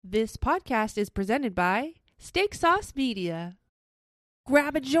This podcast is presented by Steak Sauce Media.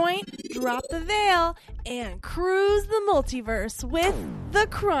 Grab a joint, drop the veil, and cruise the multiverse with the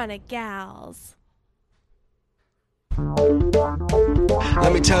Chronic Gals.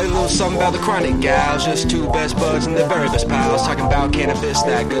 Let me tell you a little something about the Chronic Gals. Just two best buds and their very best pals. Talking about cannabis,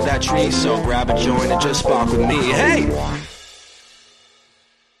 that good, that tree. So grab a joint and just spark with me. Hey!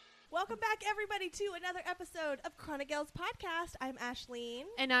 Welcome back, everybody, to another episode of Chronic Gals Podcast. I'm Ashleen.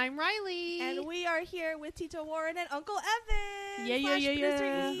 And I'm Riley. And we are here with Tito Warren and Uncle Evan. Yeah.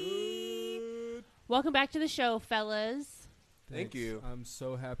 Producer E. Welcome back to the show, fellas. Thank you. I'm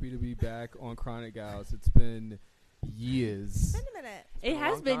so happy to be back on Chronic Gals. It's been years. It's been a minute. It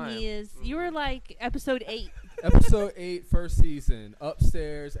has long been time. years. You were like episode 8. Episode 8, first season.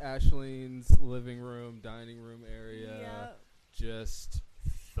 Upstairs, Ashleen's living room, dining room area. Yep. Just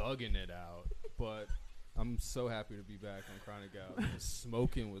thugging it out. But I'm so happy to be back on Chronic Gals. Just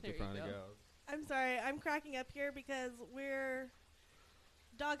smoking with There the you Chronic go. Gals. I'm sorry. I'm cracking up here because we're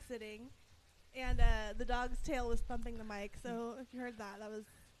dog sitting, and the dog's tail was thumping the mic. So if you heard that, that was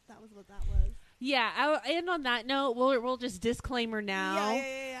what that was. Yeah, and on that note, we'll just disclaimer now.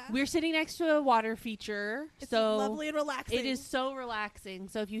 Yeah. We're sitting next to a water feature, It's so lovely and relaxing. it is so relaxing.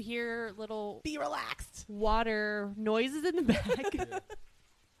 So if you hear little Be relaxed. water noises in the back, Yeah.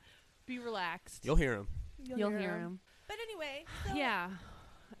 be relaxed. You'll hear him. You'll hear them. But anyway, so Yeah.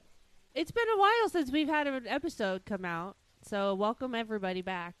 It's been a while since we've had an episode come out. So welcome everybody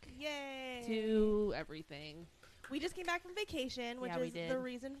back Yay. to everything. We just came back from vacation, which Yeah, we is did. the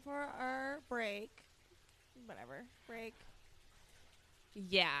reason for our break. Whatever. Break.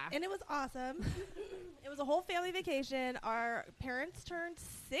 Yeah. And it was awesome. It was a whole family vacation. Our parents turned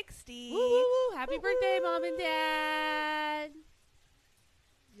 60. Woo, woo, woo. Happy birthday, Mom and Dad.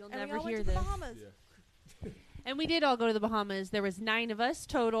 You'll And we never all went hear to the this. Bahamas. And we did all go to the Bahamas. There was 9 of us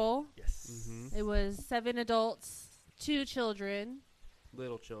total. Yes. It was 7 adults, 2 children,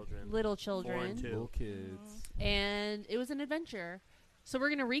 Little children. little children. Born too. Little kids. And it was an adventure. So we're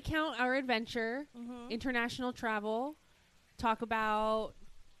going to recount our adventure, Mm-hmm. international travel, talk about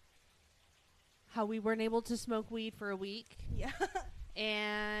how we weren't able to smoke weed for a week, Yeah.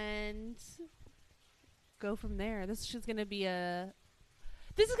 and go from there. This is going to be a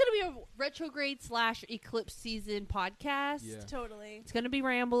retrograde / eclipse season podcast. Yeah. Totally. It's going to be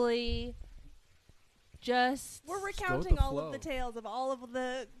rambly. Just We're go with recounting the all of the flow. tales of all of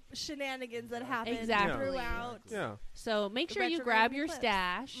the shenanigans that happened Exactly. throughout. Yeah. so make The sure you retrograde grab your eclipse.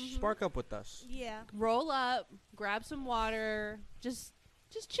 stash, Mhm. Spark up with us. Yeah. roll up, grab some water, just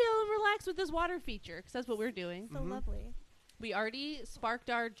chill and relax with this water feature because that's what we're doing. So lovely. We already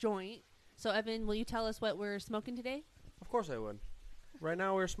sparked our joint. So Evan, will you tell us what we're smoking today? Of course I would. Right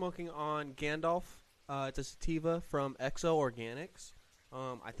now we're smoking on Gandalf. It's a sativa from Exo Organics.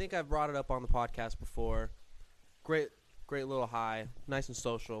 I think I've brought it up on the podcast before. Great little high. Nice and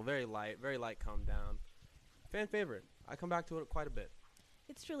social. Very light come down. Fan favorite. I come back to it quite a bit.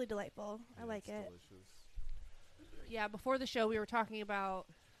 It's truly delightful. I like it. Delicious. Yeah, before the show we were talking about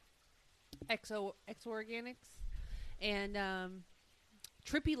Exo Organics and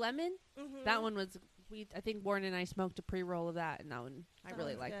Trippy Lemon. Mm-hmm. That one was I think Warren and I smoked a pre-roll of that, and that one I That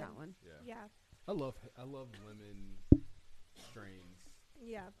really one's like good. that one. Yeah. Yeah. I love lemon strains.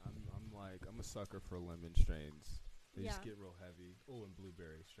 Yeah. I'm a sucker for lemon strains. They just Yeah. get real heavy. Oh, and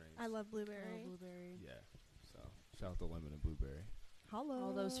blueberry strains. I love blueberry. Blueberry. Yeah. So shout out to lemon and blueberry. Hello.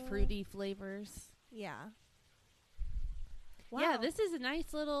 All those fruity flavors. Yeah. Yeah, Wow. this is a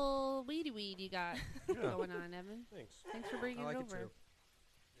nice little weedy weed you got Yeah. going on, Evan. Thanks. Thanks for bringing I like it it over. too.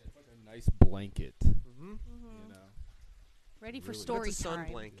 Yeah, it's like a nice blanket. Mm-hmm. Mhm. You know. Ready for Really- story It's a sun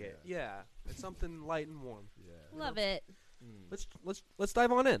time. blanket. Yeah. It's something light and warm. Yeah. Love it. Let's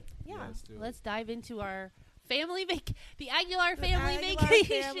dive on in. Yeah. Let's do Let's it. dive into our family the Aguilar The family Aguilar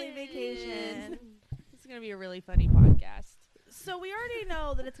vacation. family vacation. This is gonna be a really funny podcast. So we already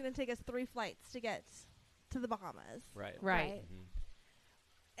know that it's going to take us 3 flights to get to the Bahamas. Right. Right. Mhm.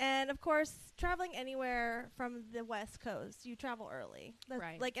 And of course, traveling anywhere from the West Coast, you travel early.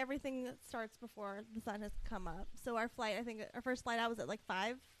 Right. Like everything starts before the sun has come up. So our flight, I think our first flight out was at like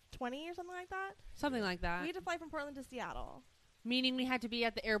 5:20 or something like that. Something like that. We had to fly from Portland to Seattle. Meaning we had to be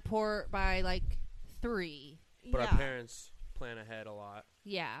at the airport by like 3. But yeah. our parents plan ahead a lot.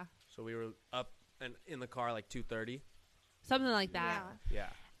 Yeah. So we were up and in the car like 2:30. Something like that. Yeah. Yeah.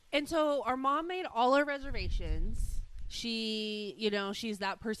 And so our mom made all our reservations. She, she's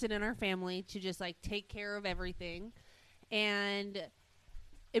that person in our family to just like take care of everything. And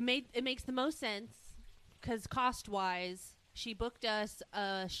it makes the most sense because cost-wise, she booked us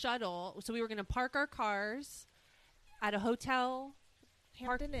a shuttle. So we were going to park our cars at a hotel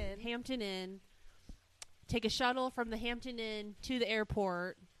Hampton Inn. Hampton Inn, take a shuttle from the Hampton Inn to the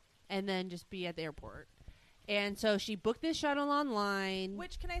airport, and then just be at the airport. And so she booked this shuttle online.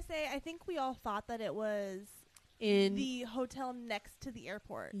 Which, can I say, I think we all thought that it was in the hotel next to the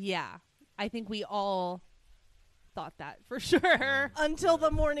airport. Yeah, I think we all thought that for sure. Until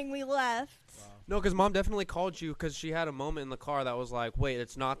the morning we left. Wow. No, because Mom definitely called you because she had a moment in the car that was like, wait,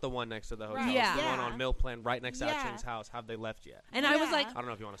 it's not the one next to the hotel. Right. Yeah. It's the one Yeah. on Mill Plain right next to Yeah. Ashleen's house. Have they left yet? And I was Yeah. like, I don't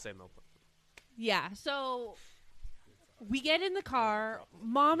know if you want to say Mill Plain. yeah. So we get in the car.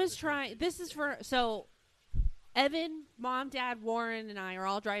 Mom is trying. This is for so. Evan, Mom, Dad, Warren, and I are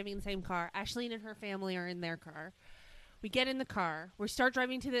all driving in the same car. Ashleen and her family are in their car. We get in the car. We start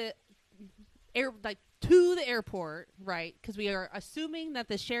driving to the to the airport, right? Because we are assuming that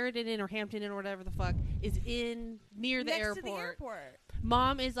the Sheraton Inn or Hampton Inn or whatever the fuck is near the next airport. to the airport.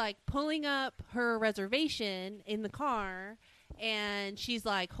 Mom is like pulling up her reservation in the car, and she's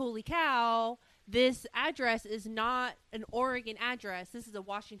like, "Holy cow! This address is not an Oregon address. This is a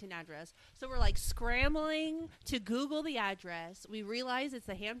Washington address." So we're like scrambling to Google the address. We realize it's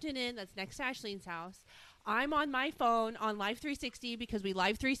the Hampton Inn that's next to Ashleen's house. I'm on my phone on Live 360 because we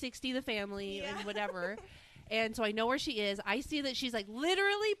Live 360 the family Yeah. and whatever. And so I know where she is. I see that she's like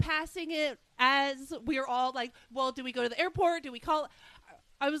literally passing it as we're all like, well, do we go to the airport? Do we call?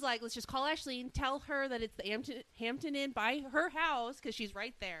 I was like, let's just call Ashleen, tell her that it's the Hampton Inn by her house because she's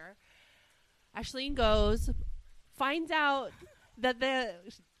right there. Ashleen goes, finds out that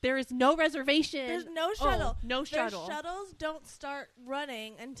there is no reservation. There's no shuttle. Oh, no shuttle. Their shuttles don't start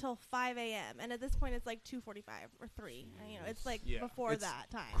running until 5 a.m. And at this point, it's like 2:45 or 3. And, it's like Yeah. before It's that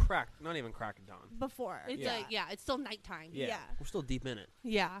time. Crack, not even crack of dawn. Before. It's Yeah. like, yeah, it's still nighttime. Yeah. We're still deep in it.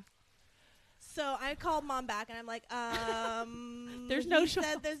 Yeah. So I called Mom back, and I'm like, There's no he shuttle.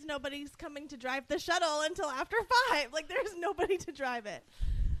 said there's nobody's coming to drive the shuttle until after 5. Like, there's nobody to drive it.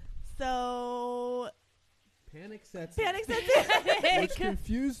 So Panic sets panic in. sets in. Which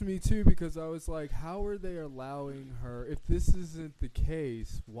confused me too because I was like, how are they allowing her? If this isn't the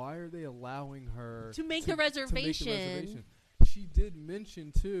case, why are they allowing her To make the reservation. She did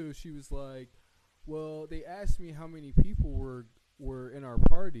mention too. She was like, "Well, they asked me how many people were in our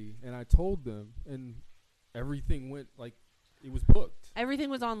party, and I told them, and everything went like it was booked." Everything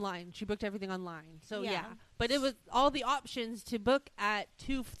was online. She booked everything online. So yeah. Yeah. But it was all the options to book at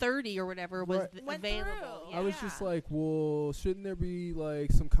 2:30 or whatever was Right. Went available. through. Yeah. I was just like, well, shouldn't there be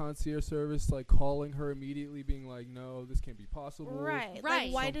like some concierge service like calling her immediately, being like, "No, this can't be possible." Right. Right.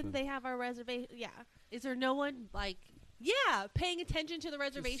 Like, why Something. didn't they have our reservation? Yeah. Is there no one like paying attention to the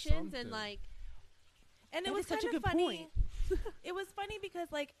reservations and something. like And it That was is such a kind of good funny. point. It was funny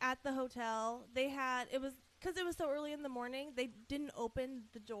because, like, at the hotel, they had because it was so early in the morning. They didn't open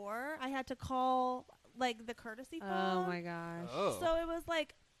the door. I had to call like the courtesy phone. oh my gosh. Oh. So it was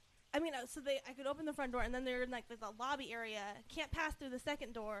like, I mean, I could open the front door, and then they're in like the lobby area. Can't pass through the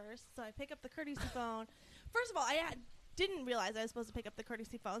second doors. So I pick up the courtesy phone. First of all, didn't realize I was supposed to pick up the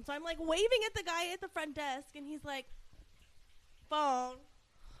courtesy phone. So I'm like waving at the guy at the front desk, and he's like, phone.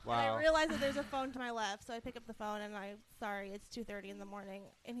 And I Wow. realize that there's a phone to my left, so I pick up the phone, and I'm sorry, it's 2:30 in the morning.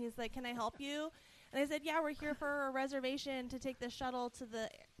 And he's like, "Can I help you?" And I said, "Yeah, we're here for a reservation to take the shuttle to the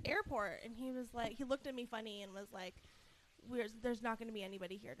airport." And he was like, he looked at me funny and was like, "There's not going to be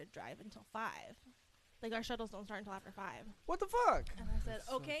anybody here to drive until 5. Like, our shuttles don't start until after 5." What the fuck? And I said, That's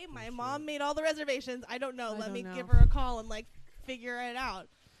so "Okay, my bullshit. mom made all the reservations. I don't know. I Let don't me know." give her a call and like figure it out."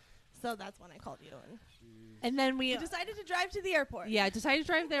 So that's when I called you, and And then we decided to drive to the airport. decided to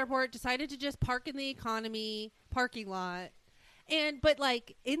drive to the airport, decided to just park in the economy parking lot. But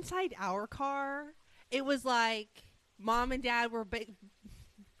like inside our car, it was like Mom and Dad were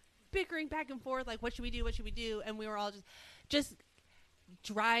bickering back and forth like, what should we do? And we were all just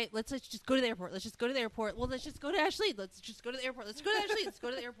drive. Let's just go to the airport. Let's just go to the airport. Well, let's just go to Ashleen. Let's just go to the airport. Let's go to Ashleen. Let's go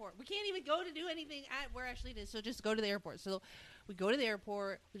to the airport. We can't even go to do anything at where Ashleen is, so just go to the airport. So we go to the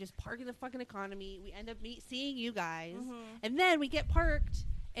airport. We just park in the fucking economy. We end up seeing you guys. And then we get parked,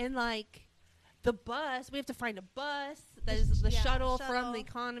 and like the bus, we have to find a bus that is the Yeah, shuttle from shuttle. the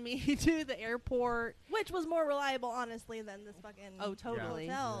economy to the airport. Which was more reliable, honestly, than this fucking Oh, totally.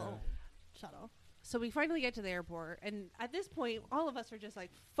 hotel shuttle. So we finally get to the airport, and at this point, all of us are just like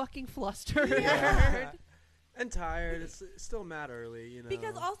fucking flustered. Yeah. And tired. It's still mad early, you know.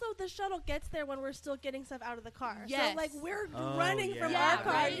 Because also the shuttle gets there when we're still getting stuff out of the car. Yes. So like we're Oh, running from yeah, our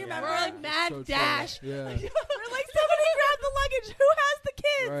car. right, You yeah. remember? We're like mad So true. dash. Yeah. We're like, somebody grab the luggage. Who has the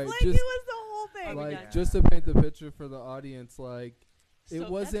kids? Right, Like just- it was the whole thing. my Like God. just to paint the picture for the audience, like So it that's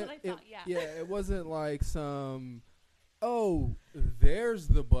wasn't. what I thought, it, it wasn't like some. Oh, there's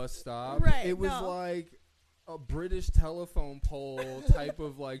the bus stop. Right, It was no. like a British telephone pole type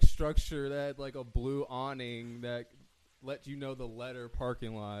of like structure that had like a blue awning that let you know the letter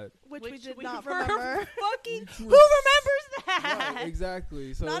parking lot. Which we did we not were remember. Fucking Which who was- remembers that? Right,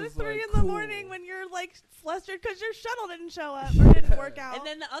 exactly. So Not it at was 3 like, in the cool. morning when you're like flustered because your shuttle didn't show up or didn't work out. And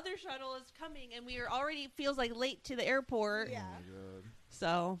then the other shuttle is coming, and we are already feels like late to the airport. Yeah. Oh my God.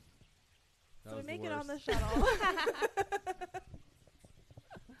 So That So we was make the it on the worst. shuttle.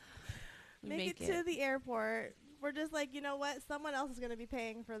 we make it to the airport. We're just like, you know what? Someone else is going to be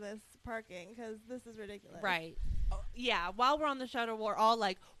paying for this parking because this is ridiculous. right. Yeah, while we're on the shuttle, we're all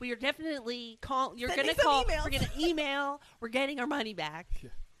like, we are definitely call. You're Sending gonna some call. emails. We're gonna email. We're getting our money back. Yeah.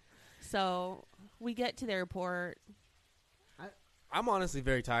 So we get to the airport. I'm honestly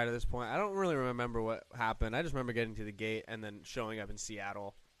very tired at this point. I don't really remember what happened. I just remember getting to the gate and then showing up in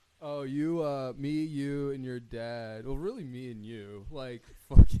Seattle. Oh, you, me, you, and your dad. Well, really, me and you. Like,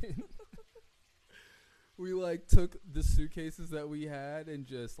 fucking. We, like, took the suitcases that we had and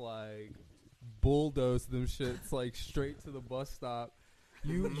just, like, bulldozed them shits, like, straight to the bus stop.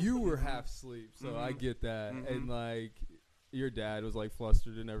 You were half asleep, so I get that. And, like, your dad was, like,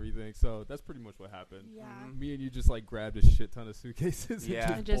 flustered and everything. So that's pretty much what happened. Yeah. Me and you just, like, grabbed a shit ton of suitcases Yeah.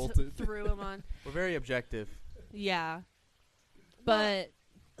 And and just just bolted. threw them on. We're very objective. Yeah, Well, but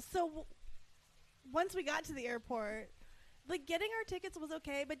So once we got to the airport, like getting our tickets was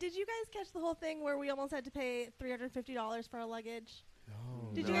okay, but did you guys catch the whole thing where we almost had to pay $350 for our luggage?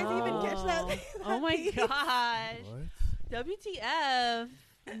 No. Did you guys even catch that? Oh my piece? gosh! What? WTF?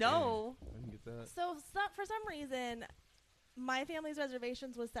 No. I didn't get that. So for some reason, my family's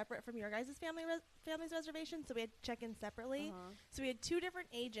reservations was separate from your guys' family's reservation, so we had to check in separately. Uh-huh. So we had 2 different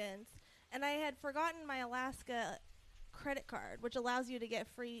agents, and I had forgotten my Alaska credit card, which allows you to get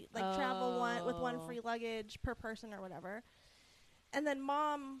free travel with one Oh. free luggage per person or whatever. And then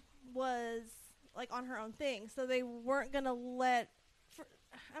Mom was like on her own thing, so they weren't gonna let.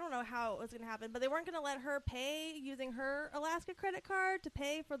 I don't know how it was gonna happen, but they weren't gonna let her pay using her Alaska credit card to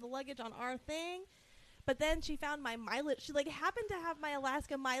pay for the luggage on our thing. But then she found my mileage. She like happened to have my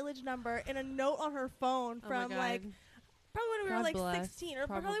Alaska mileage number in a note on her phone Oh my from God. like probably when we were God like bless. 16 or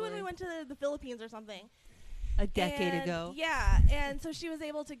probably when we Probably. went to the Philippines or something. A decade And, ago. Yeah, and so she was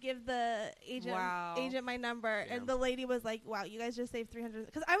able to give the agent Wow. my number, Yeah. and the lady was like, "Wow, you guys just saved $300."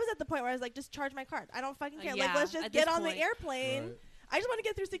 Because I was at the point where I was like, "Just charge my card. I don't fucking care. Yeah, like, let's just at get this on point. the airplane. Right. I just want to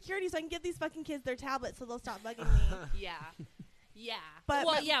get through security so I can give these fucking kids their tablets so they'll stop bugging me." Yeah. Yeah. But-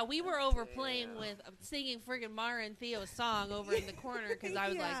 well, but- yeah, we were over playing with singing friggin' Mara and Theo's song over in the corner because I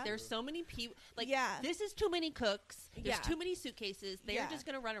was Yeah. like, there's so many people. Like, Yeah. this is too many cooks. There's Yeah. too many suitcases. They're Yeah. just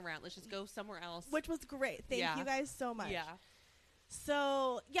going to run around. Let's just go somewhere else. Which was great. Thank Yeah. you guys so much. Yeah.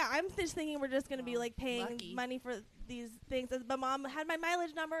 So yeah, I'm just thinking we're just gonna be Wow. like paying Lucky. money for these things. But Mom had my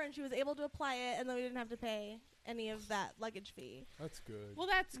mileage number and she was able to apply it, and then we didn't have to pay any of that luggage fee. That's good. Well,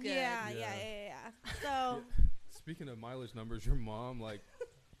 that's good. Yeah. So Speaking of mileage numbers, your mom, like,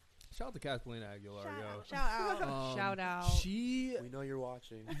 shout out to Kathleen Aguilar, yo. shout out. Shout out. She, We know you're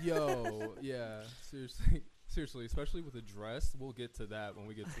watching. yo, yeah, seriously, especially with a dress. We'll get to that when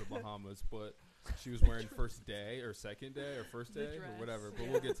we get to the Bahamas, but she was wearing first day or second day or first The day or dress. whatever, but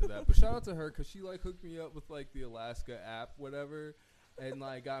we'll get to that. But shout out to her because she, like, hooked me up with, like, the Alaska app, whatever, and,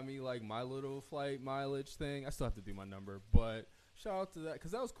 like, got me, like, my little flight mileage thing. I still have to do my number, but shout out to that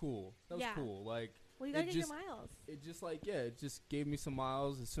because that was cool. That was Yeah. cool. Like, Well, you gotta it get just- your miles. it just like it just gave me some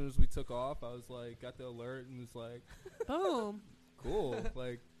miles as soon as we took off. I was like, got the alert and was like, Boom. cool,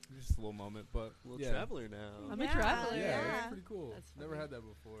 like just a little moment, but Little yeah, traveler now. I'm a traveler. yeah, Yeah. that's pretty cool. That's Never funny. had that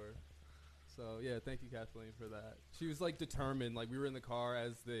before. So yeah, thank you, Kathleen, for that. She was like determined. Like we were in the car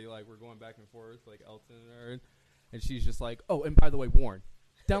as they like were going back and forth, like Elton and her, and she's just like, oh, and by the way, Warren,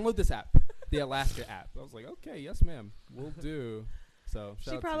 download this app, the Alaska app. I was like, okay, yes, ma'am, we'll do. So She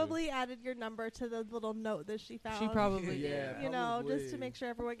shout out to you. probably added your number to the little note that she found. She probably Yeah, did. you know, just to probably. make sure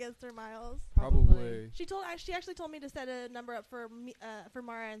everyone gets their miles. Probably. She actually told me to set a number up for me, for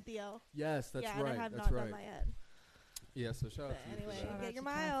Mara and Theo. Yes, that's yeah, right. and I have That's not right. done that yet. Yeah, so shout out But to you anyway, for that. Shout out get your to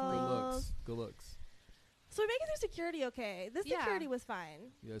Kathleen. Good miles. looks. Good looks. So we make it through security okay. This Yeah. security was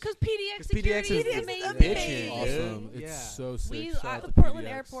fine. Yes. Because PDX 'Cause security PDX is is amazing. bitching, awesome. dude. It's Yeah. so sick. We- Shout I- out The to Portland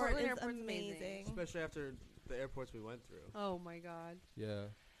PDX. airport Portland is airport's amazing. amazing. Especially after the airports we went through. Oh my god. Yeah.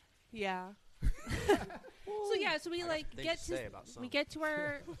 Yeah. So yeah, so we I got like things get to say to about some. we get to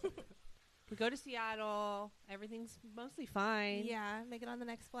our we go to Seattle. Everything's mostly fine. Yeah, make it on the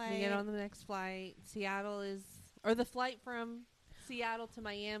next flight. We get on the next flight. Seattle is or the flight from Seattle to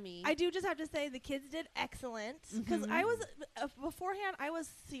Miami. I do just have to say the kids did excellent because I was beforehand. I was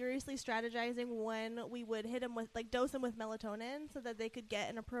seriously strategizing when we would hit them with dose them with melatonin so that they could get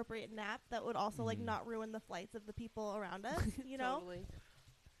an appropriate nap that would also not ruin the flights of the people around us. You know. Totally.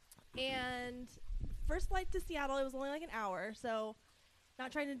 And first flight to Seattle, it was only like an hour, so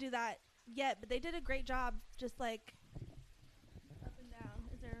not trying to do that yet. But they did a great job, just like up and down.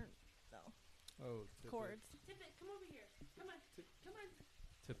 Is there no Oh, cords? Tippet, come over here. Come on. Come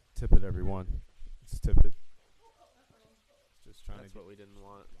on. Tip it, everyone. It's Tippet. Just trying That's what we didn't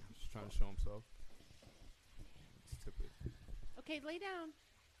want. just trying to show himself. It's Tippet. Okay, lay down.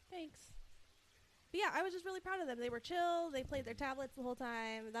 Thanks. But yeah, I was just really proud of them. They were chill. They played their tablets the whole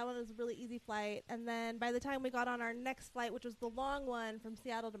time. That one was a really easy flight. And then by the time we got on our next flight, which was the long one from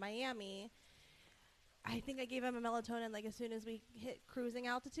Seattle to Miami, I think I gave them a melatonin as soon as we hit cruising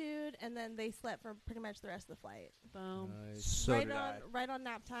altitude, and then they slept for pretty much the rest of the flight. Boom. Nice. So right did I. right on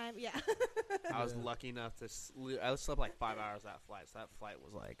nap time. Yeah. I was Yeah. lucky enough to I slept like 5 hours that flight, so that flight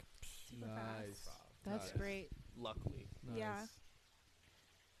was like Super Nice. fast. That's Nice. great. luckily. Nice. Yeah.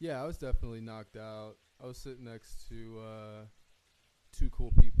 Yeah, I was definitely knocked out. I was sitting next to two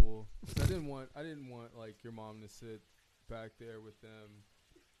cool people. 'Cause I didn't want like your mom to sit back there with them.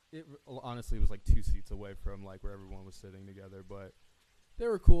 It honestly was like 2 seats away from like where everyone was sitting together, but they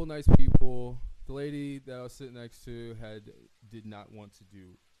were cool, nice people. The lady that I was sitting next to did not want to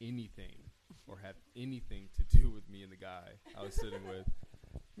do anything or have anything to do with me and the guy I was sitting with.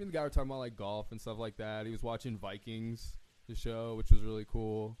 Me and the guy were talking about like golf and stuff like that. He was watching Vikings, the show, which was really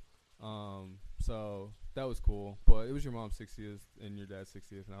cool. So that was cool. But it was your mom's 60th and your dad's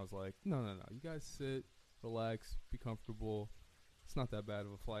 60th, and I was like, no. You guys sit, relax, be comfortable. It's not that bad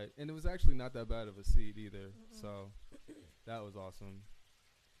of a flight. And it was actually not that bad of a seat either. So that was awesome.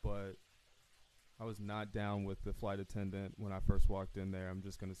 But I was not down with the flight attendant when I first walked in there. I'm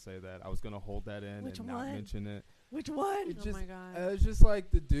just going to say that. I was going to hold that in Which and not one? mention it. Which one? It Oh just, my God. it was just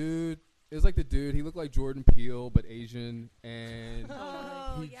like the dude. It was like the dude. He looked like Jordan Peele, but Asian. And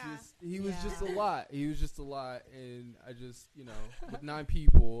Oh, he yeah. he was Yeah. just a lot. He was just a lot. And I just, with 9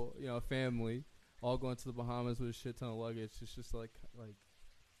 people, a family, all going to the Bahamas with a shit ton of luggage. It's just like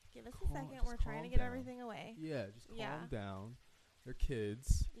Give us a Calm- second. just We're trying to calm get down. everything away. yeah, just calm Yeah. down. They're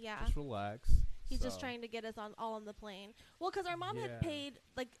kids. Yeah. Just relax. He's just So, trying to get us all on the plane. Well, because our mom Yeah. had paid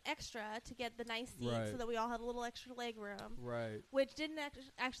extra to get the nice seats Right. so that we all had a little extra leg room, Right. which didn't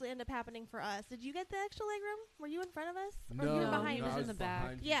actually end up happening for us. Did you get the extra leg room? Were you in front of us? Or No, you were No, behind he no, was I us? in the back.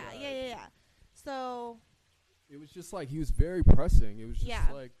 behind you Yeah, guys. yeah. So It was just like he was very pressing. It was just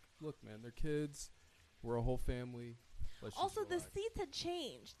Yeah. like, look, man, they're kids. We're a whole family. Let's just also the relax. seats had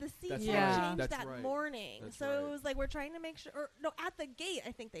changed. The seats That's had right. changed That's that right. morning. That's so right. it was like we're trying to make sure. Or no, at the gate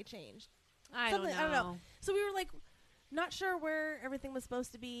I think they changed. I don't something- know. I don't know. So we were not sure where everything was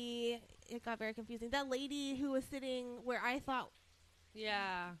supposed to be. It got very confusing. That lady who was sitting where I thought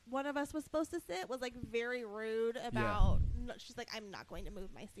Yeah. one of us was supposed to sit was very rude about. No, she's like, I'm not going to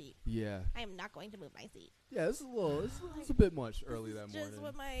move my seat. Yeah. I am not going to move my seat. Yeah, this is it's a bit much early This that is morning. just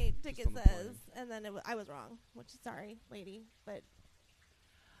what my ticket on the says, plane. and then I was wrong. Which sorry, lady, but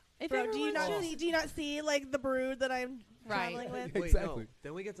If bro, do you everyone's not just- see? Do you not see the brood that I'm Right. traveling with? Wait, Exactly. no.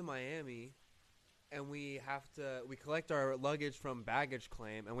 Then we get to Miami, and we collect our luggage from baggage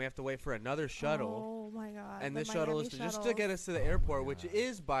claim, and we have to wait for another shuttle. Oh my god! And the this shuttle Miami is just to shuttles. get us to the airport, which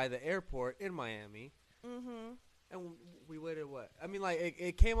is by the airport in Miami. Mhm. And we waited what? I mean,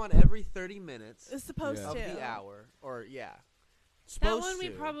 it came on every 30 minutes It's supposed Yeah. of to. the hour, or That supposed one we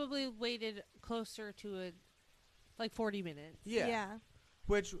to. probably waited closer to 40 minutes. Yeah.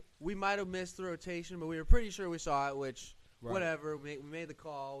 Which we might have missed the rotation, but we were pretty sure we saw it. Which Right. whatever, we made the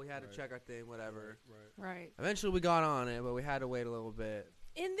call. We had Right. to check our thing. Whatever. Right. Right. Eventually, we got on it, but we had to wait a little bit.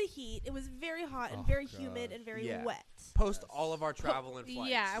 In the heat, it was very hot and Oh, very God. humid and very Yeah. wet. Post Yes. all of our travel and flights.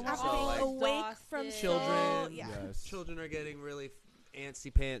 Yeah, After we're So, all being awake from exhausted. Children. Yeah. Yes. children are getting really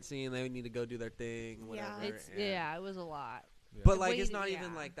antsy pantsy, and they need to go do their thing. Whatever. It's and- it was a lot. Yeah. But The it's waiting, not yeah.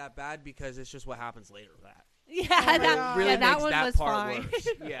 even that bad because it's just what happens later. That Oh Yeah, my that, God. really yeah, that makes one that was part fine. worse.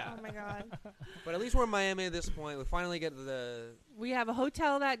 Yeah. Oh my god! But at least we're in Miami at this point. We finally get the We have a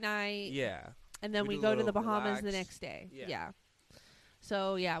hotel that night, yeah. and then We we do a go to the little Bahamas the relax. next day. Yeah.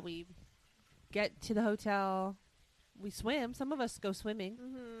 So we get to the hotel. We swim. Some of us go swimming,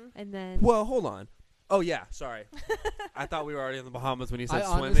 Mm-hmm. and then Well, hold on. Oh yeah, sorry. I thought we were already in the Bahamas when you said I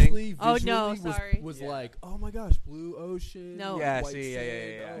swimming. honestly, Oh, visually no, was, sorry. was Yeah. like, oh my gosh, blue ocean. No. Yeah, white see, yeah,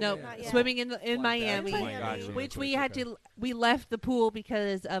 sand, yeah. oh, no Not yet. swimming in Like that. Miami, Oh my gosh, yeah, which okay, we had okay. to. We left the pool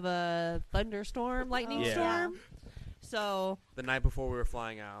because of a thunderstorm, lightning Yeah. storm. So The night before we were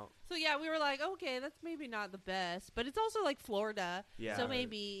flying out. yeah, we were like, okay, that's maybe not the best, but it's also like Florida. Yeah. So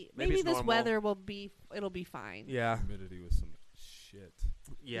Maybe maybe it's this normal. weather it'll be fine. Yeah. Humidity was some shit.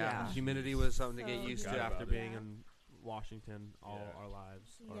 Yeah. Yeah. Humidity was something to get So used to Forgot after about being it. in Washington all Yeah. our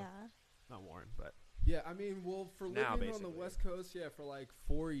lives. Or Yeah. Not Warren, but Yeah, I mean, well, for Now, living on the basically. West Coast, for like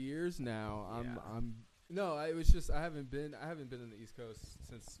 4 years now, Yeah. it was just I haven't been in the East Coast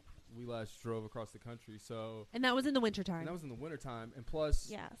since we last drove across the country. So And that was in the and wintertime. that was in the wintertime, and plus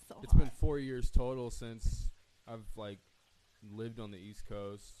Yeah. So it's been 4 years total since I've like lived on the East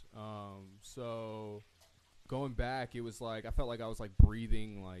Coast. So going back, it was like I felt like I was like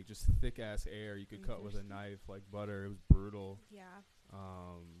breathing like just thick ass air you could cut with a knife like butter. It was brutal. Yeah.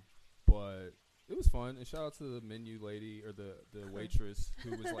 But it was fun. And shout out to the menu lady or the waitress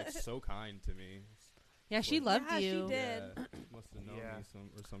who was like so kind to me. Yeah, she loved Yeah, she you. did. Yeah, must have known Yeah. me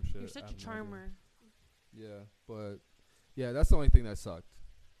or some shit. You're such I a have no idea. charmer. Yeah, but yeah, that's the only thing that sucked.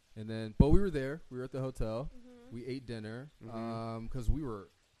 And then, but we were there. We were at the hotel. Mm-hmm. We ate dinner Mhm. because we were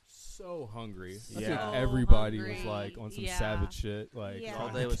so hungry. I think Yeah. everybody was hungry. like on some Yeah. savage shit. Like Yeah. all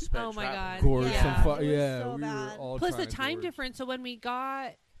day was spent Oh my traveling. God. gorge Yeah. some It was so we bad. were all Plus the trying to time gorge. difference. So when we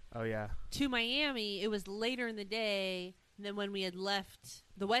got Oh yeah. to Miami, it was later in the day than when we had left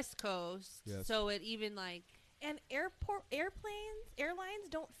the West Coast. Yes. So it even like And airlines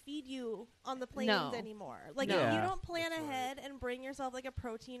don't feed you on the planes No. anymore. Like No. if you Yeah. don't plan That's right. ahead and bring yourself like a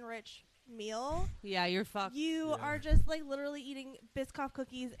protein-rich meal, yeah, you're fucked. you Yeah. are just like literally eating Biscoff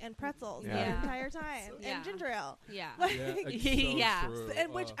cookies and pretzels Yeah. the Yeah. entire time, Yeah. and ginger ale. Yeah. Like, Yeah, it's Yeah. so true.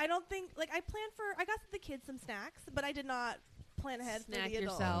 and which Uh, I don't think like I planned for. I got the kids some snacks, but I did not plan ahead for Snack the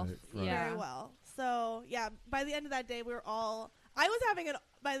adults yourself. Right. Yeah. very well. So yeah, by the end of that day, we were all. I was having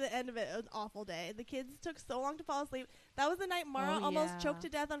by the end of it, an awful day. The kids took so long to fall asleep. That was the night Mara Oh, almost yeah. choked to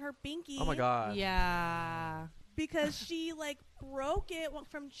death on her binky. Oh my god. Yeah. Because she like broke it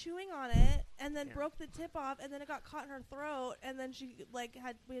from chewing on it, and then Yeah. broke the tip off, and then it got caught in her throat, and then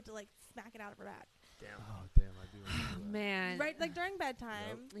we had to like smack it out of her back. Damn. oh damn, I do. remember that. Man. Right, like during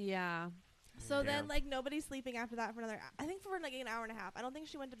bedtime. Yeah. So then Damn. like nobody's sleeping after that for another. I think for like an hour and a half. I don't think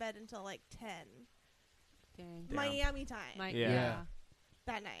she went to bed until like 10 Dang. Damn. Miami time My, Yeah. yeah.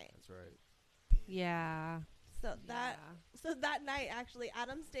 that night. That's right. Yeah. So that night actually,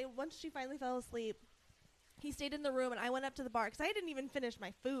 Adam stayed. Once she finally fell asleep, he stayed in the room, and I went up to the bar because I didn't even finish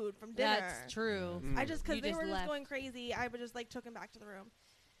my food from dinner. That's true. Mm. I just because You they just were just left. going crazy. I just like took him back to the room,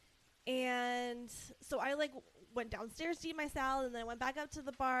 and so I like went downstairs to eat my salad, and then I went back up to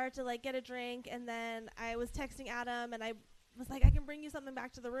the bar to like get a drink, and then I was texting Adam, and I was like, I can bring you something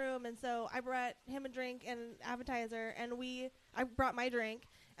back to the room, and so I brought him a drink and an appetizer, and I brought my drink,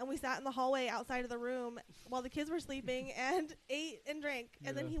 and we sat in the hallway outside of the room while the kids were sleeping and ate and drank,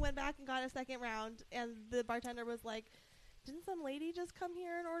 and then Yeah. he went back and got a second round, and the bartender was like, didn't some lady just come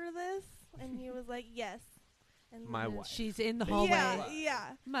here and order this? And he was like, yes. And My then- wife. She's in the hallway. Yeah.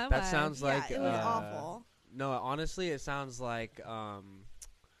 My That wife. sounds like yeah, it was awful. No, honestly, it sounds like a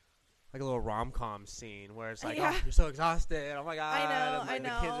little rom-com scene where it's like, Yeah. oh, you're so exhausted. Oh my god! know, and, like, I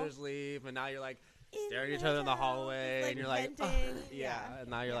the kids know. are asleep, and now you're like In staring at each the other in the house, hallway, like, and you're like, "Ugh." venting. yeah. And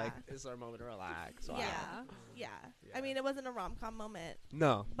now you're Yeah. like, this is our moment to relax. Wow. Yeah. Yeah. Yeah. I mean, it wasn't a rom-com moment,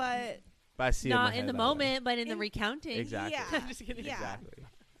 No, but but I see it Not in, in the my head that way. moment, but in the In- recounting. Exactly. Yeah. I'm just kidding. Yeah. Exactly.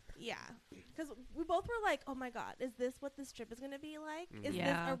 yeah. Because we both were like, oh my god, is this what this trip is going to be like? Is Yeah.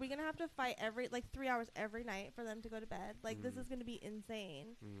 this, are we going to have to fight 3 hours every night for them to go to bed? Like, this Mm. is going to be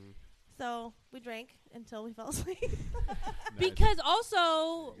insane. Mm. So we drank until we fell asleep. Because There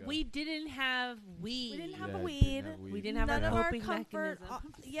also you go. we didn't have weed. We didn't have Yeah, a didn't weed. have weed. We didn't have None a of our coping comfort,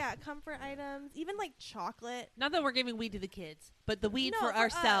 mechanism. comfort items, even like chocolate. Not that we're giving weed to the kids, but the weed No, for for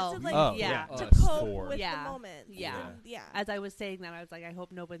us, ourselves. to, like, Oh, yeah. yeah. To Us cope four. with Yeah. the moments. Yeah. And- yeah. As I was saying that, I was like, I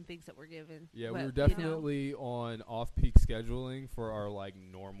hope no one thinks that we're giving. Yeah, but, we were you know. definitely on off-peak scheduling for our like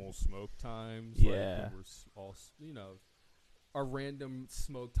normal smoke times. Yeah. like, when we're our random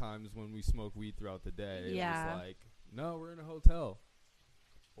smoke times when we smoke weed throughout the day. Yeah. It was like, no, we're in a hotel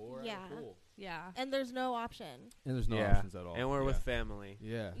or at Yeah. a pool, Yeah. And there's no option. and there's no Yeah. options at all. And we're yeah. with family.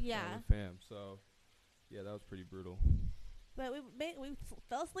 yeah, Yeah. with fam. So yeah, that was pretty brutal. But we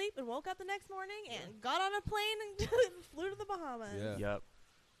fell asleep and woke up the next morning and got on a plane and flew to the Bahamas. Yeah. Yep.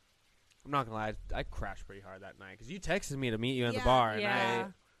 I'm not gonna lie, I crashed pretty hard that night because you texted me to meet you in the Yeah. bar, and Yeah.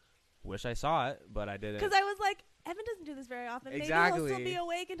 I wish I saw it, but I didn't. Because I was like, Evan doesn't do this very often. Exactly. Maybe he'll still be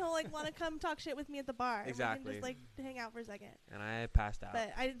awake and he'll like want to come talk shit with me at the bar. Exactly. And we can just like hang out for a second. And I passed out.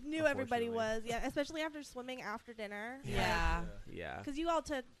 But I knew everybody Unfortunately. was, especially after swimming after dinner. Yeah. Yeah. Because you all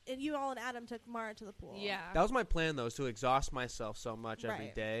and Adam took Mara to the pool. Yeah. That was my plan, though, is to exhaust myself so much every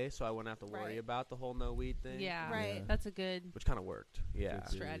Right. day so I wouldn't have to worry Right. about the whole no weed thing. Yeah. Right. That's a good Which kind of worked. Yeah. Good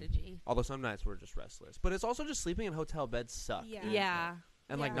strategy. Although some nights were just restless. But it's also just sleeping in hotel beds suck. Yeah. Yeah.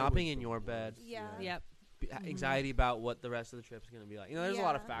 And, like, Yeah. not being in your bed. Yeah. Yep. Anxiety about what the rest of the trip's going to be like. You know, there's a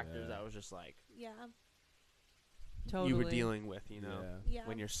lot of Yeah. factors Yeah. that was just like Yeah. Totally. you were dealing with, you know, Yeah.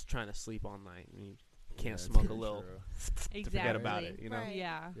 when you're trying to sleep all night and you can't Yeah, smoke a true, little true. Exactly. to forget about it, you know? Right.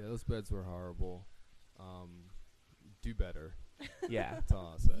 Yeah. Yeah, those beds were horrible. Do better. Yeah. That's all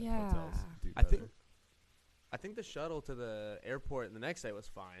I'll say. Yeah. Hotels, do I think better. I think the shuttle to the airport the next day was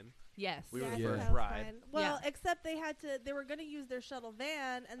fine. Yes. We Yeah, were I the think first that was ride. fine. Well, Yeah. except they were going to use their shuttle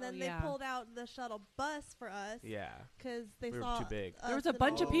van, and then Oh, they yeah. pulled out the shuttle bus for us Yeah. because they We were saw too big. There was us a and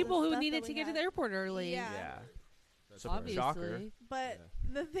bunch of all the people who stuff needed that to we get to had. the airport early. Yeah. Yeah. That's So right. Obviously. shocker. But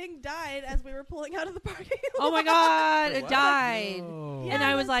Yeah. the thing died as we were pulling out of the parking lot. Oh my God! It What? died. No. Yeah. And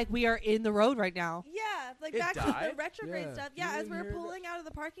I was like, "We are in the road right now." Yeah, like It back to died? the retrograde Yeah. stuff. You Yeah, as didn't we were hear that? pulling out of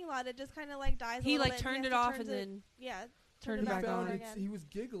the parking lot, it just kind of like dies. He a little like bit, turned and it he has to off turn and it- then yeah, turned it it back back on. on It's- again. he was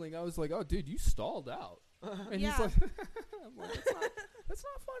giggling. I was like, "Oh, dude, you stalled out." And Yeah. he's like, I'm like, "That's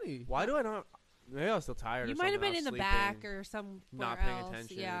not funny." Why do I not? Maybe I was still tired. you or might have something. been I in was the back sleeping, or somewhere not paying else.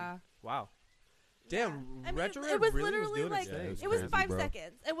 attention. Yeah. Wow. Yeah. Damn, I mean, retrograde it was really literally was doing like its thing. It's it was crazy, 5 bro.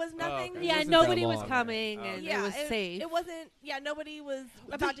 seconds. It was nothing. okay. Yeah. wasn't Nobody that was long. coming, Oh, and okay. Yeah, it was safe. It wasn't. Yeah, nobody was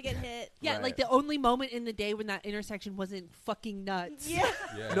about to get hit. Yeah, Right. like the only moment in the day when that intersection wasn't fucking nuts. Yeah.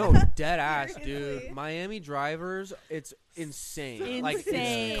 Yeah. No, dead ass, dude. Seriously. Miami drivers, it's insane. Insane. Like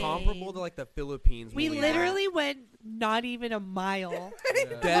it's comparable to like the Philippines. We when Yeah. literally went not even a mile.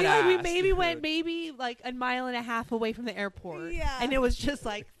 Yeah. Dead we ass, maybe went dude. maybe like a mile and a half away from the airport. Yeah. And it was just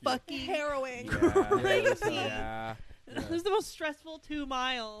like fucking Harrowing. Yeah, crazy. yeah. It was the most stressful 2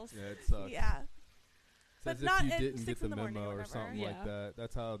 miles. Yeah, it sucks. Yeah. It's But as not if you at didn't 6 get the in the morning memo or or whatever. something Yeah. like that.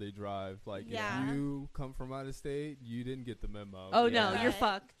 That's how they drive. Like Yeah. if you come from out of state, you didn't get the memo. Oh Yeah. no, you're Right.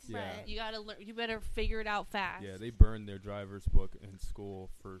 fucked. Yeah. Right. You gotta learn. You better figure it out fast. Yeah, they burn their driver's book in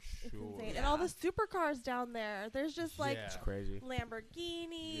school for It's sure. insane. Yeah. And all the supercars down there. There's just like Yeah. It's crazy.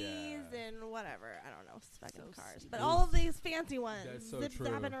 Lamborghinis Yeah. and whatever. I don't know, fucking So cars. stupid. But all of these fancy ones That's so zip true.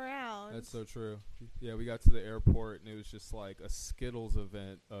 zapping around. That's so true. Yeah, we got to the airport and it was just like a Skittles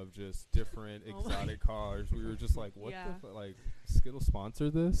event of just different Oh my exotic cars. We were just like, what Yeah. the like Skittles sponsor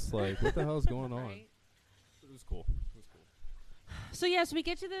this? Like what the hell is going on? Right? It was cool. It was cool. So yeah, so we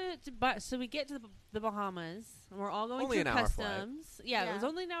get to the Bahamas, and we're all going Only through an hour flight. customs. Yeah, it was Yeah.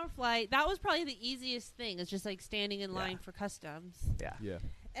 only an hour flight. That was probably the easiest thing. It's just like standing in line Yeah. for customs. Yeah. Yeah.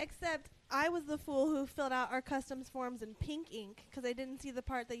 Except I was the fool who filled out our customs forms in pink ink because I didn't see the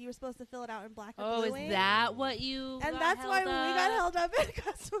part that you were supposed to fill it out in black or Oh, blue is ink. that what you? And got that's why held we got up? held up at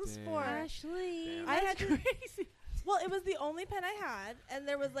customs Damn. for. Ashley, Damn. I that's had to- crazy. Well, it was the only pen I had, and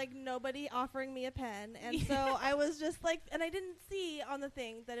there was like nobody offering me a pen, and so I was just like, and I didn't see on the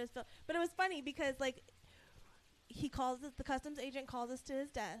thing that it was filled. But it was funny because like he calls us, the customs agent calls us to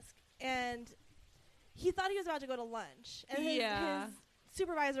his desk, and he thought he was about to go to lunch, and Yeah. his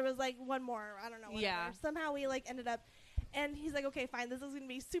supervisor was like, one more, I don't know, whatever. Yeah. Somehow we like ended up, and he's like, okay, fine, this is gonna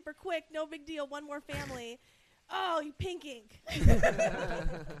be super quick, no big deal, one more family. Oh, you pink ink. He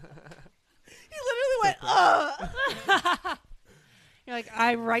literally went, ugh. You're like,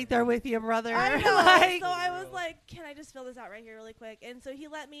 I'm right there with you, brother. I know. Like, So I was like, can I just fill this out right here really quick? And so he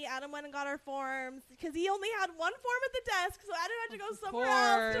let me. Adam went and got our forms because he only had one form at the desk. So Adam had to go somewhere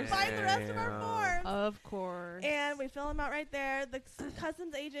else to course. find the rest of our Damn. forms. of course. And we fill them out right there. The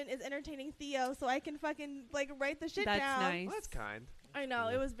customs agent is entertaining Theo so I can fucking like write the shit That's down. nice. Well, that's kind. I know.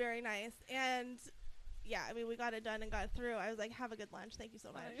 It was very nice. And yeah, I mean, we got it done and got through. I was like, have a good lunch. Thank you so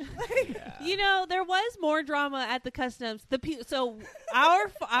much. Yeah. You know, there was more drama at the customs. So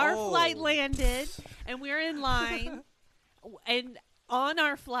our Oh. flight landed, and we were in line, and on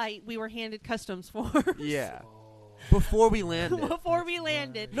our flight, we were handed customs forms. Yeah. Before we landed. Before we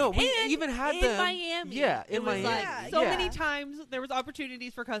landed. No, we And even had in them. Miami. Yeah, it in was Miami. like Yeah, so yeah. many times there was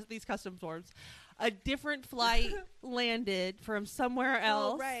opportunities for these customs forms. A different flight landed from somewhere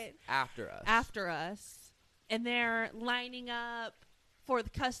else Oh, right. After us. after us, and they're lining up for the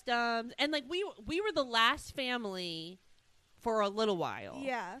customs, and like we were the last family for a little while.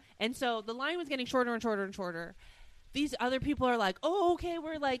 Yeah. And so the line was getting shorter and shorter and shorter. These other people are like, oh, okay,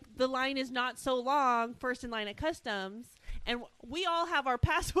 we're like, the line is not so long, first in line at customs. And we all have our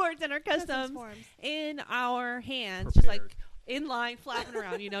passports and our customs forms. in our hands, just like Prepared. in line, flapping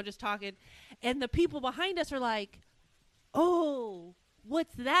around, just talking. And the people behind us are like, "Oh,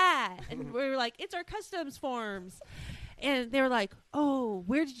 what's that?" And we were like, "It's our customs forms." And they were like, "Oh,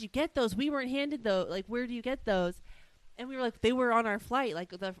 where did you get those? We weren't handed those. Like, where do you get those?" And we were like, "They were on our flight.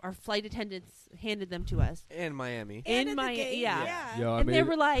 Like, our flight attendants handed them to us." In Miami. And In at the my gate, yeah. Yo, I And made they it-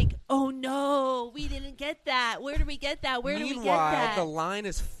 were like, "Oh no, we didn't get that. Where did we get that? Where did we get Meanwhile, that?" the line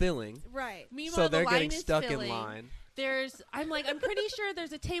is filling, Right. Meanwhile, so the they're line getting is stuck filling. in line. I'm pretty sure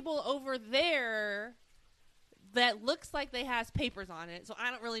there's a table over there that looks like they has papers on it. So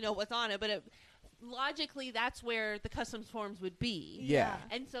I don't really know what's on it, but logically that's where the customs forms would be. Yeah.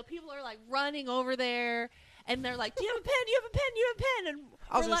 And so people are like running over there, and they're like, "Do you have a pen? Do you have a pen? Do you have a pen?" And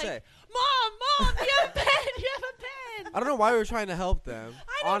I was we're gonna like, say, Mom, do you have a pen? Do you have a pen? I don't know why we were trying to help them,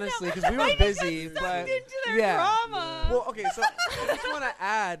 I don't honestly, know. because we were I just busy. got But sucked into their yeah. drama. Well, okay, so I just want to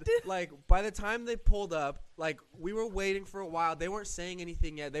add, like, by the time they pulled up, like, we were waiting for a while. They weren't saying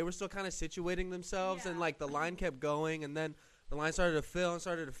anything yet. They were still kind of situating themselves, and, Yeah. like, the line kept going, and then the line started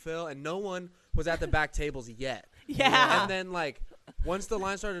to fill, and no one was at the back tables yet. Yeah. And then, like, once the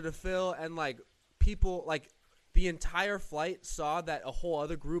line started to fill, and, like, people, like, the entire flight saw that a whole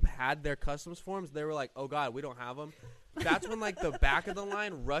other group had their customs forms. They were like, "Oh God, we don't have them." That's when like the back of the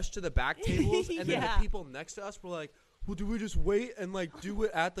line rushed to the back tables, and then Yeah. the people next to us were like, "Well, do we just wait and like do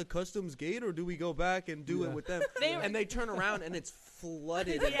it at the customs gate, or do we go back and do it with them?" And they turn around and it's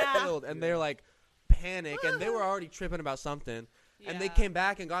flooded and Yeah. filled, and they're like panic, and they were already tripping about something, and they Yeah. came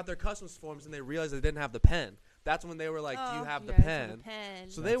back and got their customs forms, and they realized they didn't have the pen. That's when they were like, "Do you Oh. have the You guys have a pen?" pen.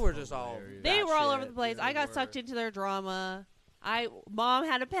 So they That's were just all hilarious. They were all over batshit. the place. Yeah, I they got were. sucked into their drama. Mom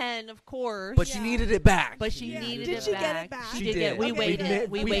had a pen, of course, But she Yeah. needed it back. but she Yeah. needed Did it she back. get it back? She, She did. did. We Okay, waited.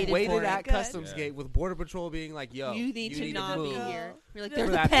 good. We we waited waited for at it. Good. customs Yeah. gate with Border Patrol being like, "Yo, You need to not move be Go. here. We're like, For there's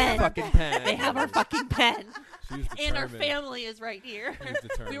for a that pen. fucking pen." They have our fucking pen, She was and our determined. family is right here. She was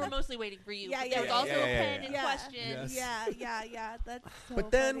determined. We were mostly waiting for you. Yeah, but yeah, there was yeah, also yeah, a yeah, pen yeah. in Yeah. question. Yes. Yeah. That's so But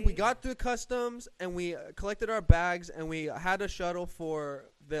then funny. we got through customs and we collected our bags and we had a shuttle for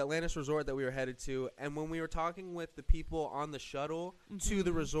the Atlantis resort that we were headed to. And when we were talking with the people on the shuttle to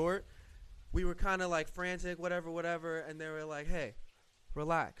the resort, we were kind of like frantic, whatever. And they were like, "Hey,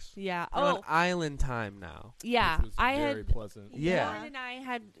 relax. Yeah. We're on Oh, island time now." yeah. Which was I very had. pleasant. Yeah. Lauren and I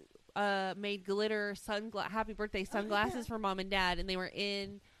had made glitter happy birthday sunglasses for Mom and Dad, and they were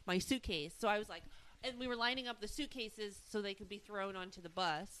in my suitcase. So I was like, and we were lining up the suitcases so they could be thrown onto the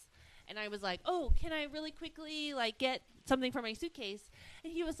bus. And I was like, "Oh, can I really quickly like get something for my suitcase?"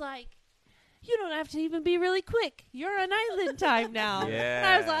 And he was like, "You don't have to even be really quick. You're on island time now." And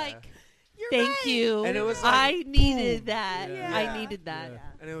I was Yeah. like, You're "Thank right. you." And it was like, I needed boom. that. Yeah. I needed that. Yeah.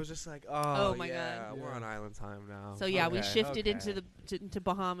 And it was just like, "Oh, my yeah, God. we're Yeah. on island time now." So yeah, we Okay, shifted okay. into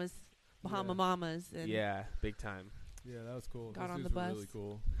Bahama Yeah. Mamas. And Yeah, big time. Yeah, that was cool. Got Those on dudes the were bus. Really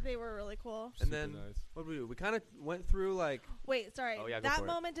cool. They were really cool. And Super then nice. what did we do? We kind of went through like, Wait, sorry. Oh, yeah, go that for it.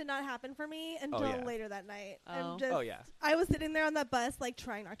 moment did not happen for me until yeah. later that night. Oh. I'm just, oh yeah, I was sitting there on that bus, like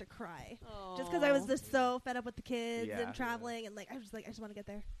trying not to cry, just because I was just so fed up with the kids Yeah. and traveling, and like I was just like, I just want to get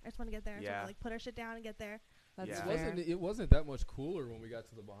there. I just want to get there. I just Yeah. want to like put our shit down and get there. That's Yeah. fair. It wasn't that much cooler when we got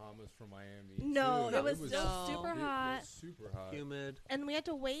to the Bahamas from Miami. No, too. it was No. still super it was hot, super hot. humid. and we had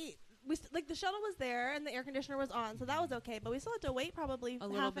to wait. Like the shuttle was there and the air conditioner was on, so that was okay. But we still had to wait probably A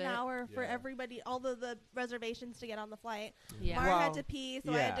little half an bit. hour for Yeah. everybody, all the reservations to get on the flight. Yeah. Mara Wow. had to pee,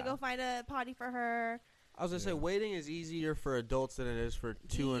 so I had to Yeah. go find a potty for her. I was gonna say Yeah. waiting is easier for adults than it is for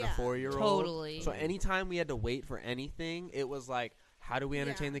 2 and a Yeah. 4-year-old. Totally. So anytime we had to wait for anything, it was like, how do we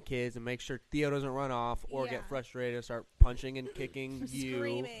entertain Yeah. the kids and make sure Theo doesn't run off or Yeah. get frustrated and start punching and kicking you?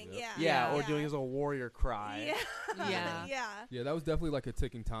 Screaming, Yep. yeah. Yeah, or doing his little warrior cry. Yeah. Yeah. yeah. Yeah, that was definitely like a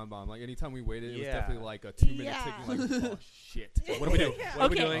ticking time bomb. Like anytime we waited, it was Yeah. definitely like a 2-minute Yeah. ticking. Like, oh shit. What do we do? Yeah. What are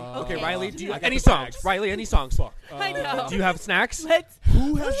we Okay. doing? Okay. Okay, Riley, do you I got any the songs? bags. Riley, any songs? Fuck. I know. Do you have snacks? Let's.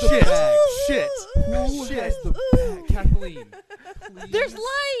 Who has the Shit. bag? Shit. Who Shit. has the bag? Kathleen. There's please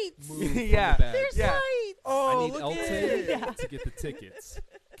lights. move from Yeah. the bags. There's Yeah. lights. Oh, I need look Elton at it. Yeah. to get the tickets.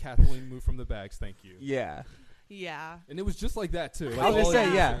 Kathleen, move from the bags. Thank you. Yeah. Yeah. And it was just like that too. I was Like, gonna all say,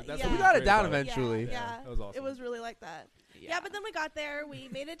 you yeah. said. That's Yeah. what We was got it great down about eventually. Yeah. That was awesome. It was really like that. Yeah, but then we got there. We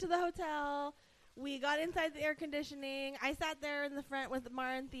made it to the hotel. We got inside the air conditioning. I sat there in the front with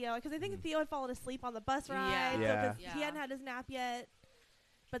Mara and Theo because I think Theo had fallen asleep on the bus ride. Yeah. So 'cause he hadn't had his nap yet.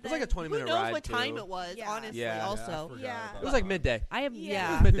 But It was then like a 20-minute Who knows ride what time too. it was? Yeah. Honestly, Yeah. Yeah, I also. forgot Yeah. about It was like that. midday. I am. Yeah. Yeah.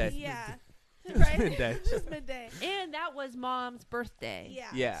 It was midday. Yeah. Right? Midday. Just midday. And that was Mom's birthday. Yeah.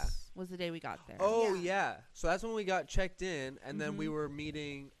 Yeah. Was the day we got there. Oh Yeah. yeah. So that's when we got checked in, and then we were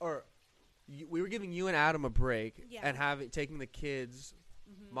meeting, or we were giving you and Adam a break, Yeah. and taking the kids,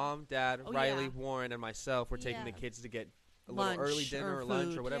 Mom, Dad, Oh, Riley, yeah. Warren, and myself. Were taking the Yeah. kids to get a little Lunch early dinner or or lunch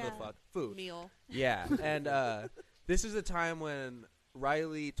or food. whatever the Yeah. fuck. Food. Meal. Yeah, and this is the time when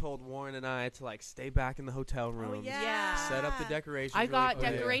Riley told Warren and I to like stay back in the hotel room, Oh yeah. Yeah. set up the decorations. I really got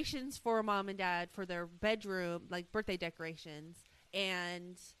quick. decorations for mom and dad for their bedroom, like birthday decorations.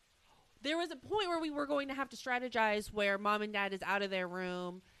 And there was a point where we were going to have to strategize where mom and dad is out of their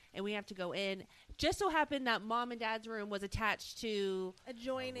room and we have to go in. Just so happened that mom and dad's room was attached to,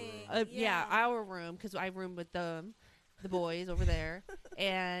 Adjoining. our room, because I roomed with them, the boys over there.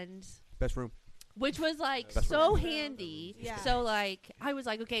 And Best room. which was like Best so room. handy. Yeah. So like I was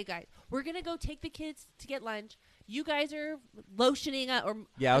like, okay, guys, we're gonna go take the kids to get lunch. You guys are lotioning up, or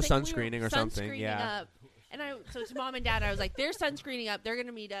Yeah, I was think we were sunscreening or something. sunscreening Yeah. up. And so to mom and dad, I was like, they're sunscreening up. They're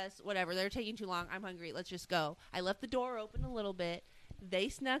gonna meet us. Whatever. They're taking too long. I'm hungry. Let's just go. I left the door open a little bit. They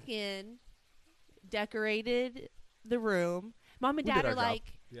snuck in, decorated the room. Mom and We dad did are our job. like,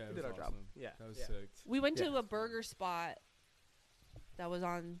 Yeah, it We was did our awesome. job. Yeah. That was Yeah. sick. we went Yeah. to a burger spot that was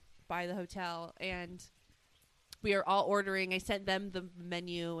on by the hotel, and we are all ordering. I sent them the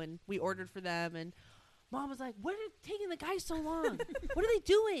menu, and we ordered for them. And mom was like, "What is taking the guys so long? What are they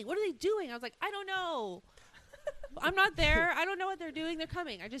doing? What are they doing?" I was like, "I don't know. I'm not there. I don't know what they're doing. They're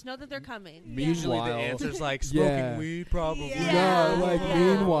coming. I just know that they're coming." Usually the Meanwhile- answer's like smoking Yeah. weed, probably. Yeah. No, like Yeah.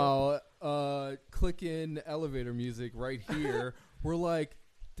 meanwhile, click in elevator music right here. We're like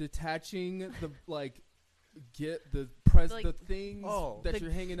detaching the like get the Like- the things Oh. that The-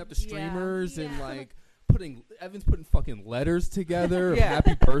 you're hanging up the yeah. streamers and Yeah. like Evan's putting fucking letters together of Yeah.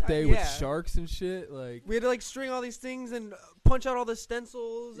 happy birthday with Yeah. sharks and shit. Like We had to like string all these things and punch out all the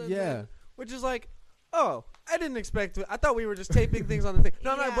stencils. And Yeah. then- which is like, oh, I didn't expect to. I thought we were just taping things on the thing.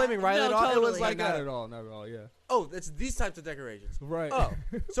 No, I'm not Yeah. blaming Riley No, at all. It was totally. like, not at all, not at all. Yeah, oh, it's these types of decorations. right. Oh,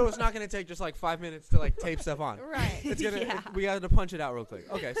 so it's not going to take just like 5 minutes to like tape stuff on. Right. It's gonna. Yeah. We got to punch it out real quick.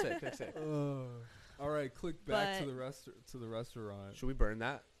 Okay, sick. All right, click back to But- the restaurant. Should we burn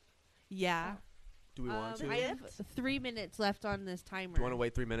that? Yeah. Do we want to? I have 3 minutes left on this timer. Do you want to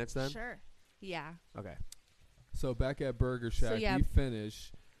wait 3 minutes then? Sure. Yeah. Okay. So back at Burger Shack, yeah. we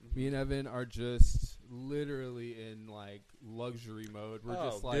finish. Me and Evan are just literally in like luxury mode. We're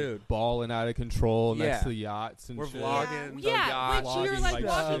just Oh, like dude. balling out of control Yeah. next to yachts and We're shit. vlogging. the Yeah, yacht, which you're vlogging like like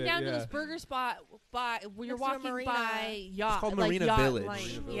walking shit, down to yeah. this burger spot by you're Next to a walking marina. by yacht, called like Marina yacht Village. line.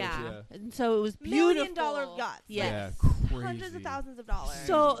 Marina Village, yeah. yeah. And so it was beautiful. $1 yachts. Yes. Yeah, crazy. Hundreds of thousands of dollars.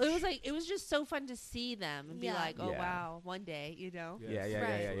 So it was just so fun to see them and be Yeah. like, oh Yeah. wow, one day, you know. Yeah.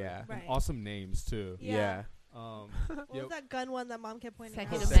 And Right. awesome names too. Yeah. What yep. was that gun one that mom kept pointing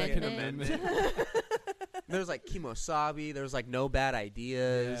Second out? Second Amendment. Amendment. There was like Kimosabi. There was like No Bad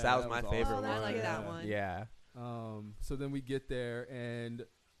Ideas. Yeah, that was that my was favorite awesome. one. I like that Yeah. one. Yeah. So then we get there and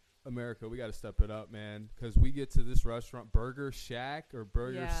America, we got to step it up, man, because we get to this restaurant, Burger Shack or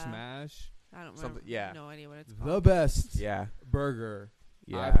Burger Yeah. Smash, I don't Something- remember. yeah. No idea what it's the called. best Yeah. burger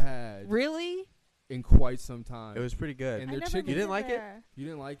Yeah. I've had Really? in quite some time. It was pretty good. And I their never chicken. You didn't been like it? there. You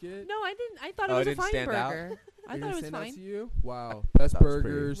didn't like it? No, I didn't. I thought Oh, it it was a didn't fine stand out? burger. I It thought it was stand out fine. to you? Wow. Best That was pretty-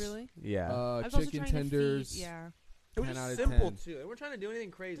 burgers. Really? Yeah. I was also Chicken trying to tenders. feed- yeah. It was 10 out just of simple 10. too. They weren't trying to do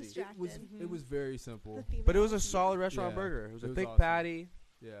anything crazy. Distracted. It was very simple. The female But it was a female. solid restaurant Yeah. burger. It was It a was thick awesome. patty,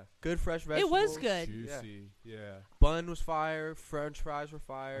 Yeah. good fresh It vegetables. was good. Juicy. Yeah. Bun was fire. French fries were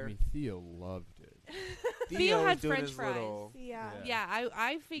fire. I mean, Theo loved it. Theo was had doing French his fries. little- Yeah. Yeah,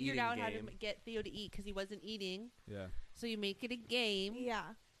 I figured Eating out how to game. get Theo to eat because he wasn't eating. Yeah. So you make it a game, Yeah.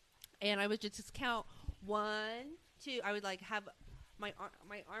 and I would just count 1, 2. I would like have my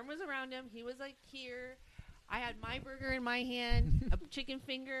arm was around him. He was like here. I had my burger in my hand, a chicken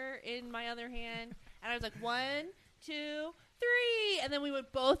finger in my other hand, and I was like 1, 2, 3, and then we would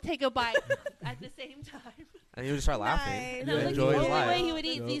both take a bite at the same time. And he would just start laughing. Nice. And He that would was like enjoy the his only life. way he would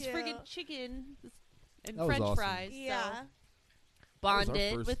eat Yep. these Cute. friggin' chicken and That was French awesome. fries. Yeah. So That was our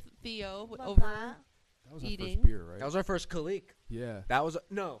bonded first- with Theo Love over that. That was our eating. first beer, right? That was our first Khalik. yeah. That was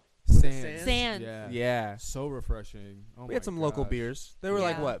no. Sands. Sands. Yeah. Yeah. So refreshing. Oh We had my some local gosh. beers. They were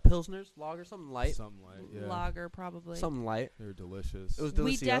like Yeah. what? Pilsners, lager, something light. Something like yeah. lager probably. Something light. They were delicious. It was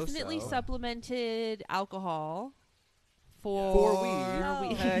We delicioso. definitely supplemented alcohol for For weed. Oh,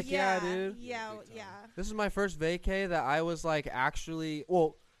 weed. Heck yeah, dude. Yeah, Big time. yeah. This is my first vacay that I was like actually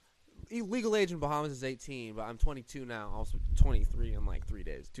legal age in Bahamas is 18, but I'm 22 now. Also 23 in like 2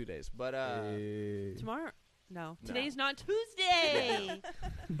 days. But Hey. Tomorrow? No, No. today's not Tuesday.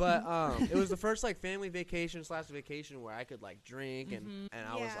 it was the first like family vacation / vacation where I could like drink and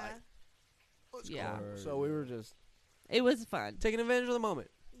I was Yeah. like, let's Yeah. go. So we were just It was fun. taking advantage of the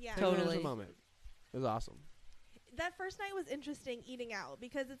moment. Yeah. Taking advantage of Totally. the moment. It was awesome. That first night was interesting eating out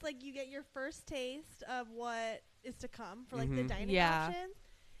because it's like you get your first taste of what is to come for like the Mhm. dining Yeah. options.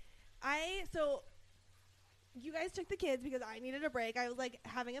 you guys took the kids because I needed a break. I was like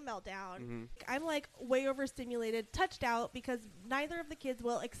having a meltdown. Mhm. I'm like way overstimulated, touched out because neither of the kids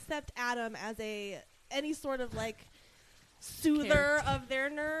will accept Adam as any sort of like soother of their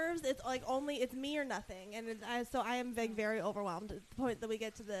nerves. It's like it's me or nothing, and so I am very overwhelmed at the point that we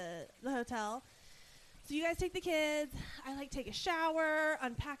get to the hotel. So you guys take the kids. I like take a shower,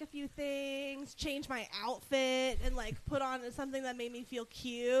 unpack a few things, change my outfit, and like put on something that made me feel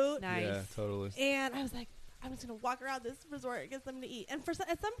cute. Nice. Yeah, totally. And I was like, I'm just gonna walk around this resort and get something to eat. And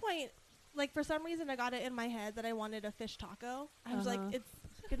at some point, like for some reason, I got it in my head that I wanted a fish taco. I was like, it's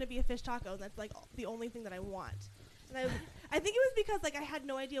gonna be a fish taco. And that's like the only thing that I want. And I think it was because like I had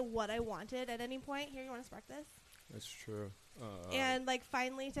no idea what I wanted at any point. Here, you want to spark this? That's true. And like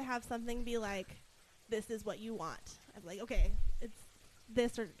finally to have something be like, this is what you want. I'm like, okay, it's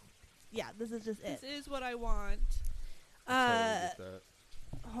this or this is just it. This is what I want. Totally get that.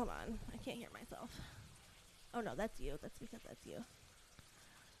 Hold on, I can't hear myself. Oh no, that's you. That's because that's you.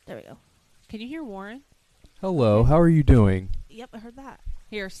 There we go. Can you hear Warren? Hello, how are you doing? Yep, I heard that.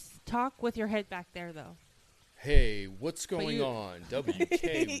 Here, talk with your head back there, though. Hey, what's But going you- on?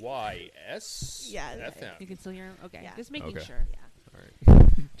 WKYS Yeah, FM. You can still hear him? Okay. Yeah. Just making Okay. sure. Yeah.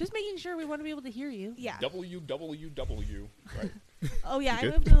 Just making sure we want to be able to hear you. Yeah. WWW. Right. Oh yeah, I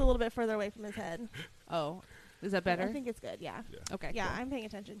good? moved it a little bit further away from his head. Oh. Is that better? I think it's good. Yeah. Okay. Yeah, cool. I'm paying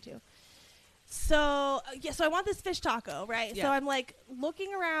attention too. So so I want this fish taco, right? Yeah. So I'm like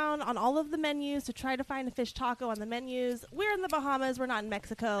looking around on all of the menus to try to find a fish taco on the menus. We're in the Bahamas. We're not in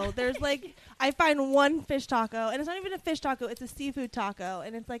Mexico. There's like I find one fish taco, and it's not even a fish taco. It's a seafood taco,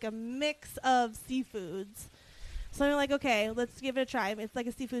 and it's like a mix of seafoods. So I'm like, okay, let's give it a try. It's like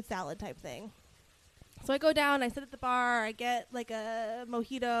a seafood salad type thing. So I go down. I sit at the bar. I get like a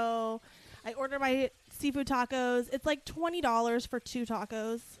mojito. I order my seafood tacos. It's like $20 for 2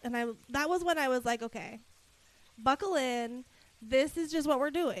 tacos, and that was when I was like, okay, buckle in. This is just what we're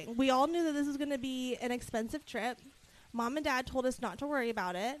doing. We all knew that this was going to be an expensive trip. Mom and Dad told us not to worry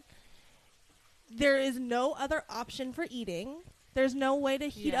about it. There is no other option for eating. There's no way to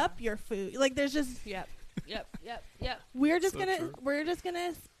heat Yeah. up your food. Like there's just Yep. Yep. we're just So gonna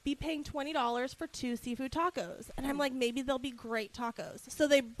true. be paying $20 for 2 seafood tacos, and I'm like, maybe they'll be great tacos. So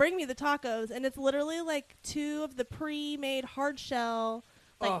they bring me the tacos, and it's literally like 2 of the pre-made hard shell,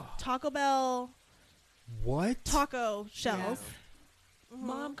 like Oh. Taco Bell What? taco shells. Mhm.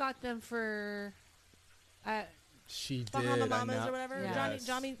 Mom got them for She did. Bahama I Mamas know- or whatever, Yes.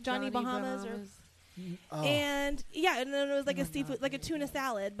 Johnny Bahamas, or Oh. and and then it was like Oh a my seafood, God, like a tuna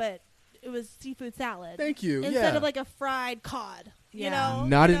salad, but it was seafood salad Thank you. instead yeah. of like a fried cod. Yeah. You know,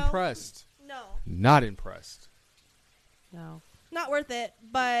 Not you know? impressed. No. Not impressed. No. Not worth it,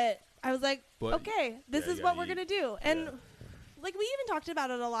 but I was like, But okay, this yeah, is you what gotta we're eat. going to do. And Yeah. like we even talked about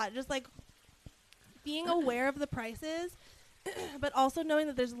it a lot, just like being aware of the prices, but also knowing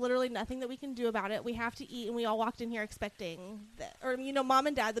that there's literally nothing that we can do about it. We have to eat, and we all walked in here expecting that, or Mom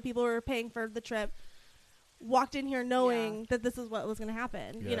and Dad, the people who were paying for the trip, walked in here knowing that this is what was going to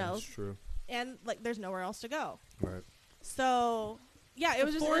happen, Yeah, that's true. and like there's nowhere else to go. Right. So, yeah, it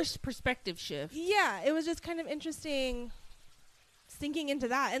was just forced perspective shift. yeah, it was just kind of interesting sinking into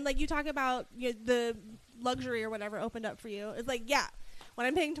that. And like you talk about the luxury or whatever opened up for you. It's like, yeah, when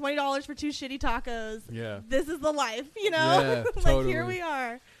I'm paying $20 for 2 shitty tacos, Yeah. this is the life, Yeah, like here totally. we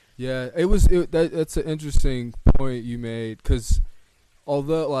are. Yeah, that's an interesting point you made, because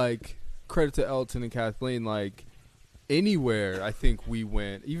although, like, credit to Elton and Kathleen, like, anywhere I think we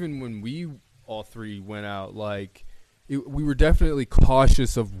went, even when we all 3 went out, like, we were definitely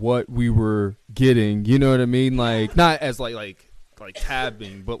cautious of what we were getting, you know what I mean? Like, not as, like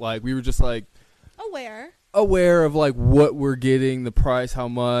tabbing, but, like, we were just, like, aware of, like, what we're getting, the price, how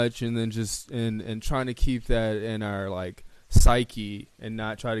much, and then just, and trying to keep that in our, like, psyche and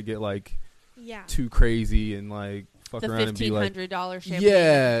not try to get, like, Yeah. too crazy and, like, fuck The around and be like, $1,500 champagne.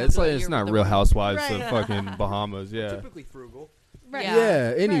 yeah, that it's comes like out it's here not with the Real room. Housewives Right. of fucking Bahamas, yeah, Typically frugal. Right. Yeah.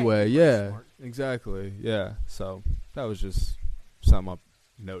 yeah. Anyway, Right. yeah, Smart. exactly, yeah. So that was just something I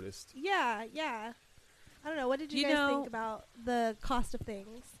noticed. Yeah, yeah. I don't know. What did you, You guys know- think about the cost of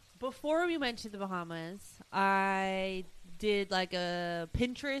things? Before we went to the Bahamas, I did like a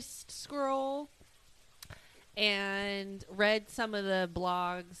Pinterest scroll and read some of the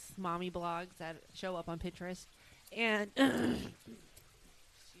blogs, mommy blogs that show up on Pinterest. And excuse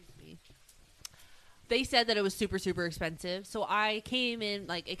me. They said that it was super, super expensive. So I came in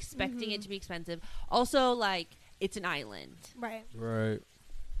like expecting it to be expensive. Also, like, it's an island. Right. Right.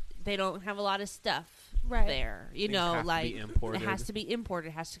 They don't have a lot of stuff Right. there. You Things know, have to like be imported. it has to be imported.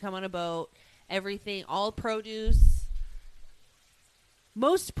 It has to come on a boat. Everything, all produce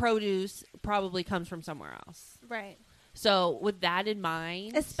most produce probably comes from somewhere else. Right. So with that in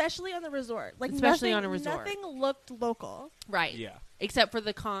mind, Especially on the resort. Like Especially nothing, on a resort. Nothing looked local. right? Yeah. Except for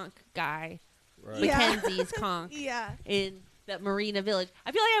the conch guy, Right. Yeah. Mackenzie's conch Yeah. in that Marina Village.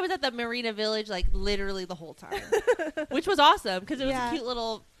 I feel like I was at the Marina Village like literally the whole time, which was awesome because it was Yeah. a cute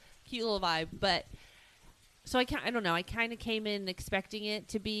little vibe. But so I don't know. I kind of came in expecting it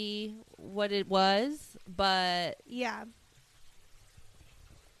to be what it was, but Yeah.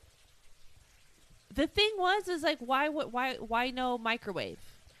 the thing is like why no microwave?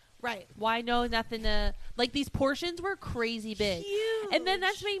 Right. Why no nothing to like these portions were crazy big. Huge. And then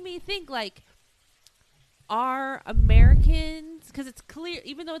that's made me think like are Americans because it's clear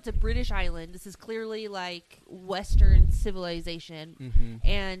even though it's a British island, this is clearly like Western civilization. Mm-hmm.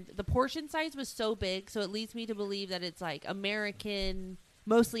 And the portion size was so big, so it leads me to believe that it's like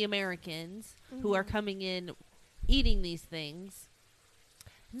mostly Americans who are coming in eating these things.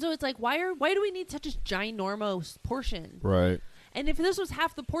 And so it's like why do we need such a ginormous portion? Right. And if this was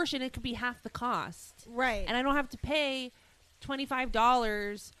half the portion, it could be half the cost. Right. And I don't have to pay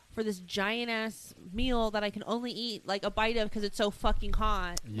 $25 for this giant ass meal that I can only eat like a bite of because it's so fucking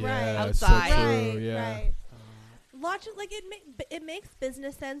hot. Yeah. Outside. So right. true. Yeah. Right. Logic, like it makes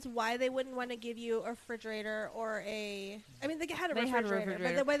business sense why they wouldn't want to give you a refrigerator or a. I mean, they had a refrigerator,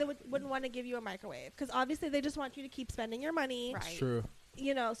 but why they wouldn't want to give you a microwave because obviously they just want you to keep spending your money, Right. It's true.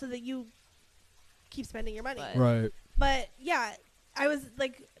 you know, so that you keep spending your money. But- Right. But yeah, I was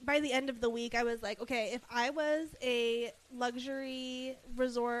like, by the end of the week, I was like, okay, if I was a luxury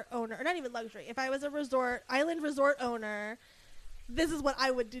resort owner, or not even luxury, if I was a island resort owner, this is what I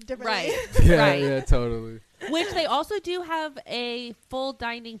would do differently. Right. Yeah. Right. Yeah. Totally. Which they also do have a full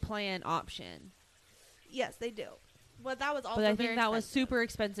dining plan option. Yes, they do. But that was also But I very think that was expensive. super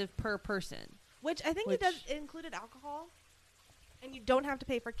expensive per person. Which I think it included alcohol, and you don't have to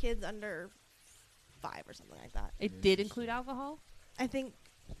pay for kids under 5 or something like that. It did include alcohol? I think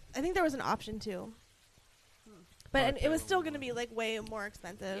there was an option too, but and it was still going to be like way more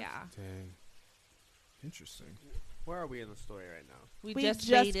expensive. Yeah. Dang. Interesting. Where are we in the story right now? We, we just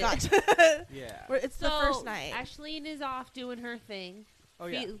just made got. it. Yeah. It's the first night. Ashleen is off doing her thing. Oh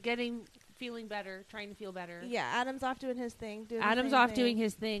yeah. Feeling better, trying to feel better. Yeah, Adam's off doing his thing. Adam's off doing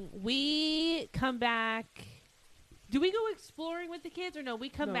his thing. We come back. Do we go exploring with the kids or no? We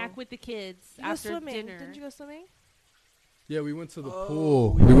come No. back with the kids You go after swimming. dinner. Didn't you go swimming? Yeah, we went to the Oh,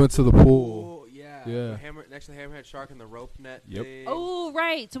 pool. We went to the pool. Yeah. Yeah. The next to the hammerhead shark and the rope net. Yep. thing. Oh,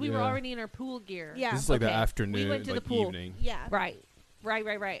 right. So we were Yeah. already in our pool gear. Yeah. This is like the Okay. afternoon, We went to like the pool. evening. Yeah. Right.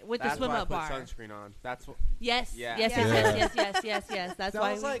 With That's the swim why up I bar. put sunscreen on. That's what. Yes. Yeah. Yes. Yeah. Yes. That's I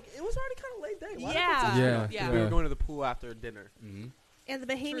why. was like, it was already kind of late day. Why Yeah. did I put sunscreen Yeah. on? 'Cause Yeah. We were going to the pool after dinner. Mm-hmm. And the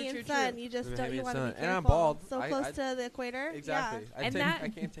Bahamian True. sun, you just The don't. You Bahamian want to be sun. careful. And I'm bald. So close to the equator. Exactly. Yeah. And I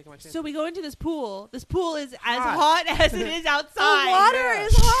can't take my chance. so we go into this pool. This pool is as Hot. hot as it is The outside. water Yeah.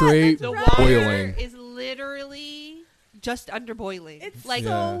 is hot. Straight The That's water right. boiling. is literally just under boiling. It's like so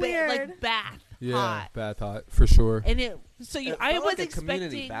Yeah. weird. like bath Yeah, hot. bath hot for sure. And it so you, It I felt was like a community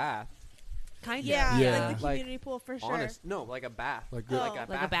expecting bath. kind of yeah, Yeah. like the Like, community pool for sure. Honest, no, like a bath, Like Oh. like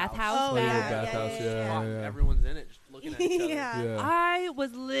like a bathhouse. Oh, Like a yeah, bathhouse, yeah. Hot. Everyone's in it, just looking at each other. Yeah. Yeah. I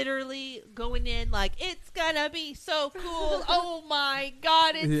was literally going in like it's gonna be so cool. Oh my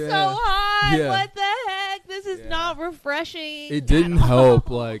god, it's Yeah. so hot. Yeah. What the heck? This is Yeah. not refreshing. It didn't at all. help.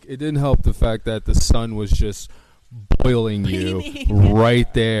 Like it didn't help the fact that the sun was just boiling you Beaming.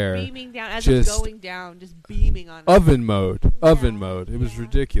 right there. beaming down as Just it's going down, just beaming on us. Oven mode. Oven Yeah. mode. It was Yeah.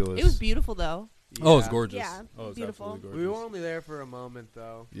 ridiculous. It was beautiful though. Oh, it was Yeah. gorgeous. Yeah, Oh, it was beautiful. absolutely gorgeous. We were only there for a moment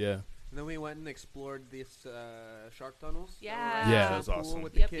though, Yeah. and then we went and explored these shark tunnels. Yeah. Yeah, that was cool awesome.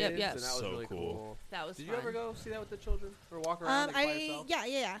 with the Yep, kids, yep, yep. and that was So really cool. cool. That was Did fun. you ever go see that with the children or walk around like, by yourself?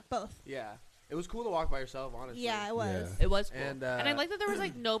 Yeah, both. Yeah, it was cool to walk by yourself. Honestly. Yeah, it was. Yeah. It was cool. And, And I like that there was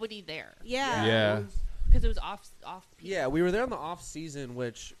like nobody there Yeah. Yeah. it was- because it was off. Yeah, we were there in the off season,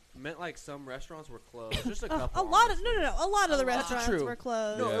 which meant like some restaurants were closed. Just a couple. A lot of honestly. no. A lot of the A lot. restaurants True. were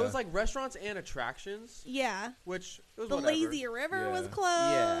closed. No, Yeah. it was like restaurants and attractions, Yeah. which it was The whatever. Lazy River was Yeah.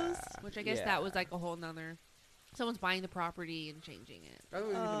 closed. Yeah. Which I guess Yeah. that was like a whole nother. Someone's buying the property and changing it. That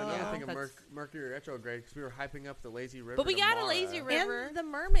was even Oh. another Yeah, thing of that's- Mercury Retrograde because we were hyping up the Lazy River. But we got a tomorrow. Lazy River. And the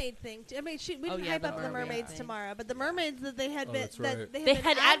mermaid thing. I mean, we Oh, didn't yeah, hype the up the mermaid mermaids thing. tomorrow, but the mermaids that they had Oh, been that's that right. they They been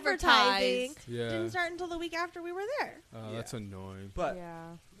had advertising advertised. Yeah. didn't start until the week after we were there. Oh, Yeah. that's annoying. But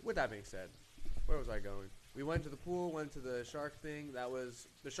yeah. with that being said, where was I going? We went to the pool, went to the shark thing. That was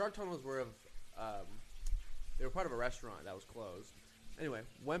the shark tunnels were of, they were part of a restaurant that was closed. Anyway,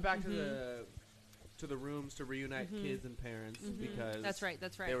 went back to the rooms to reunite kids and parents because That's right.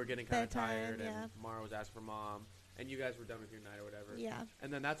 they were getting kind of Bedtime, tired, yeah. and Mara was asking for mom. and you guys were done with your night or whatever. Yeah.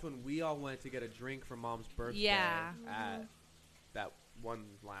 And then that's when we all went to get a drink for Mom's birthday Yeah. at that one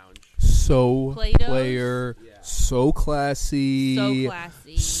lounge. So Play-Dohs? player, Yeah. so classy, So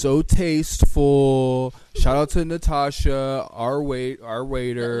classy. so tasteful. Shout out to Natasha, our waiter.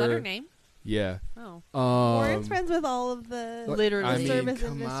 Is that her name? Yeah. Oh. Warren's friends with all of the Literally. I mean, service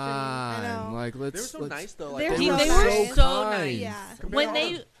come industry. on. I know. Like, They were let's. so let's- nice though. They're Like, They so were nice. so kind. nice.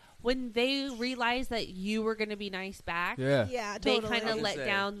 Yeah. When they realized that you were gonna be nice back, Yeah. Yeah, they totally. kind of let Insane.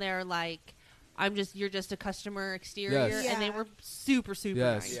 down their like, you're just a customer exterior, Yes. and they Yeah. were super Yes.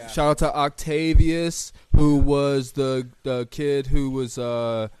 nice. Yeah. Shout out to Octavius, who was the kid who was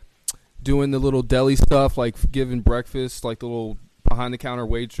doing the little deli stuff, like giving breakfast, like the little behind the counter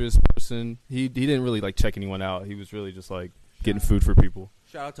waitress person. He didn't really like check anyone out. He was really just like getting food for people.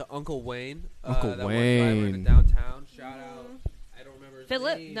 Shout out to Uncle Wayne. Uncle that worked driver in Wayne. the downtown. Shout out. I don't remember his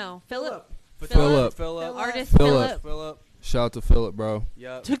Philip, name. no, Philip, Philip. Philip. artist Philip. Philip Shout out to Philip, bro.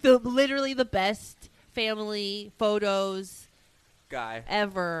 Yep. took literally the best family photos Guy.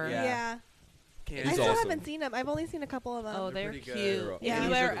 ever. Yeah. Yeah. Can't I He's still awesome. haven't seen them. I've only seen a couple of them. Oh, They're they're pretty cute. good. Yeah. If you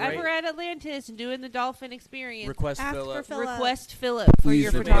He's a are ever great- at Atlantis and doing the dolphin experience, Request Ask Philip. for Philip. request Philip for Please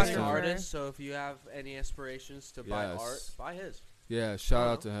your He's a request amazing him. photographer. artist, so if you have any aspirations to buy Yes. art, buy his. Yeah, shout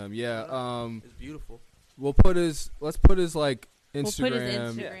out to him. Yeah, It's beautiful. let's put his like We'll Instagram. put his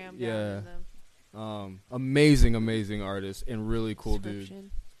Instagram down Yeah. in the Amazing artist and really cool dude.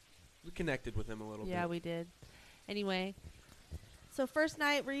 description. We connected with him a little Yeah, bit. we did. Anyway, So first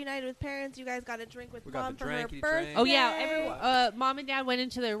night reunited with parents. You guys got a drink with We got Mom the for drink, her he birthday. drank. oh yeah, everyone, Mom and Dad went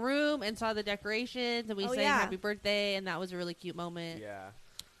into their room and saw the decorations, and we Oh, sang yeah. happy birthday, and that was a really cute moment. Yeah.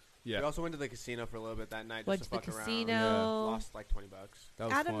 Yeah, We also went to the casino for a little bit that night Went just to to the fuck casino. around. Lost like $20. that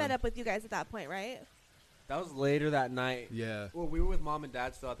was Adam fun. met up with you guys at that point, right? That was later that night. Yeah, Well, we were with Mom and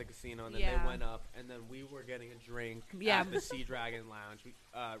Dad still at the casino, and then Yeah. they went up, and then we were getting a drink Yeah. at the Sea Dragon Lounge.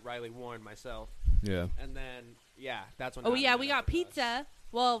 Riley, Warren, myself, yeah. and then that's when. Oh Adam yeah, met we up got with us. pizza.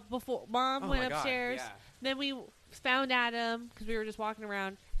 Well, before Mom Oh went my God, upstairs, yeah. then we found Adam because we were just walking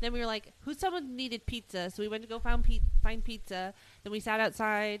around. Then we were like, someone needed pizza?" So we went to go find pizza. Then we sat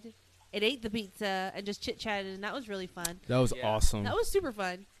outside and ate the pizza and just chit chatted, and that was really fun. That was Yeah. awesome. That was super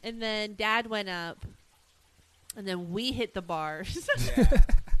fun. And then Dad went up, and then we hit the bars.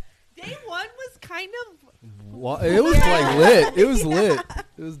 Yeah. Day one was kind of. It was like lit. It was lit.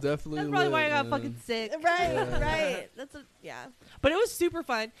 It was definitely. That's probably lit, why I got man. fucking sick. Right, Yeah. right. Yeah. But it was super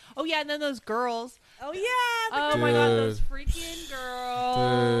fun. Oh yeah, and then those girls. Oh yeah. Oh my god, Dude. those freaking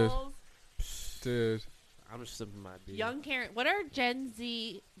girls. Dude. I'm just sipping my beer. Young Karen. What are Gen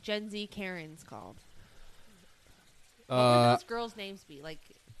Z Karens called? What would those girls' names be? Like,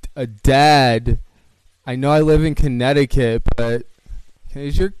 A dad. I know I live in Connecticut, but can I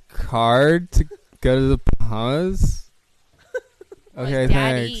use your card to go to the Bahamas? Okay, Like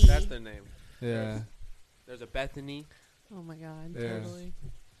Daddy. thanks. That's their name. Yeah, There's a Bethany. oh my god, Yeah. totally.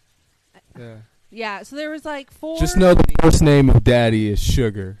 yeah. Yeah, so there was like four. Just know the first name of Daddy is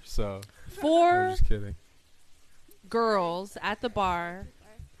Sugar. So I'm four just kidding. girls at the bar.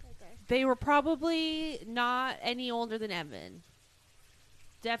 They were probably not any older than Evan.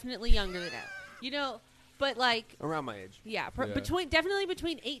 Definitely younger than Evan. You know, but like, Around my age. yeah, Yeah. definitely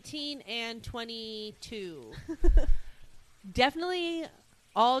between 18 and 22. Definitely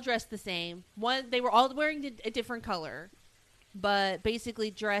all dressed the same. They were all wearing a different color, but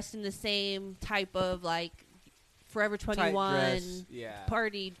basically dressed in the same type of like Forever Tight 21 dress. Yeah.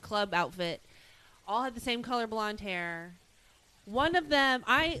 party club outfit. All had the same color blonde hair. One of them,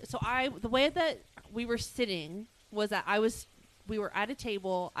 the way that we were sitting was that we were at a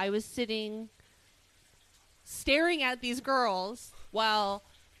table. I was sitting, staring at these girls while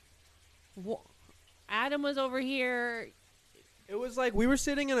Adam was over here. It was like we were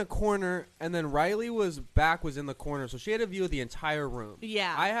sitting in a corner, and then Riley was in the corner, so she had a view of the entire room.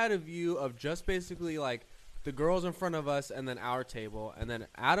 Yeah. I had a view of just basically like the girls in front of us, and then our table, and then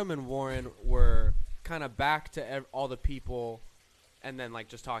Adam and Warren were kind of back to all the people, and then like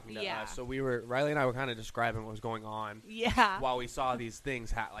just talking to Yeah. us. So Riley and I were kind of describing what was going on Yeah. while we saw these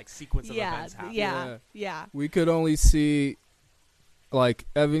things like sequence of events happen. Yeah. We could only see, like,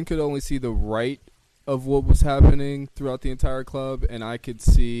 Evan could only see the right of what was happening throughout the entire club, and I could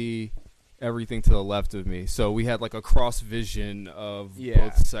see everything to the left of me. So we had like a cross vision of Yeah.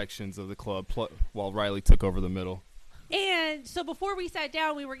 both sections of the club while Riley took over the middle. And so before we sat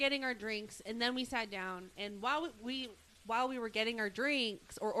down, we were getting our drinks, and then we sat down. And while we were getting our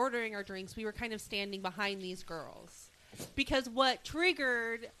drinks or ordering our drinks, we were kind of standing behind these girls, because what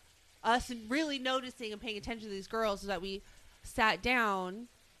triggered us in really noticing and paying attention to these girls is that we sat down,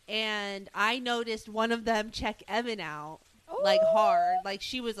 and I noticed one of them check Evan out like hard, like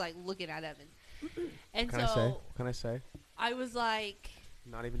she was like looking at Evan, and Can so I say? What can I say? I was like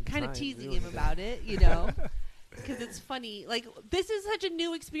Not even kind of trying, teasing really. him about it, you know, because it's funny. Like this is such a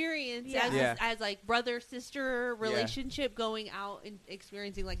new experience Yeah. as like brother sister relationship going out and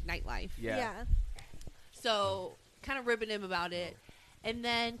experiencing like nightlife. Yeah. So kind of ribbing him about it. And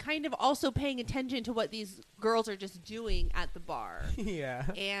then kind of also paying attention to what these girls are just doing at the bar. Yeah.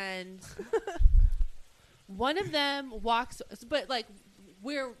 And one of them walks, but like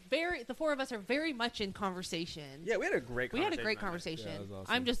the four of us are very much in conversation. Yeah, we had a great conversation. We had a great that night. conversation. Yeah, it was awesome.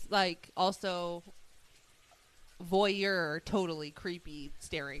 I'm just like also voyeur, totally creepy,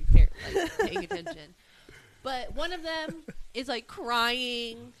 staring, like paying attention. But one of them is like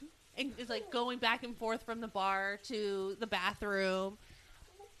crying and is like going back and forth from the bar to the bathroom.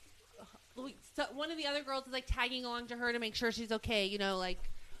 So one of the other girls is like tagging along to her to make sure she's okay, you know, like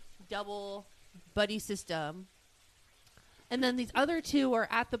double buddy system. And then these other two are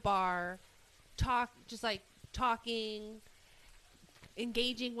at the bar, talking,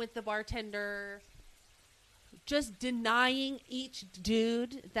 engaging with the bartender, just denying each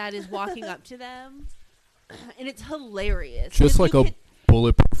dude that is walking up to them. And it's hilarious. Just 'Cause like you a could-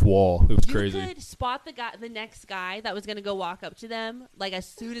 bulletproof wall. It was you crazy. could spot the next guy that was going to go walk up to them, like as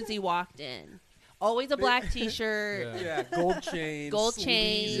soon as he walked in. Always a black T-shirt, Yeah, gold chains. gold sleeves.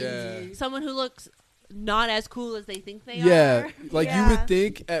 chains. Yeah. Someone who looks not as cool as they think they Yeah, are. like you Yeah. would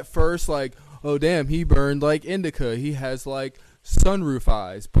think at first, like, oh damn, he burned like indica. He has like sunroof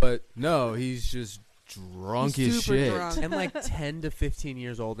eyes, but no, he's just drunk He's as super shit. drunk. And like 10 to 15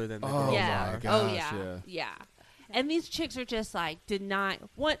 years older than the Oh, girls yeah. are. gosh, Oh yeah. yeah. And these chicks are just like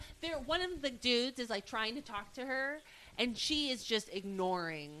one of the dudes is like trying to talk to her, and she is just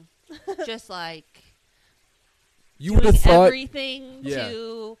ignoring, just like You would doing have thought, everything Yeah.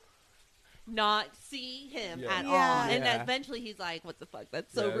 to not see him Yeah. at Yeah. all. And Yeah. eventually he's like, "What the fuck?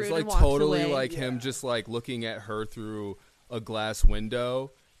 That's so yeah, rude." it's like and walks totally away. like him just like looking at her through a glass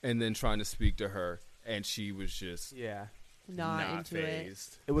window and then trying to speak to her, and she was just Yeah. not into it.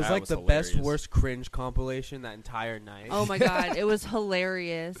 phased. It was That like the best, hilarious. worst cringe compilation that entire night. Oh my god, it was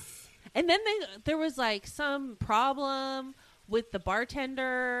hilarious. And then there was like some problem with the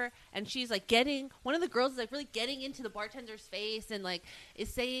bartender, and she's like one of the girls is like really getting into the bartender's face and like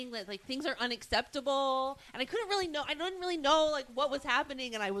is saying that like things are unacceptable. And I didn't really know like what was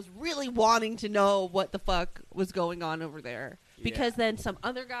happening, and I was really wanting to know what the fuck was going on over there. Because then some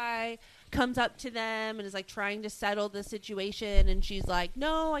other guy comes up to them and is like trying to settle the situation, and she's like,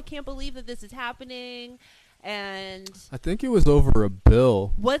 "No, I can't believe that this is happening." And I think it was over a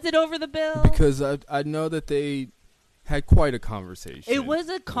bill was it over the bill? because I know that they had quite a conversation. It was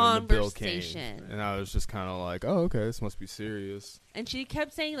a when the bill came. conversation. And I was just kind of like, oh, okay, this must be serious. And she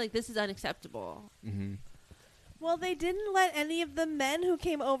kept saying like, "This is unacceptable." Mm-hmm. Well, they didn't let any of the men who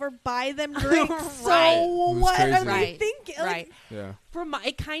came over buy them drinks. Right. So It was what crazy. are they Right. thinking? Like, Right. Yeah.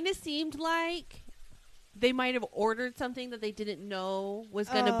 It kind of seemed like they might have ordered something that they didn't know was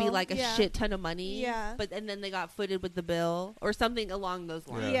going to be Oh, like a yeah. shit ton of money. Yeah. And then they got footed with the bill or something along those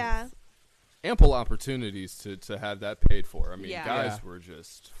lines. Yeah. Ample opportunities to have that paid for. I mean, Yeah. guys Yeah. were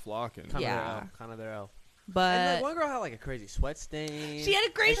just flocking. Kind Yeah. of their L. And But the one girl had like a crazy sweat stain. she had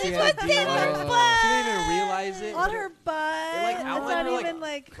a crazy She sweat had stain on her Oh. butt. She didn't even realize it. on her butt. It, like, It's outlined not her, even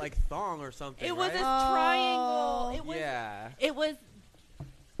like. like thong or something. It was right? a triangle. It was. Yeah. It was.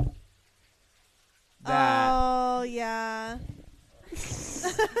 That. Oh yeah.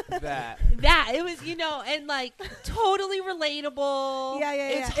 That. That it was, and like totally relatable. Yeah, yeah,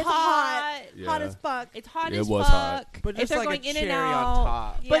 yeah. It's It's hot. Yeah. Hot as fuck. It's hot It as was fuck. hot. But if just they're like going a in cherry and on out.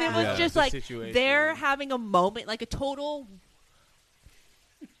 top. But it Yeah. was Yeah. just The like situation. they're having a moment, like a total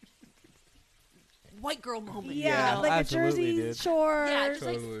white girl moment. Yeah, Yeah, like absolutely, a Jersey dude. Shore. Yeah, just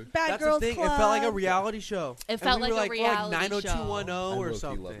like Totally. Bad That's Girls the thing. Club. It felt like a reality show. It And felt we like were a like, reality 90210 show. I or low-key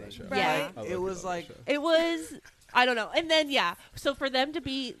something. love that show. Right. I It low-key was love like that show. It was, I don't know. And then so for them to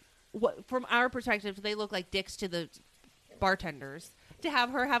be, from our perspective, they look like dicks to the bartenders. To have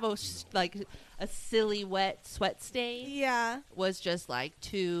her have a silly wet sweat stain Yeah. was just like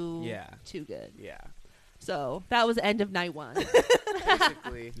too good. yeah. So that was the end of night one.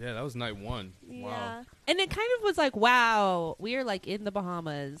 Basically. Yeah, that was night one. Yeah. Wow. And it kind of was like, wow, we are like in the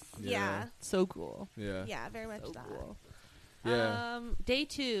Bahamas. Yeah. So cool. Yeah. Yeah. Very much So that. cool. Yeah. Day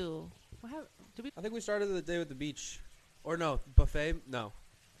 2. Did we? I think we started the day with the beach. Or no, buffet? No.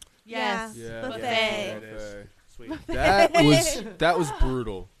 Yes. Yeah. Buffet. Yeah, it is. Okay. Sweet. That was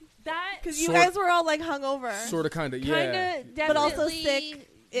brutal. That Because you Sort- guys were all like hungover. Sort of, kind of, kind yeah. of, But also definitely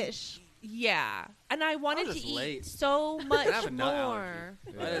sick-ish. Yeah, and I wanted to just eat late. so I much have a nut more.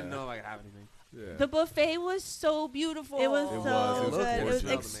 allergy. I didn't know if I could have anything. Yeah. The buffet was so beautiful. It was It so was. It good. looked It was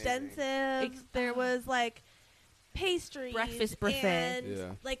gorgeous. extensive. There was like pastries, Breakfast buffet. and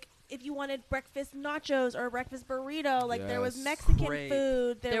Yeah. like if you wanted breakfast nachos or a breakfast burrito, like there was Yes. Mexican Great.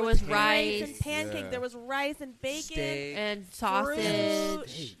 food. There was grapes rice. and pancake. Yeah. There was rice and bacon. Steak. and sausage,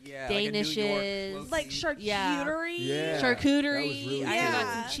 Fruit. Yeah, Danishes. Like Yeah. charcuterie. Yeah. charcuterie. That was really I got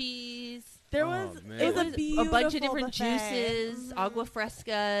good. some cheese. There Oh, was man. it was It a was beautiful a bunch of different buffet. juices, Mhm. agua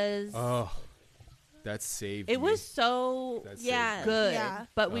frescas. Oh, that saved It me. was so That saved Yeah. me. good. Yeah.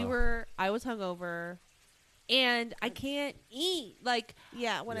 But Oh. I was hungover, and I can't eat. Like,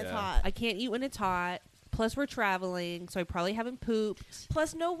 Yeah, when it's Yeah. hot. I can't eat when it's hot. Plus, we're traveling, so I probably haven't pooped.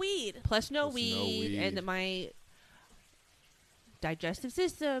 Plus no weed. Plus, no Plus no weed, weed. and my digestive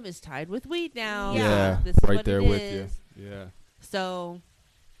system is tied with weed now. Yeah. This is right what there it with is. you. Yeah. So,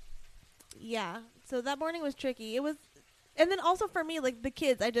 Yeah. So that morning was tricky. It was, and then also for me, like the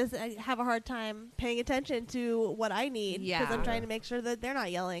kids, I have a hard time paying attention to what I need because I'm Yeah. trying to make sure that they're not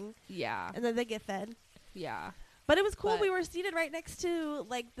yelling yeah, and that they get fed. yeah. But it was cool. But- We were seated right next to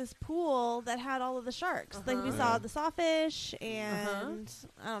like this pool that had all of the sharks. Like we Uh-huh. saw the sawfish and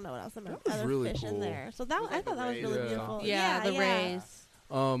I don't know what else. Some That was other really fish in cool. there. So that It was I like thought the that was rays really or beautiful. something. Yeah, the rays.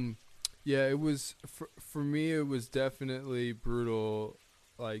 Yeah, it was for me. It was definitely brutal,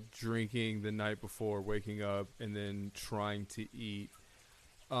 like drinking the night before, waking up, and then trying to eat.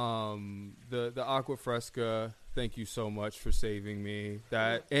 The aqua fresca. Thank you so much for saving me.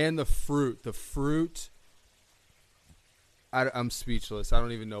 That and the fruit. The fruit. I'm speechless. I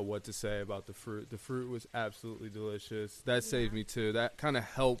don't even know what to say about the fruit. The fruit was absolutely delicious. That saved me too. That kind of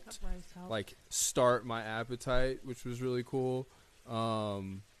helped like start my appetite, which was really cool.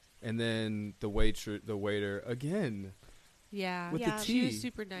 And then the waiter again, Yeah, with Yeah. the she tea, was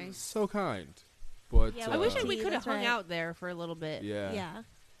super nice. so kind. But Yeah, I wish tea, we could have that's hung right. out there for a little bit. yeah, Yeah.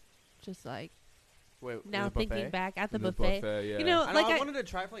 Just like Wait, now was it thinking buffet? back at the In buffet. yeah. You know, I, like I I- wanted to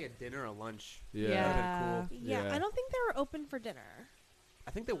try for like a dinner or lunch. yeah, Yeah. Cool. Yeah. I don't think they were open for dinner.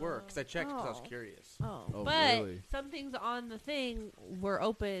 I think they were because I checked because I was Oh. curious. Oh. Oh, but really? some things on the thing were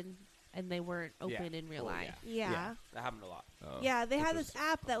open and they weren't open Yeah. in real Oh, life. Yeah. That happened a lot. Oh, Yeah, they which had was- this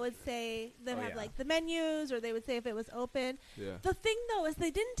app that would say they'd Oh, have yeah. like the menus, or they would say if it was open. Yeah. The thing though is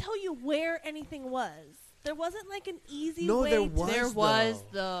they didn't tell you where anything was. There wasn't like an easy No, way. there to was. There though. was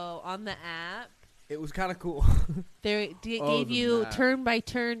though on the app. It was kind of cool. They Oh, gave the you map. turn by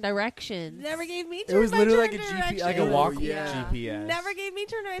turn directions. Never gave me It turn was by literally turn like a GP, directions. like a walk Yeah. GPS. Never gave me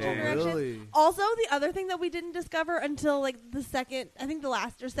turn by turn Damn. directions. Really? Also, the other thing that we didn't discover until like the second, I think the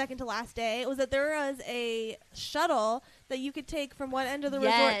last or second to last day, was that there was a shuttle that you could take from one end of the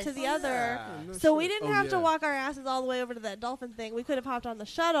resort Yes. to the Oh, other. Oh, no So we shit. didn't Oh, have to yeah. walk our asses all the way over to that dolphin thing. We could have hopped on the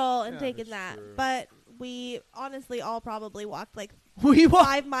shuttle and Yeah, taken that's that. true. But we honestly all probably walked like We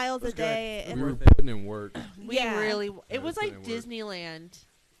 5 miles a was good. day. It We And were worth it. putting in work. We Yeah. really. Yeah, It was it's like been work. Disneyland.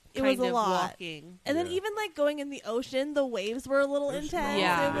 it was kind a of lot. walking. And then Yeah. even like going in the ocean, the waves were a little They're intense. strong.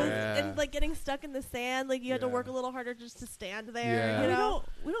 Yeah. It was, Yeah. and like getting stuck in the sand, like you had to Yeah. work a little harder just to stand there. Yeah. You We know?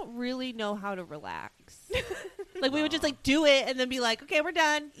 don't really know how to relax. Like we would just like do it and then be like, okay, we're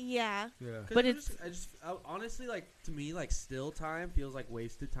done. Yeah. Yeah. But it's- honestly like to me like still time feels like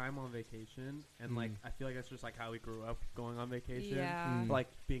wasted time on vacation, and like I feel like that's just like how we grew up going on vacation. Yeah. Mm. Like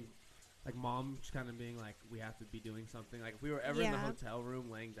being like mom just kind of being like we have to be doing something. Like if we were ever in the Yeah. hotel room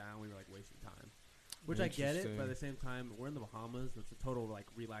laying down, we were like wasting time. Which I get it, but at the same time, we're in the Bahamas. It's a total like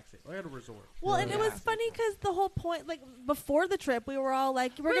relaxation. We're at a resort. Well, and it was Yeah. funny because the whole point, like before the trip, we were all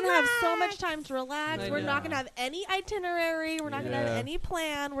like, "We're gonna have so much time to relax. I We're not know. gonna have any itinerary. We're not gonna have Yeah. any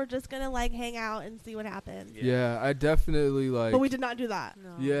plan. We're just gonna like hang out and see what happens." Yeah, I definitely like. But we did not do that.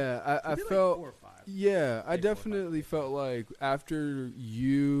 No. Yeah, I Maybe, like, felt. 4 or 5. Yeah, I Maybe 4 or 5. definitely felt like after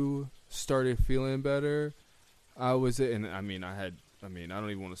you started feeling better, I was, and I mean, I don't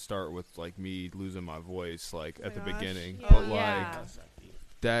even want to start with like me losing my voice like Oh at the my gosh, beginning, yeah. but like Yeah.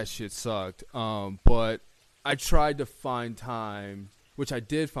 that shit sucked. But I tried to find time, which I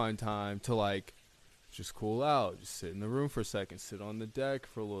did find time to like just cool out, just sit in the room for a second, sit on the deck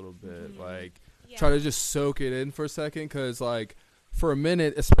for a little bit, like try to just soak it in for a second, because like for a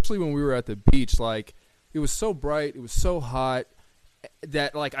minute, especially when we were at the beach, like it was so bright, it was so hot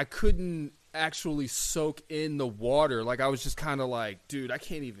that like I couldn't actually soak in the water. Like I was just kind of like, dude, I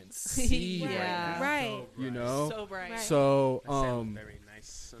can't even see Yeah. right now, Right. you know. So bright. Right. So That sounds very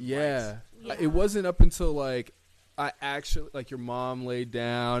nice. and yeah. Yeah. It wasn't up until like I actually like your mom laid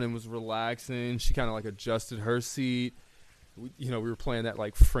down and was relaxing. She kind of like adjusted her seat. We were playing that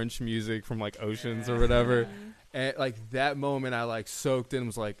like French music from like Oceans or whatever. And like that moment I like soaked in and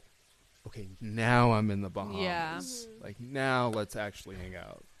was like, okay, now I'm in the Bahamas. Yeah. Like, now let's actually hang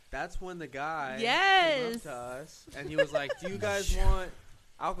out. That's when the guy came Yes. up to us and he was like, "Do you guys want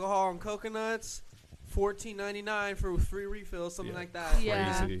alcohol and coconuts? $14.99 for 3 refills, something Yeah. like that."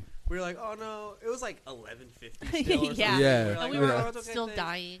 Yeah. Crazy. We were like, "Oh no!" It was like $11.50 still. Or Yeah. something. Yeah. We were And like, we "Oh, were it's okay, still thanks."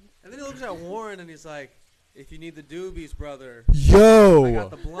 dying. And then he looks at Warren and he's like, "If you need the doobies, brother, Yo! I got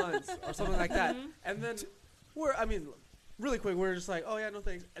the blunts," or something like that. And then really quick, we're just like, "Oh yeah, no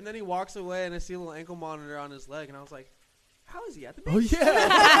thanks." And then he walks away, and I see a little ankle monitor on his leg, and I was like, "How is he at the beach?" Oh,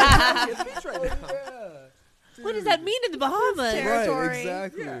 yeah. He's at the beach right now. What does that mean in the Bahamas? Territory. Right,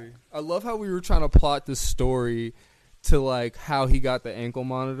 exactly. Yeah. I love how we were trying to plot this story to like how he got the ankle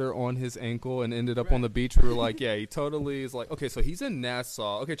monitor on his ankle and ended up on the beach. We were like, yeah, he totally is like, okay, so he's in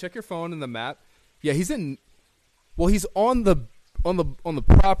Nassau. Okay, check your phone and the map. Yeah, he's on the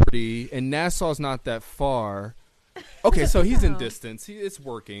property, and Nassau's not that far. Okay, so he's in Wow. distance. It's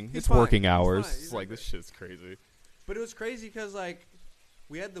working. He's It's fine. working He's hours. fine. He's It's like not this shit's crazy. But it was crazy because like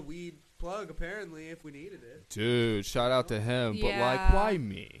we had the weed plug apparently if we needed it. Dude, shout out to him. But like, Yeah. why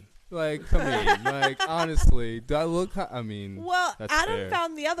me? Like, come on. Like, honestly, do I look? I mean, Well, that's Adam fair.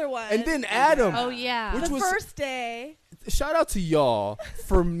 found the other one. And then Adam. Oh yeah. Which the was- first day. Shout out to y'all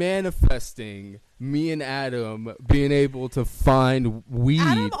for manifesting me and Adam being able to find weed.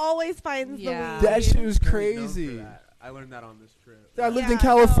 Adam always finds Yeah. the weed. That shit was Very known for crazy. that. I learned that on this trip. I lived in Yeah,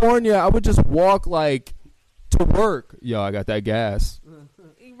 California. I would just walk like to work. Yo, I got that gas.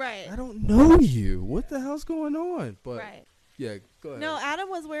 Right. I don't know you. What the hell's going on? But Right. yeah, go ahead. No, Adam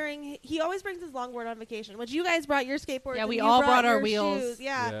was wearing. He always brings his longboard on vacation. Which you guys brought your skateboards. Yeah, and we you all brought our your wheels. shoes.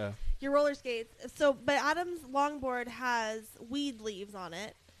 Yeah, Yeah. your roller skates. So, but Adam's longboard has weed leaves on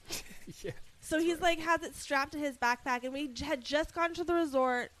it. Yeah. So he's like has it strapped to his backpack, and we had just gone to the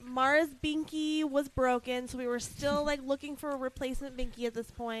resort. Mara's binky was broken, so we were still like looking for a replacement binky at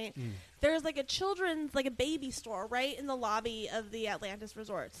this point. There's like a children's, like a baby store right in the lobby of the Atlantis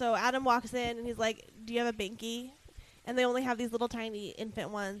Resort. So Adam walks in and he's like, "Do you have a binky?" And they only have these little tiny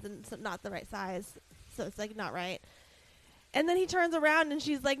infant ones, and it's not the right size, so it's like not right. And then he turns around and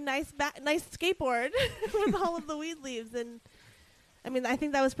she's like, nice skateboard with all of the weed leaves. And I mean, I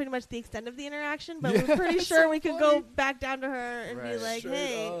think that was pretty much the extent of the interaction, but Yeah, we're pretty it's sure so we could funny. go back down to her and be Right. like, Straight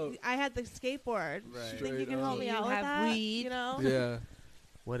hey, up. I had the skateboard. Right. You think Straight you can help up. me You out with have that? weed. You know? Yeah.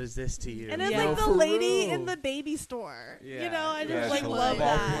 What is this to you? And it's Yeah. like No, the for lady real. in the baby store. Yeah. You know, I Yeah, just like she love was.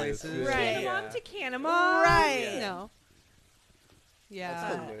 that. Places. Right. Yeah. to Canamon. Right. No. Yeah.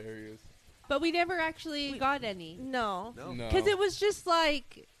 That's hilarious. But we never actually got any. No. No. No. Because it was just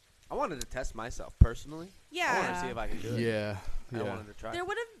like, I wanted to test myself personally. I Yeah. wanted to see if I could do it. Yeah. I Yeah. wanted to try. There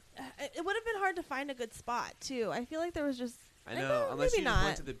would have it would have been hard to find a good spot too. I feel like there was just I know, unless maybe you just not.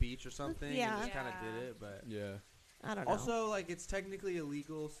 went to the beach or something Yeah. and just kind of Yeah. did it. But Yeah. I don't know. also, like, it's technically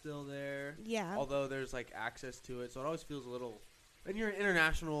illegal still there. yeah. Although there's like access to it, so it always feels a little. And you're an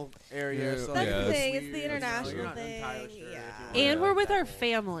international area, Yeah. so That's Yeah, the thing. It's weird, the you know, international you're not thing. entirely sure if you Yeah. wanna and go we're with that our whole-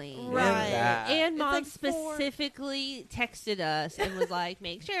 family. Right. that. And It's mom like four- specifically texted us and was like,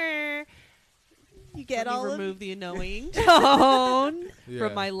 make sure You get let me all of remove the annoying tone Yeah.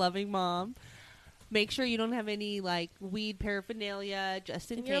 from my loving mom. Make sure you don't have any like weed paraphernalia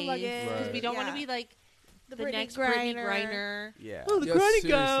just in In your case. luggage. Because we don't want to Yeah. be like the Brittany next Brittany Griner. Griner. Yeah. Oh, the Yeah, Griner seriously.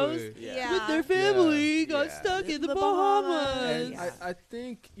 goes Yeah. with their family got Yeah. stuck in the The Bahamas. Bahamas. And Yeah. I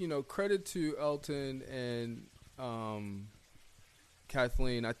think, credit to Elton and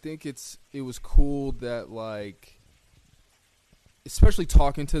Kathleen. I think it was cool that, like, especially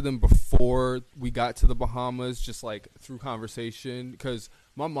talking to them before we got to the Bahamas, just like through conversation, because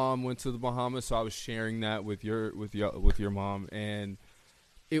my mom went to the Bahamas, so I was sharing that with your mom, and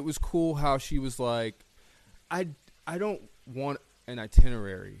it was cool how she was like, I don't want an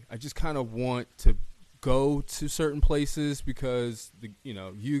itinerary. I just kind of want to go to certain places because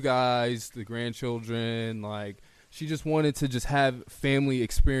you guys, the grandchildren, like, she just wanted to just have family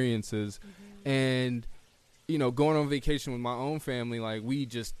experiences. And going on vacation with my own family, like, we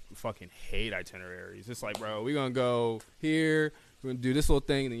just fucking hate itineraries. It's like, bro, we're gonna go here, we're gonna do this little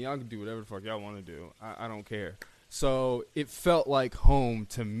thing, and then y'all can do whatever the fuck y'all want to do. I don't care. So it felt like home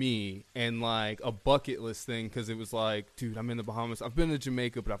to me, and like a bucket list thing, because it was like, dude, I'm in the Bahamas. I've been to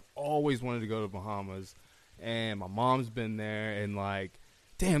Jamaica, but I've always wanted to go to the Bahamas, and my mom's been there, and like,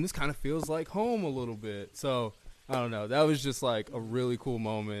 damn, this kind of feels like home a little bit. So I don't know. That was just like a really cool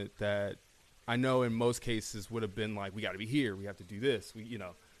moment that I know in most cases would have been like, we got to be here, we have to do this, we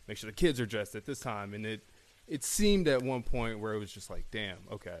make sure the kids are dressed at this time, and it seemed at one point where it was just like, damn,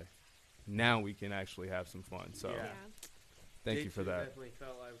 okay, now we can actually have some fun. So Yeah. thank They you for too that. Definitely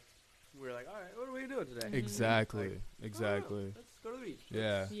felt like we were like, all right, what are we doing today? Exactly. Like, Exactly. Let's go to the beach.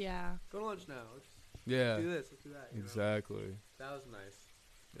 Yeah. Yeah. Go to lunch now. Let's Yeah. do this. Let's do that. you know? Exactly. That was nice.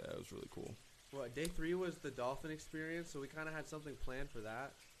 Yeah, it was really cool. Well, day 3 was the dolphin experience, so we kind of had something planned for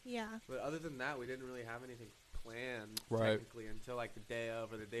that. Yeah. But other than that, we didn't really have anything planned Right. technically until like the day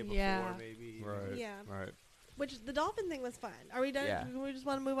of or the day before, Yeah. maybe. Right. Yeah. Right. Which the dolphin thing was fun. Are we done? Yeah. Do we just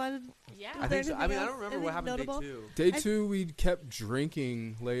want to move on? Yeah. I Is think there so. I mean, I anything don't remember else? what happened Anything day notable? 2. Day 2, we kept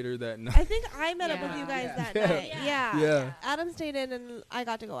drinking later that night. I think I met up with you guys Yeah. that Yeah. night. Yeah. Yeah. Adam stayed in and I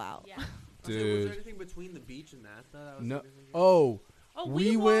got to go out. Yeah. Was Dude. there anything between the beach and that though? That was No. significant? Oh, Oh,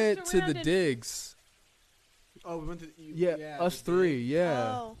 we walked went to around the and- digs. Oh, we went to Yeah, us the 3. dig.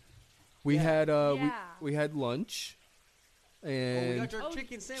 Yeah. Oh. We Yeah. had Yeah. we had lunch Oh, we and got jerk Oh,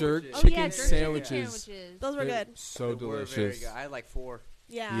 chicken jerk sandwiches. Oh, chicken yeah, jerk sandwiches. Those were They're good. so They were very delicious. good. I had like 4.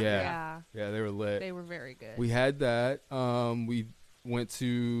 Yeah. Yeah. Yeah, they were lit. They were very good. We had that. We went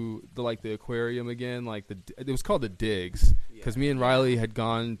to the aquarium again. It was called the Digs because me and Riley had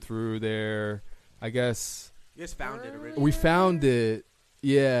gone through there. I guess You guys found it originally. we found it.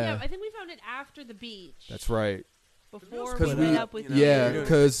 yeah, Yeah, I think we found it after the beach. that's right. Before Because we we- met up with you know, you. Yeah, Yeah.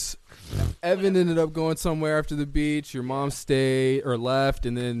 because Evan ended up going somewhere after the beach. Your mom stayed or left,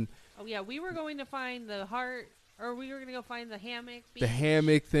 and then Oh yeah, we were going to find the heart, or we were going to go find the hammock. the beach.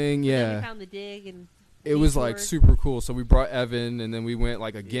 hammock thing. And then we Yeah, found the dig, and it was like detoured. super cool. So we brought Evan, and then we went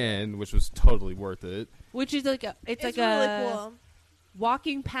again, which was totally worth it. which is like it's like really a cool.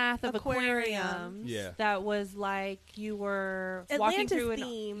 walking path of Aquarium. aquariums. Yeah. that was like you were walking Atlantis through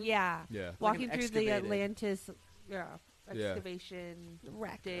theme. yeah, Yeah, walking an through the excavated. Atlantis, Yeah. excavation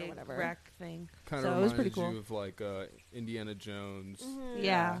Wreck or dig whatever. wreck thing. kind So of it was reminds pretty cool. you of like Indiana Jones, Mhm.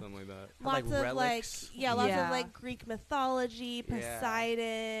 Yeah. something like that. Had, like, Lots of relics. lots Yeah. of like Greek mythology, Yeah.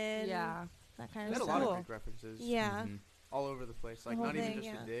 Poseidon. Yeah, That They kind had of a lot stuff. of Greek references. Yeah. Mhm. All over the place. Like whole not even thing, just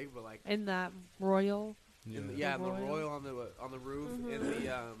yeah. the dig, but like in that royal. Yeah. in the, yeah, The in the Royal. Royal on the roof in Mhm.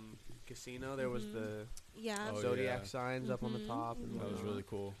 the casino. There was Mhm. the Yeah. Oh, zodiac yeah. signs up on the Mhm. top. And That was whatnot. really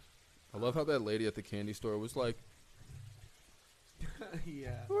cool. I love how that lady at the candy store was like,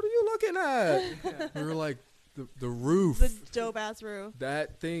 yeah. "What are you looking at?" We were like, "The roof, The dope ass roof.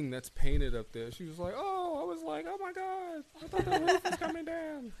 that thing that's painted up there." She was like, "Oh," I was like, "Oh my god, I thought the roof was coming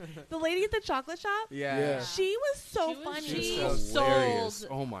down." The lady at the chocolate shop. Yeah. Yeah. She was so She was- funny. she was sold. hilarious.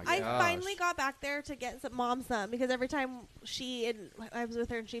 Oh my I gosh. finally got back there to get some mom some because every time I was with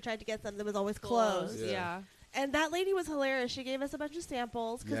her and she tried to get some, it was always closed. Yeah. Yeah. And that lady was hilarious. She gave us a bunch of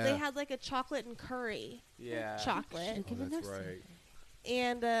samples because they Yeah. had like a chocolate and curry Yeah. chocolate, Oh, that's right.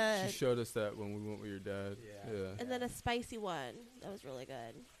 and She showed us that when we went with your dad. Yeah. Yeah. and then a spicy one that was really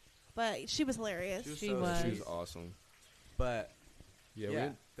good. But she was hilarious. She was She so was. She was sweet. awesome. But Yeah, yeah,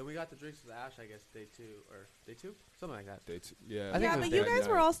 we then we got the drinks with Ash. I guess day 2 or day 2, something like that. yeah. I think Yeah, it was but you that guys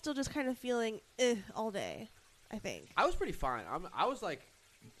were night. all still just kind of feeling all day. I think. I was pretty fine. I was like,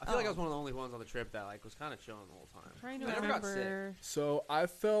 I feel like I Oh. was one of the only ones on the trip that like was kind of chilling the whole time. Trying to I never got sick. remember. So I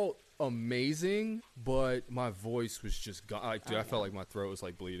felt amazing, but my voice was just gone. Like, dude, Oh, I felt yeah. like my throat was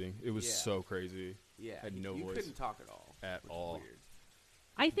like bleeding. It was Yeah. so crazy Yeah, Had no you voice. couldn't talk at all. at which is all. weird.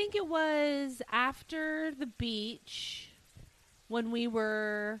 I think it was after the beach when we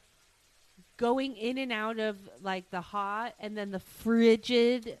were going in and out of like the hot and then the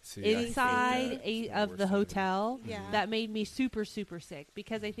frigid See, I hate inside that. It's the of worst the thing. hotel. Yeah. That made me super, super sick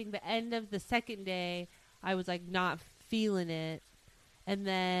because I think the end of the second day I was like not feeling it. And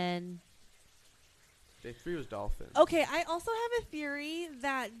then Day 3 was dolphin. Okay, I also have a theory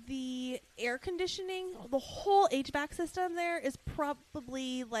that the air conditioning, the whole HVAC system there is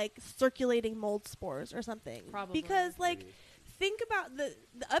probably like circulating mold spores or something. Probably. Because like Maybe. think about the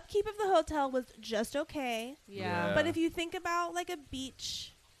upkeep of the hotel was just okay. yeah. Yeah. But if you think about like a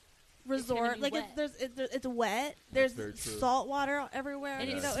beach resort, be like wet. it's wet. There's very true. salt water everywhere. and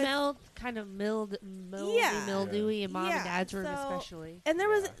you it know, smelled kind of moldy, Yeah. mildewy in mom Yeah, and dad's room so- especially. And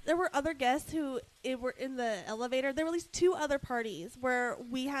Yeah. there were other guests who were in the elevator. There were at least 2 other parties where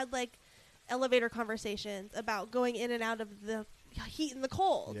we had like elevator conversations about going in and out of the heat and the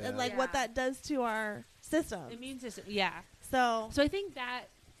cold Yeah. and like Yeah. what that does to our system. Immune system, yeah. So So I think that,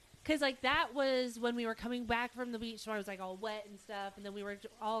 because like that was when we were coming back from the beach, so I was like all wet and stuff, and then we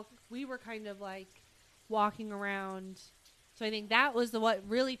were kind of like walking around. So I think that was what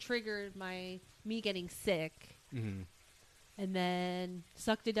really triggered me getting sick, Mhm. and then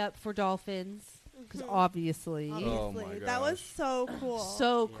sucked it up for dolphins because Mhm. obviously, obviously Oh my that was gosh. so cool.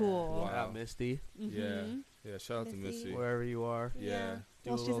 so Yeah. cool. Shout out Misty, Mhm. Yeah, shout out to Missy. Missy. wherever you are. Yeah.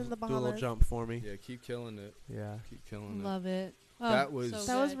 Well, she's in the do a little Bahamas. jump for me. Yeah, keep killing it. Yeah. Keep killing it. Love it. Oh, That was- so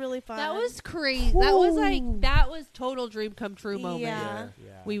That was good. really fun. That was crazy. That was like Ooh. that was total dream come true moment. Yeah.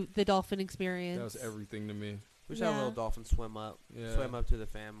 Yeah. The dolphin experience. That was everything to me. We just had a Yeah. little dolphin swim up to the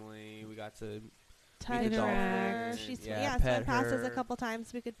family. We got to Touch meet the her. dolphin. She's yeah, swam pet past us a her. couple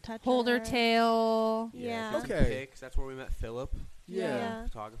times. We could touch Hold her her. tail. Yeah. take some Okay. pics. That's where we met Philip, Yeah.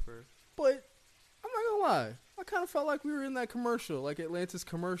 photographer. But I'm not gonna lie. I kind of felt like we were in that commercial, like Atlantis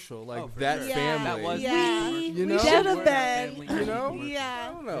commercial, like Oh, for that sure. Yeah. family. That was Yeah. You we know? should have We're been. family You know? commercial. I Yeah.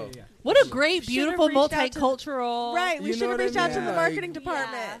 don't know. What a great, Should've beautiful, reached out to- multicultural. Right. We You should know have what I reached out to mean? the Like, marketing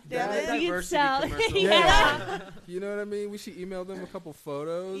department. Yeah. Damn That it. You diversity sell- commercial. Yeah. You know what I mean? We should email them a couple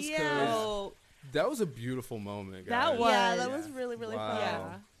photos. 'Cause Yeah. Oh, that was a beautiful moment, guys. That was. Yeah, that was really, really Wow. fun.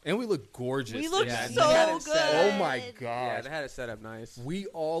 Yeah. And we look gorgeous. We looked Yeah, in they so had that. it set good. Oh my Yeah, gosh. they had it set up nice. We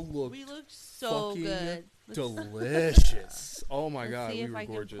all looked We looked so fucking good. delicious. Oh my Let's god, see we if were I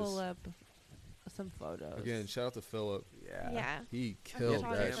gorgeous. can pull up some photos. Again, shout out to Philip. Yeah. Yeah. He That's killed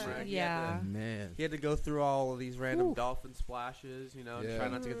awesome. that Camera. shit. Yeah. Man. He had to go through all of these random Ooh. dolphin splashes, you know, and Yeah. try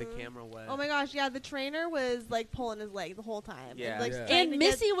not to get the Mhm. camera wet. Oh my gosh, yeah, the trainer was like pulling his leg the whole time. Yeah. Like, Yeah. trying And to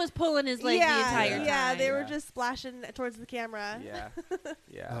Missy was pulling his leg yeah, the entire time. Yeah, they were Yeah. just splashing towards the camera. Yeah.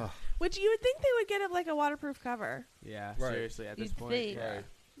 Yeah. Oh, Which you would think they would get like a waterproof cover. Yeah. Right. Seriously, at this You'd point. think. Yeah. right.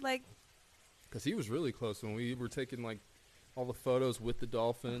 Like, Because he was really close when we were taking like all the photos with the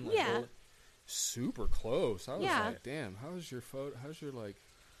dolphin. Like, Yeah. super close. I was Yeah. like, damn, how's your like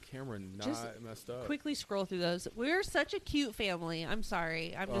camera not Just messed up? Quickly scroll through those. We're such a cute family. I'm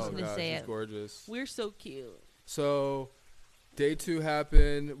sorry. I'm just Oh, going to gosh, say it's it. gorgeous. We're so cute. So, day 2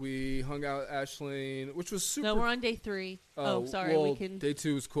 happened. We hung out at Ashleen, which was super. No, we're on day 3. Oh, sorry. Well, we can. Day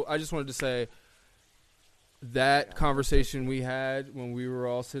 2 was cool. I just wanted to say that conversation we had when we were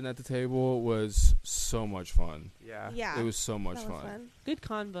all sitting at the table was so much fun. Yeah. yeah. It was so much that was fun. Good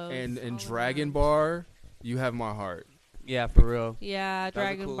convos. And all Dragon around. Bar, you have my heart. Yeah, for real. Yeah, That was a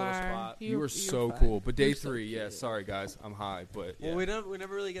Dragon cool little Bar. spot. You were you're so fun. cool. But day You're so 3, yeah, cute. sorry guys, I'm high, but yeah, Well, we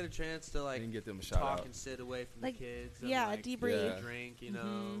never really get a chance to I like didn't get them a shout talk out. and sit away from Like, the kids. And, yeah, like, debrief. Yeah. drink. You know,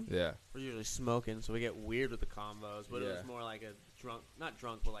 Mhm. Yeah, we're usually smoking, so we get weird with the combos. But it Yeah. was more like a not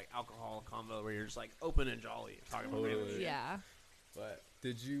drunk, but like alcohol combo where you're just like open and jolly, talking about random Totally. shit. Yeah. but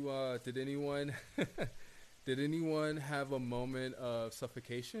did anyone did anyone have a moment of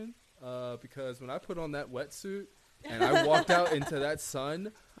suffocation? Because when I put on that wetsuit and I walked out into that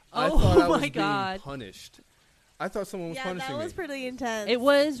sun, I Oh thought I was my being God. punished. I thought someone was Yeah, punishing that was me. pretty intense. It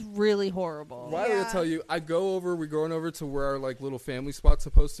was really horrible. Riley will Yeah. tell you, we're going over to where our like little family spot's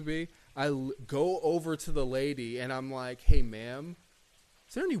supposed to be. Go over to the lady and I'm like, hey ma'am,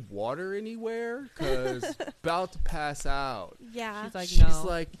 is there any water anywhere? Because about to pass out. Yeah. She's like, She's no.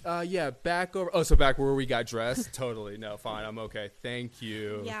 like, yeah, back over. Oh, so back where we got dressed? Totally. No, fine. I'm okay. Thank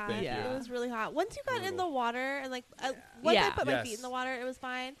you. Yeah, Thank Yeah. it was really hot. Once you got in Brutal. the water and like once I Yeah. put my Yes. feet in the water, it was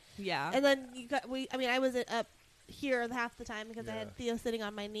fine. yeah. And then I was up here half the time because I Yeah. had Theo sitting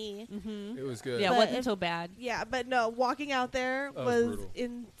on my knee. Mm-hmm. It was good. Yeah, it But wasn't if- so bad. Yeah, but no, walking out there That was was brutal.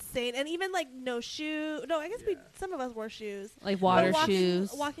 insane, and even like no shoe. No, I guess Yeah. some of us wore shoes. Like But water walking,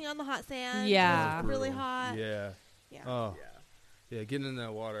 shoes. walking on the hot sand. Yeah. was really Brutal. hot. Yeah. Yeah. Oh. Yeah. Getting in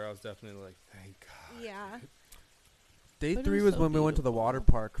that water, I was definitely like, thank God. Yeah. Day But it 3 was was so when we went to the beautiful. water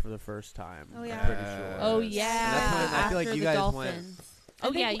park for the first time. Oh, I'm yeah. pretty sure. Oh Yes. yeah. And that's when I feel like After you the guys went- dolphins. I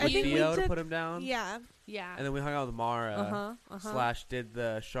Oh think- yeah, I you. think we Theo to took- put him down. Yeah. Yeah. And then we hung out with Mara. Uh-huh. Did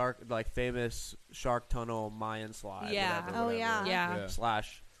the shark, like famous shark tunnel Mayan slide. Yeah. whatever, Oh, whatever. yeah. Yeah.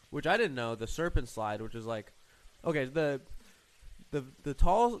 Slash, which I didn't know, the serpent slide, which is like, okay, the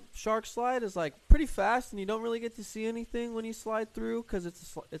tall shark slide is like pretty fast, and you don't really get to see anything when you slide through because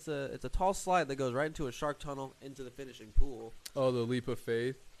it's a tall slide that goes right into a shark tunnel into the finishing pool. Oh, the leap of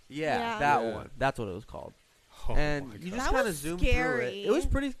faith. Yeah. That Yeah. one. That's what it was called. Oh And my you God. just That kind of was zoom scary. through it. It was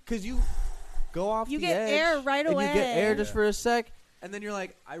pretty because you go off You the get edge, air right and away. you get air just Yeah. for a sec, and then you're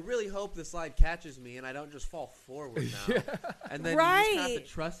like, I really hope the slide catches me and I don't just fall forward now. And then you just have Right.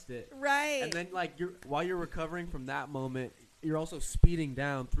 to trust it. Right. And then like while you're recovering from that moment, you're also speeding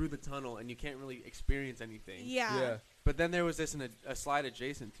down through the tunnel and you can't really experience anything. yeah. Yeah. But then there was this a slide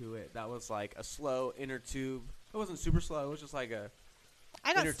adjacent to it that was like a slow inner tube. It wasn't super slow. It was just like a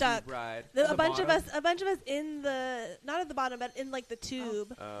I got inner stuck. tube ride. A At the bunch of bottom. us in the not at the bottom, but in like the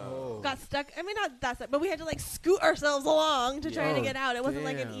tube. Oh. Got stuck. I mean, not that stuck, but we had to like scoot ourselves along to try Yeah. to get out. It wasn't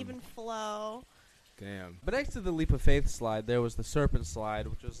like an Damn. even flow. Damn. But next to the Leap of Faith slide, there was the Serpent slide,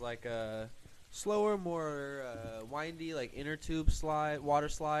 which was like a slower, more windy, like inner tube slide, water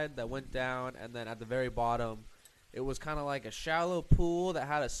slide that went down, and then at the very bottom, it was kind of like a shallow pool that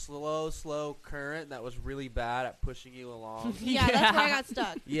had a slow current that was really bad at pushing you along. Yeah, that's where I got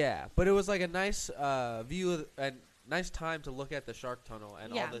stuck. Yeah, but it was like a nice view of, and nice time to look at the shark tunnel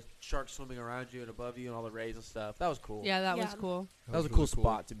and Yeah. all the sharks swimming around you and above you and all the rays and stuff. That was cool. Yeah, that was Yeah. cool. that was a really cool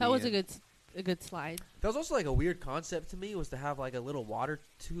spot to be That was in. a good a good slide. That was also like a weird concept to me, was to have like a little water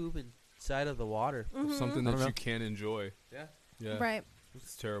tube inside of the water. Something I that don't know. you can enjoy. Yeah. Yeah. Right.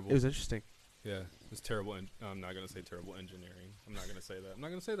 It's terrible. It was interesting. Yeah. It's terrible. I'm not going to say terrible engineering. I'm not going to say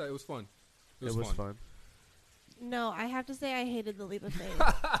that. It was fun. It was fun. No, I have to say I hated the leap of faith.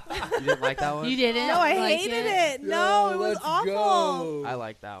 You didn't like that one? You didn't? No, I like hated it. No, it was awful. I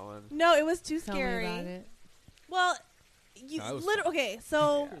like that one. No, it was too Tell scary. me about it. Well, you No, it was literally okay.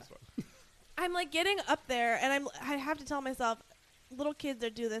 So It was fun. I'm like getting up there, and I have to tell myself, little kids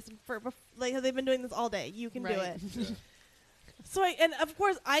that do this like they've been doing this all day. You can do Right. it. Yeah. So and of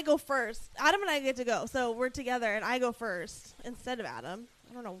course I go first. Adam and I get to go, so we're together, and I go first instead of Adam.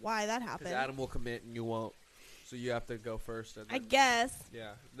 I don't know why that happened. Because Adam will commit and you won't. So you have to go first. And I then, guess.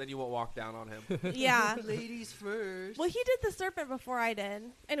 yeah. Then you won't walk down on him. Yeah. Ladies first. Well, he did the serpent before I did.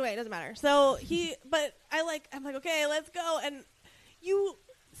 Anyway, it doesn't matter. So but I'm like, okay, let's go. And you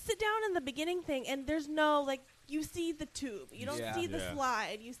sit down in the beginning thing, and there's no, like, you see the tube. You don't Yeah. see the Yeah.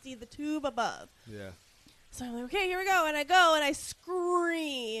 slide. You see the tube above. Yeah. So I'm like, okay, here we go. And I go, and I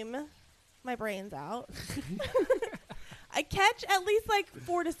scream my brains out. I catch at least like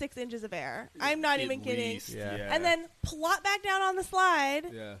 4 to 6 inches of air. I'm not even kidding. Yeah. And then plot back down on the slide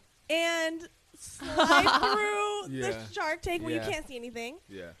Yeah. and slide through the Yeah. shark tank where Yeah. you can't see anything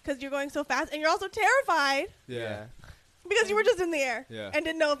Yeah. because you're going so fast, and you're also terrified Yeah. because you were just in the air Yeah. and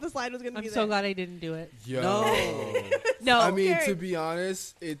didn't know if the slide was going to I'm be so there. glad I didn't do it. Yo. No. No, I mean, Scary. to be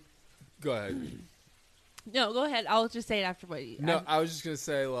honest, go ahead. no, go ahead. I'll just say it after what you. No, I was just gonna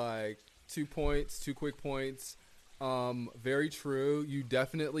say like 2 points, 2 quick points. Very true. You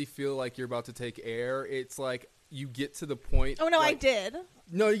definitely feel like you're about to take air. It's like you get to the point. Oh no, I like, did.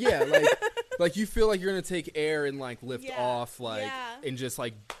 No, yeah, like you feel like you're gonna take air and like lift Yeah, off, like yeah. and just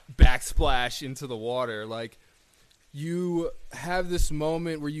like backsplash into the water. Like you have this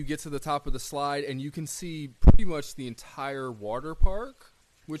moment where you get to the top of the slide and you can see pretty much the entire water park,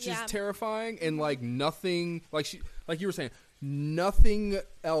 which Yeah. is terrifying, and like nothing, like you were saying, nothing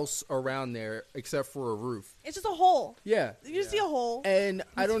else around there except for a roof. It's just a hole. Yeah, You just see a hole. and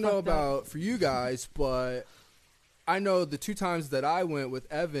I don't know fucked up. about for you guys, but I know the 2 times that I went with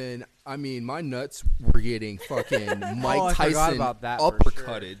Evan, I mean, my nuts were getting fucking Mike I forgot Tyson about that for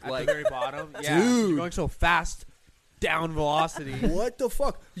uppercutted. sure. Like, At the very bottom. Yeah. Dude. You're going so fast. Down velocity. what the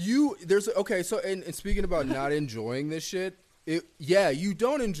fuck? So and speaking about not enjoying this shit, you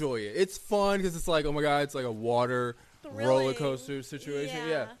don't enjoy it. It's fun because it's like, oh my god, it's like a water roller Thrilling. coaster situation. Yeah.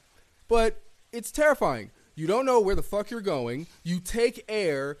 Yeah. But it's terrifying. You don't know where the fuck you're going. You take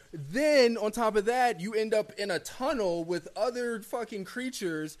air. Then, on top of that, you end up in a tunnel with other fucking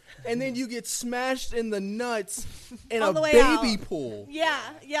creatures. And then you get smashed in the nuts in On a the way baby out. pool. Yeah,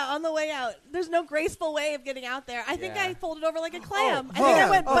 on the way out. There's no graceful way of getting out there. I think Yeah. I folded over like a clam. I Oh, think I yeah.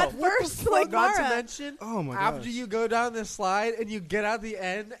 went Oh, butt what the first, fuck? like Not to Mara. mention, Oh my after gosh. you go down this slide and you get out the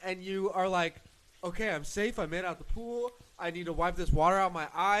end and you are like, okay, I'm safe. I made it out the pool. I need to wipe this water out my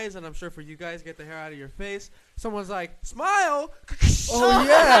eyes, and I'm sure for you guys, get the hair out of your face. Someone's like, smile. Oh,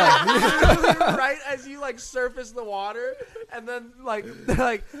 yeah. Right as you like surface the water, and then like they're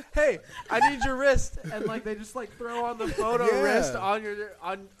like, "Hey, I need your wrist," and like they just like throw on the photo Yeah. wrist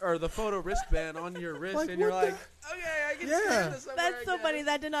or the photo wristband on your wrist, Like, and you're what the- like, "Okay, I can Yeah. stand this." somewhere, That's I so guess." funny.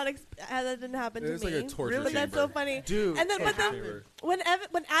 That did not that didn't happen to It's me. like a torture But that's so chamber. funny. Dude. And then, it but then happened.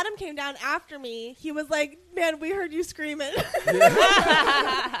 when Adam came down after me, he was like, "Man, we heard you screaming."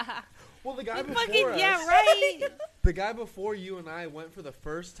 Well, the guy before Fucking us, yeah, right. the guy before you and I went for the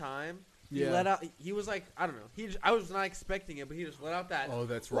first time. He Yeah. let out. He was like, I don't know. I was not expecting it, but he just let out that. Oh,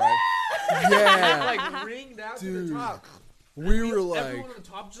 that's right. And Yeah. like ringed out to Dude. the top. We were like, Everyone on the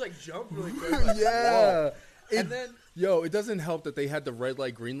top just like jumped really quick. Like, yeah. whoa. It- And then it doesn't help that they had the red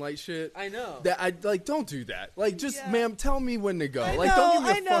light, green light shit. I know. That I like. Don't do that. Like, just Yeah. ma'am, tell me when to go. I Like, don't know, give me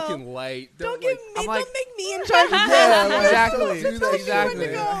a I know. fucking light. Don't like, give me. I'm like- Don't make me in charge of Yeah, that. like, Exactly. don't do that Tell me Exactly. when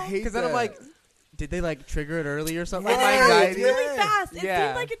to go. I hate Because then I'm that. like, did they like trigger it early or something? Right, Like my anxiety. yeah. Really fast. It Yeah.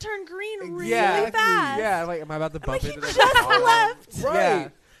 seemed like it turned green really Yeah. fast. Yeah, like am I about to I'm bump like, he into this? just left. right. Yeah.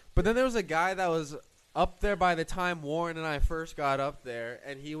 But then there was a guy that was up there by the time Warren and I first got up there,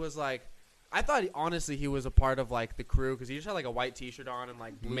 and he was like, I thought honestly he was a part of like the crew because he just had like a white T-shirt on and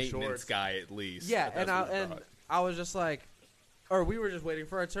like blue Maintenance shorts. guy at least. Yeah, That's and what we thought. I was just like, or we were just waiting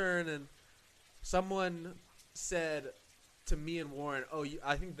for our turn, and someone said to me and Warren, "Oh,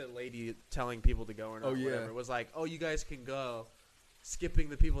 I think the lady telling people to go or not, Oh, yeah. whatever, was like, oh, you guys can go," skipping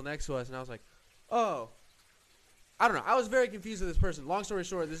the people next to us, and I was like, oh. I don't know. I was very confused with this person. Long story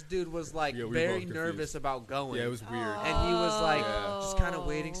short, this dude was like Yeah, we were very both nervous confused. about going. Yeah, it was weird. And he was like Yeah. just kind of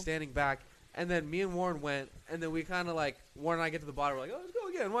waiting, standing back. And then me and Warren went, and then we kind of like Warren and I get to the bottom. We're like, oh, let's go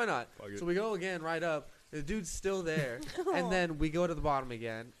again. Why not? Fuck it. So we go again, right up. The dude's still there, and then we go to the bottom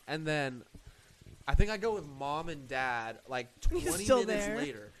again, and then I think I go with mom and dad like 20 still minutes there?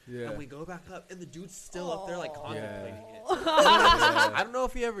 later, Yeah. and we go back up, and the dude's still up there like Aw. contemplating it. Yeah. I don't know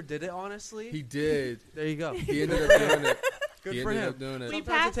if he ever did it, honestly. He did. There you go. He ended up doing it. Good he for ended him. up doing it. We Sometimes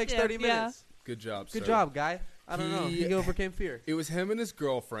passed it takes him, 30 yeah. minutes. Good job, Good sir. job, guy. I don't know. He- He overcame fear. It was him and his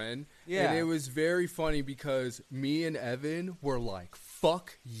girlfriend. Yeah. And it was very funny because me and Evan were like,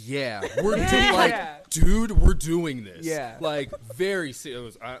 fuck yeah. We're Yeah. doing, like, dude, we're doing this. Yeah. Like, very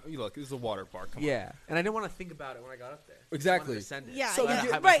serious. Look, this is a water park. Come on. Yeah, and I didn't want to think about it when I got up there. Exactly. I wanted to send it. Yeah, So we yeah.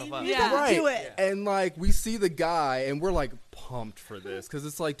 get- Right, you up. just Yeah. have to do Right. it. And, like, we see the guy, and we're, like, pumped for this. Because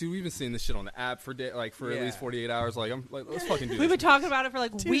it's like, dude, we've been seeing this shit on the app for, for at Yeah. least 48 hours. Like, I'm like, let's fucking do We've been this. talking about it for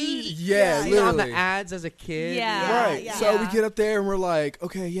like weeks. Yeah, Yeah, On the literally. ads as a kid. Yeah. Right. yeah. So we Yeah. get up there and we're like,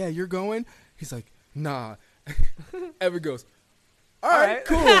 okay, yeah, you're going. He's like, nah. Evan goes, all right,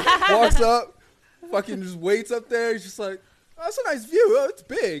 cool. Walks up, fucking just waits up there. He's just like, oh, that's a nice view. Oh, it's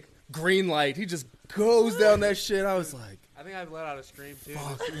big. Green light. He just goes down that shit. I was like, I think I've let out a scream too.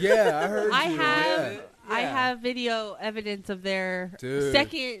 yeah, I heard I you. have Yeah. I Yeah. have video evidence of their Dude.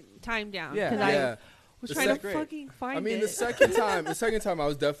 second time down Yeah. because Yeah. I was The trying to great. fucking find I mean, it. the second time I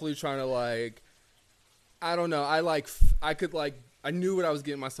was definitely trying to like, I don't know. I knew what I was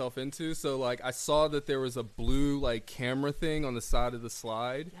getting myself into. So like, I saw that there was a blue like camera thing on the side of the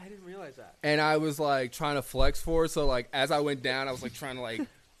slide. Yeah, I didn't realize that. And I was like trying to flex for it. So like as I went down, I was like trying to like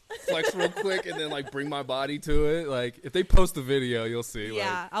flex real quick and then like bring my body to it. Like if they post the video, you'll see.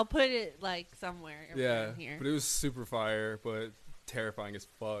 yeah, I'll put it like somewhere Like, yeah. around here. But it was super fire, but terrifying as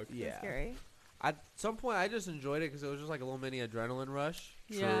fuck. Yeah. Scary. At some point, I just enjoyed it because it was just like a little mini adrenaline rush.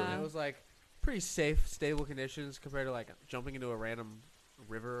 Yeah. And it was like pretty safe, stable conditions compared to like jumping into a random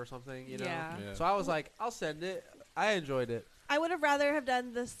river or something. You know. Yeah. Yeah. So I was like, I'll send it. I enjoyed it. I would have rather have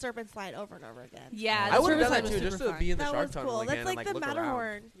done the serpent slide over and over again. Yeah, I the would have done service that was too, just super to fun. be in the That shark was tunnel cool. again That's like and the look around.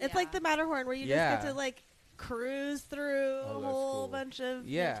 Matterhorn. It's like Yeah. the Matterhorn where you Yeah. just get to like cruise through Oh, a that's whole cool. bunch of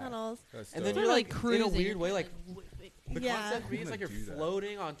Yeah. tunnels. That's And then dope. you're Sort of like, cruising. in a weird way, like the Yeah. concept for me is I'm like you're gonna do that.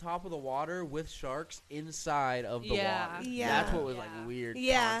 floating on top of the water with sharks inside of the Yeah. water. Yeah. That's what was Yeah. like weird.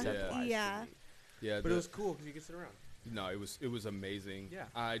 Yeah. concept-wise Yeah. for me. yeah, But it was cool because you could sit around. no, it was amazing. Yeah.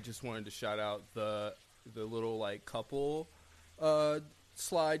 I just wanted to shout out the little like couple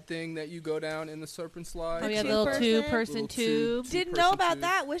slide thing that you go down in the serpent slide. Oh yeah, Two the little person? two-person Little tube. Didn't person know about tube.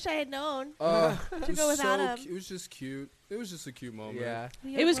 that. Wish I had known. It was go without him. It was just cute. It was just a cute moment. Yeah.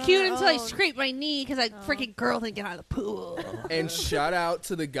 It was cute until I screamed. scraped my knee because that Oh. freaking girl didn't get out of the pool. And shout out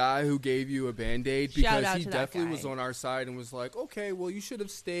to the guy who gave you a Band-Aid Shout because out he to that definitely guy. was on our side and was like, okay, well, you should have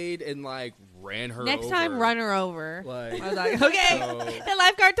stayed and like ran her Next over. time, run her over. Like, I was like, okay. so, The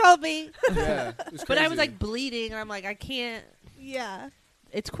lifeguard told me. yeah, it was But I was crazy. like bleeding, and I'm like, I can't. Yeah.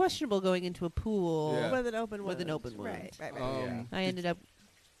 It's questionable going into a pool. Yeah. With an open With wound. an open wound. Right. Um, I ended up.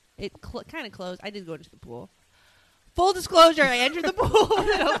 It kind of closed. I did go into the pool. Full disclosure: I entered the pool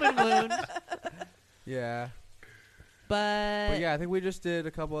with an open wound. Yeah. But But yeah, I think we just did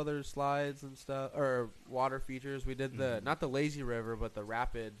a couple other slides and stuff, or water features. We did the not the lazy river, but the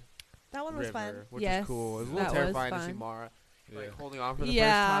rapid That one was river, fun. which Yes, is cool. It was a that little was terrifying to see fun. Mara like Yeah. holding on for the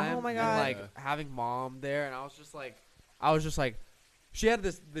Yeah. first time. Oh my and, God. like having mom there, and I was just like, she had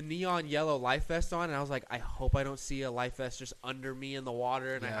the neon yellow life vest on, and I was like, I hope I don't see a life vest just under me in the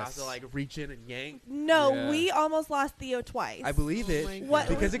water, and I have to Yes. like reach in and yank. No, Yeah. we almost lost Theo twice. I believe Oh it my What-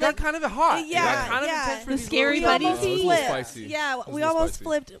 because God. it got kind of hot. Yeah, it got kind yeah. of intense for The these scary we little buddies. almost It was a little flipped. spicy. Yeah, It was a we little almost spicy.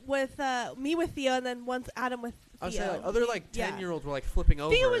 flipped with me with Theo, and then once Adam with Theo. I was saying like other like Yeah. 10-year-olds were like flipping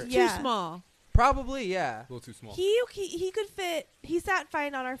over. Theo was too Yeah. small. Probably, yeah. a little too small. He could fit. He sat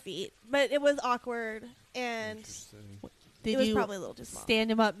fine on our feet, but it was awkward, and Interesting. Did it was you probably a little too small. stand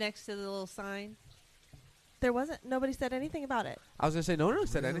him up next to the little sign? There wasn't. Nobody said anything about it. I was gonna say no one really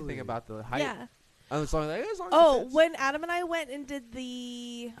said anything Really? about the height. Yeah. As long as it Oh, fits. when Adam and I went and did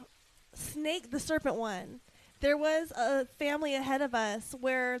the serpent one, there was a family ahead of us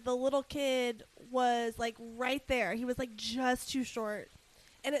where the little kid was like right there. He was like just too short,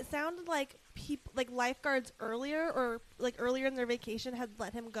 and it sounded like people, like lifeguards earlier in their vacation, had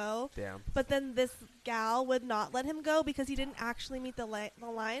let him go. Damn. But then this gal would not let him go because he didn't actually meet the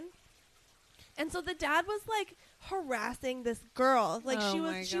line. And so the dad was like harassing this girl. Like Oh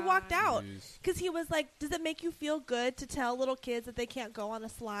my she walked God. out Jeez. because he was like, "Does it make you feel good to tell little kids that they can't go on a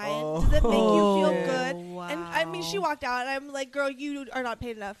slide? Oh. Does it make you feel Oh, good?" And I mean, she walked out, and I'm like, "Girl, you are not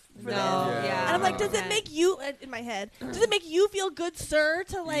paid enough for No, this." yeah. And I'm like, "Does it Okay. make you?" In my head, does it make you feel good, sir?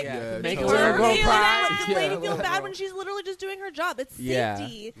 To like Yeah, make her a little girl feel cry. bad, like, the Yeah, lady a feel little bad girl. when she's literally just doing her job. It's Yeah.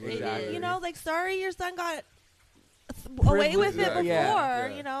 safety. Exactly. You know, like, sorry, your son got away with it before, Exactly. Yeah.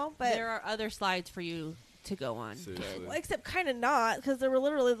 you know. But there are other slides for you to go on. Seriously. well, except kind of not, because there were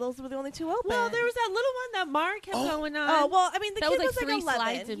literally those were the only two open. Well, there was that little one that Mark kept going on. Oh well, I mean the that kid was like 3 11.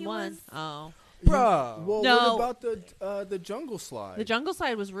 slides in He one. was- Oh, Bro. Well, No. what about the jungle slide? the jungle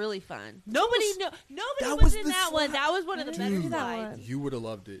slide was really fun. Nobody that was was in the that one. slide. That was one of the I better didn't see that slides. one. You would have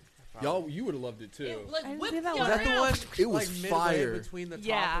loved it. Y'all, you would have loved it too. It like I didn't whipped see that you one. Was that the around. one? It was like midway fire. between the top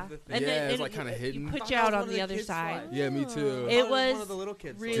Yeah, of the thing. and Yeah, then it was, like, kinda hidden. Put I you thought out it was on one the of other kids' side. slides. Yeah, me too. It one was of the little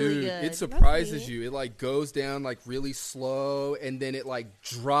kids. really Dude, good. it surprises neat. you. It like goes down like really slow, and then it like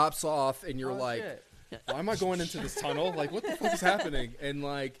drops off, and you're Oh, like, shit. "Why am I going into this tunnel? Like, what the fuck is happening?" And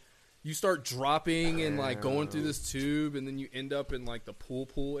like, you start dropping and like going through this tube, and then you end up in like the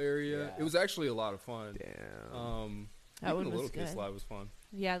pool area. Yeah. It was actually a lot of fun. Damn. That Even one the was little kid good. slide was fun.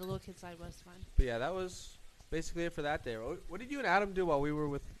 Yeah, the little kid slide was fun. But yeah, that was basically it for that day. What did you and Adam do while we were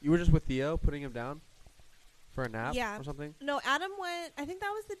with? You were just with Theo, putting him down for a nap Yeah. or something. No, Adam went. I think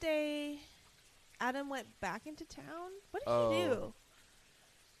that was the day Adam went back into town. What did Oh. he do?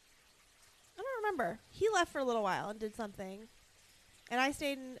 I don't remember. He left for a little while and did something, and I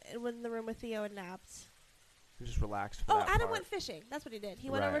stayed in the room with Theo and napped. You just relaxed. For Oh, that Adam part. went fishing. That's what he did.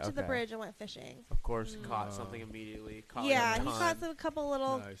 He went Right, over to the okay. bridge and went fishing. Of course, Mm. caught something immediately. Caught Yeah, like he a caught ton. a couple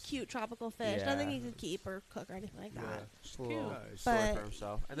little Nice. cute tropical fish. Nothing Yeah. he could keep or cook or anything like that. Yeah. Just a little Nice. story But- for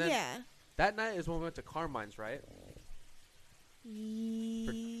himself. And then Yeah. that night is when we went to Carmine's, right?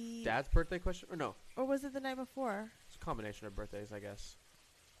 Dad's birthday question? Or no, Or was it the night before? it's a combination of birthdays, I guess.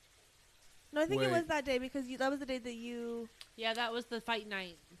 No, I think it Wait. was that day because that was the day that you. Yeah, that was the fight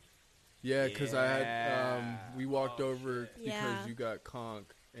night. Yeah, because I had Yeah. we walked Oh, over shit. because Yeah. you got conch,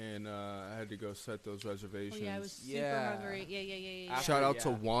 and I had to go set those Oh reservations. yeah, I was super Yeah. hungry. Yeah. After- Shout out to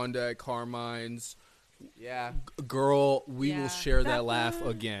Yeah. Wanda at Carmine's. Yeah. Girl, we Yeah. will share That that laugh food-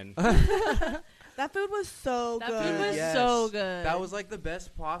 again. That food was so That good. food was Yes. so good. That was like the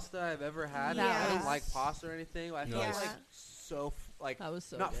best pasta I've ever had. I don't Yes. like pasta or anything. I felt Nice. like so like That was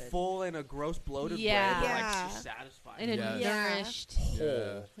so not good. full and a gross bloated Yeah. bread, but Yeah. like just satisfying. and it Yes. Yeah. nourished.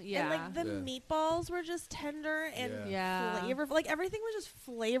 Yeah. Yeah. And like the Yeah. meatballs were just tender and Yeah. flavorful. Like everything was just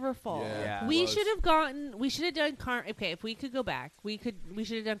flavorful. Yeah. Yeah. We was. should have gotten. We should have done Okay, if we could go back, we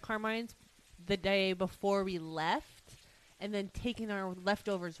should have done Carmine's the day before we left, and then taken our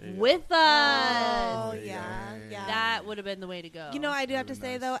leftovers There you with Oh us. yeah, yeah. That would have been the way to go. You know, I do have to Really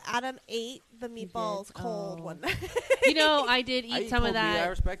say nice. though, Adam ate the did? meatballs cold Oh. one night. You know, I did I eat some of cold meat, I that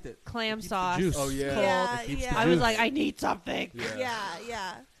respect it. clam Keeps the sauce. juice. Oh, yeah. cold. Yeah, It keeps yeah. the I was juice. like, I need something. Yeah.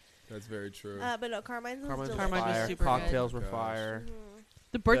 yeah. That's very true. But no, Carmine's was Carmine's was Carmine's was fire. super good. Cocktails were Gosh. fire. Mhm.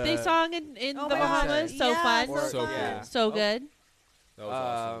 The birthday The- song in Oh the my gosh. Bahamas, so Yeah, fun, so So fun. Yeah. so Oh. good. That was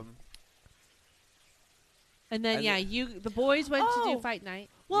awesome. And then And the boys went to Oh. do fight night.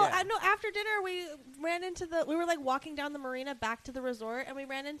 Well, Yeah. I know after dinner we were like walking down the marina back to the resort, and we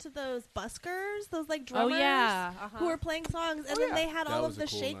ran into those buskers, those like drummers. Oh yeah, Who were playing songs, and Oh, then yeah. they had That all was of a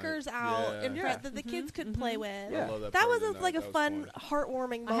the cool shakers night. out Yeah. in Yeah. front that the kids could play with. Yeah. I love that That part was of the like night. a That was fun, heartwarming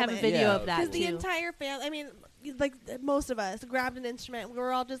moment. I have a video Yeah. of that Because the too. entire family, I mean, like most of us grabbed an instrument. We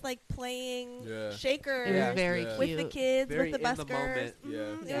were all just like playing Yeah. shakers It was Yeah. very Yeah. with cute. the kids, Very with the in the buskers. moment. Yeah.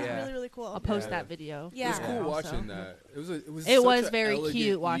 It was Yeah. really, really cool. I'll post Yeah. that video. Yeah. It was cool also. watching that. It was It such was a very elegant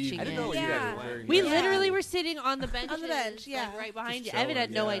cute watching evening. I didn't know what you guys Yeah. were wearing. We Yeah. literally were sitting on the bench. bench, yeah. right behind you. Just Evan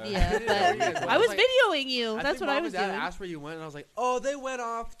had chilling, no yeah. idea, I didn't know where you guys but were. I I was was like- videoing you. I That's think what I Mom was and Dad doing. asked where you went, and I was like, "Oh, they went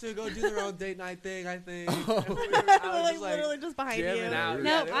off to go do their own date night thing, I think." And we were- I was like, just, literally just behind you. jamming out. Yeah,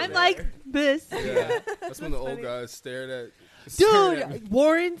 No, they were I'm there. like this. Yeah. That's when the old funny. guys stared at me. Dude,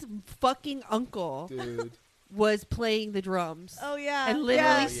 Warren's fucking uncle Dude. was playing the drums Oh yeah, and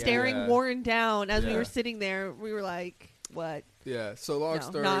literally yeah. staring Yeah. Warren down as we Yeah. were sitting there. We were like, "What? Yeah. So long No,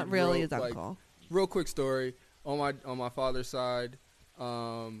 story. not really real, his like, uncle." real quick story on my father's side.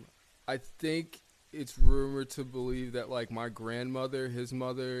 I think it's rumored to believe that like my grandmother, his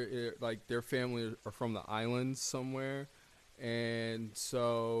mother, like their family are from the islands somewhere, and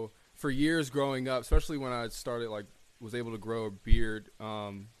so for years growing up, especially when I started like was able to grow a beard,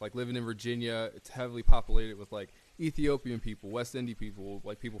 like living in Virginia, it's heavily populated with like Ethiopian people, West Indian people,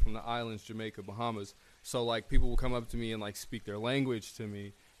 like people from the islands, Jamaica, Bahamas. So like people will come up to me and like speak their language to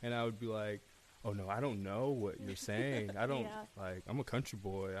me, and I would be like, "Oh no, I don't know what you're saying. I don't Yeah. like. I'm a country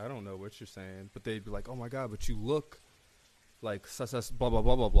boy. I don't know what you're saying." But they'd be like, "Oh my god, but you look like sus blah blah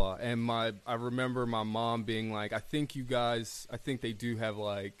blah blah blah." And I remember my mom being like, "I think they do have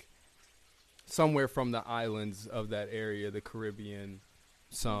like somewhere from the islands of that area, the Caribbean,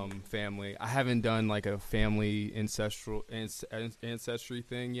 some family. I haven't done like a family ancestry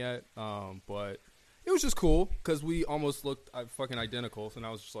thing yet, but." It was just cool because we almost looked fucking identical, and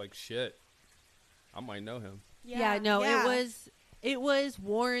I was just like, "Shit, I might know him." Yeah, no, it was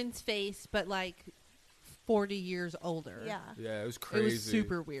Warren's face, but like 40 years older. Yeah. Yeah, it was crazy. It was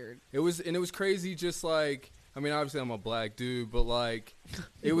super weird. It was crazy. Just like, I mean, obviously I'm a black dude, but like,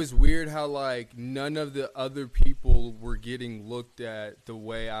 it was weird how like none of the other people were getting looked at the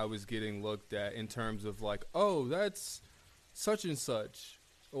way I was getting looked at in terms of like, oh, that's such and such,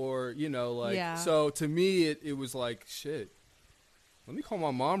 or you know, like. Yeah. So to me, it was like, shit. Let me call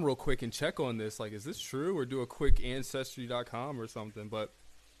my mom real quick and check on this. Like, is this true? Or do a quick Ancestry.com or something. But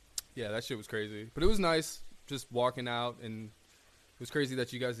yeah, that shit was crazy. But it was nice just walking out, and it was crazy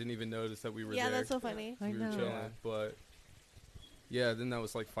that you guys didn't even notice that we were there. Yeah, that's so funny. I We were know. chilling. Yeah. But yeah, then that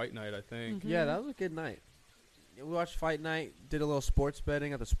was like fight night, I think. Yeah, that was a good night. We watched Fight Night, did a little sports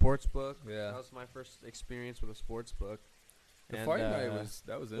betting at the sports book. Yeah. That was my first experience with a sports book. The And, fight night was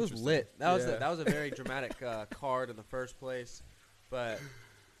it was interesting. lit. That was Yeah. that was a very dramatic card in the first place. But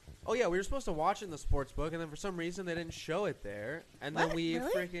oh yeah, we were supposed to watch it in the sports book, and then for some reason they didn't show it there. And then What? we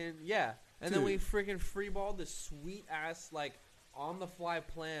Really? freaking and then Dude. we freaking freeballed this sweet ass like on the fly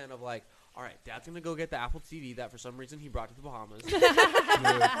plan of like, all right, Dad's gonna go get the Apple TV that for some reason he brought to the Bahamas.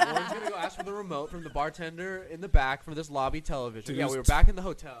 Lauren's gonna go ask for the remote from the bartender in the back for this lobby television. Dude, it yeah, was we were back in the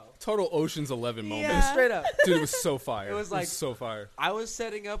hotel. Total Ocean's 11 moment. Yeah. Straight up. Dude, it was so fire. It was like- so fire. I was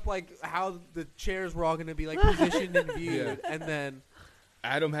setting up like how the chairs were all gonna be like positioned and viewed, Yeah. and then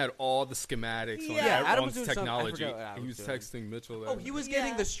Adam had all the schematics on, Yeah, Adam on was doing something- I technology. forgot what Adam He was was doing. texting Mitchell. oh, he was Yeah.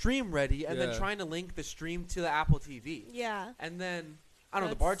 getting the stream ready and then Yeah. trying to link the stream to the Apple TV. Yeah. And then I don't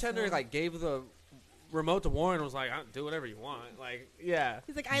know, the That's bartender so- like gave the remote to Warren and was like, do whatever you want. Like, yeah.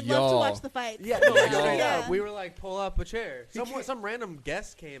 He's like, I'd love to Y'all. watch the fights. Yeah, no, like, Y'all. straight Yeah. up. We were like, pull up a chair. Some random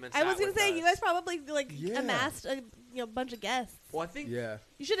guest came and I sat was gonna with say, us. you guys probably like Yeah. amassed a bunch of guests. Well, I think Yeah.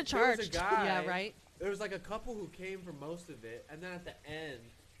 You should have there was a charged. guy. Yeah, right? There was like a couple who came for most of it, and then at the end,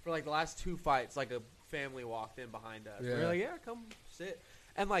 for like the last two fights, like a family walked in behind us. We Yeah. were like, yeah, come sit.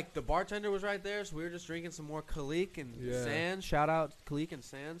 And like the bartender was right there, so we were just drinking some more Khalik and Yeah. Sands. Shout out Khalik and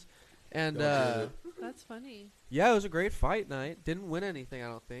Sands. And Y'all did That's funny. yeah, it was a great fight night. Didn't win anything, I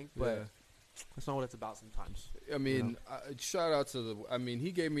don't think, but Yeah. that's not what it's about sometimes. I mean, shout out to the. I mean,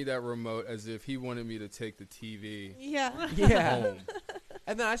 he gave me that remote as if he wanted me to take the TV Yeah. Yeah. home.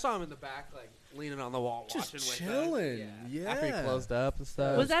 And then I saw him in the back, like leaning on the wall, Just watching with chilling. us. Yeah. After he closed up and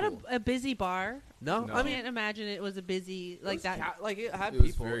stuff. Was That's that cool. a busy bar? No, No. I I mean, can't imagine it was a busy it like was that. like it had It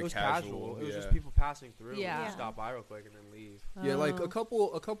was people. very It was casual, casual. It was just yeah. people passing through. Yeah. And stop by real quick and then leave. Yeah, like Oh. a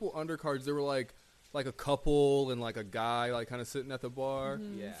couple undercards. There were like a couple and like a guy like kind of sitting at the bar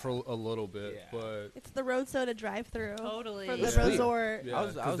Mhm. Yeah. for a little bit, Yeah. but It's the Road Soda drive-through Totally. for the Yeah. resort. yeah, I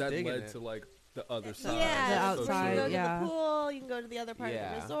was 'cause that digging led it. to like the other Yeah, side. that's The where outside, you can go yeah. to the pool. You can go to the other part of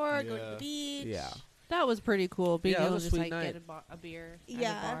Yeah. the resort, go to Yeah. the beach. Yeah. That was pretty cool. Being Yeah, it able was to a just sweet like night. get a beer. At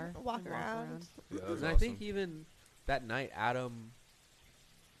Yeah, a bar walk and around. Yeah, that was And I awesome. think even that night, Adam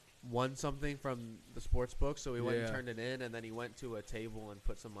won something from the sports book, so he went and Yeah. turned it in, and then he went to a table and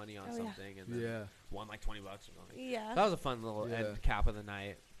put some money on Oh, yeah. something, and then Yeah. won like $20 or something. Yeah. That was a fun little Yeah. end cap of the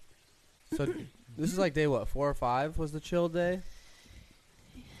night. So this is like day what, 4 or 5 was the chill day?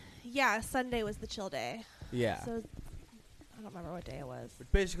 Yeah, Sunday was the chill day. Yeah. So I don't remember what day it was.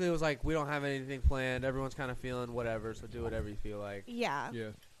 But basically, it was like we don't have anything planned. Everyone's kind of feeling whatever, so do whatever you feel like. Yeah. Yeah.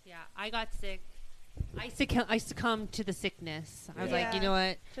 Yeah, I got sick. I succumbed to the sickness. I was like, Yeah. you know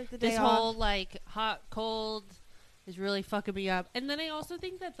what? Took the day This off. whole like hot cold is really fucking me up. And then I also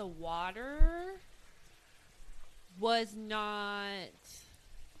think that the water was not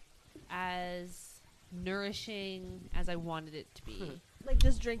as nourishing as I wanted it to be. like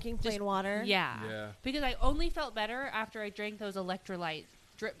just drinking plain Just- water. Yeah. Yeah. Because I only felt better after I drank those electrolyte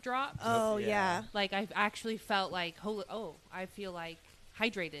drip drops. Oh Yeah. yeah. Like I actually felt like, I feel like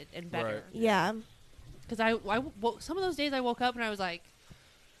hydrated and better. Right. Yeah. Because some of those days I woke up and I was like,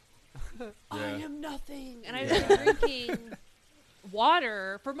 I Yeah. am nothing. And Yeah. I've been drinking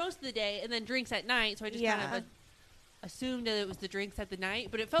water for most of the day and then drinks at night. So I just kind Yeah. of assumed that it was the drinks at the night.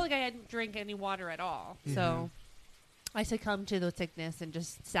 But it felt like I hadn't drank any water at all. Mm-hmm. So I succumbed to the sickness and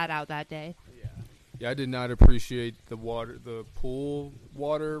just sat out that day. Yeah. Yeah, I did not appreciate the pool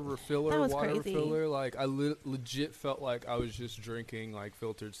water refiller, That was water crazy. refiller. Like I legit felt like I was just drinking like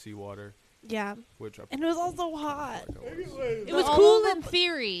filtered seawater, Yeah. which I And it was also hot. felt like I was. It was all cool of in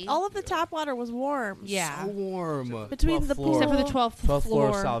theory. All of the tap water was warm. Yeah. So warm. Between 12th the floor. pool. Except for the 12th 12th floor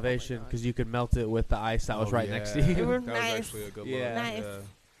floor. salvation, because you could melt it with the ice that was Oh, right yeah. next to you. They were That nice. was actually a good Yeah. look. Nice. Yeah.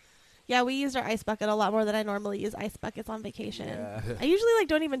 Yeah, we used our ice bucket a lot more than I normally use ice buckets on vacation. Yeah. I usually like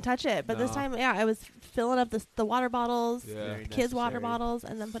don't even touch it, but this No. time, yeah, I was filling up the water bottles, Yeah. Very kids' water necessary. bottles,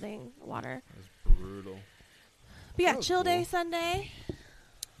 and then putting water. That was brutal. But yeah, That was chill day cool. Sunday.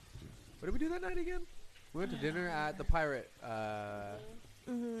 What did we do that night again? We went to dinner at the Pirate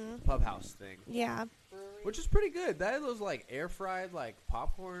Pub House thing, Yeah. which is pretty good. That is those like air fried like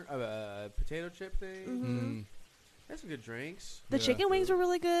popcorn, potato chip thing. Mm. That's some good drinks. The Yeah. chicken wings were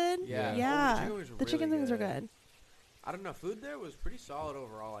really good. Yeah. Yeah. Oh, the chicken wings were The chicken really wings were good. good. I don't know. Food there was pretty solid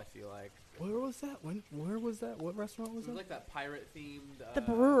overall. I feel like Where was that? Where was that? What restaurant it was was that? like that pirate themed The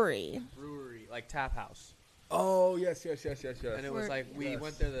brewery. brewery, like tap house. Oh yes. And it was Where- like we Yes.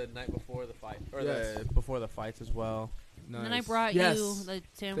 went there the night before the fight, or Yes. before the fights as well. Nice. And then I brought Yes. you the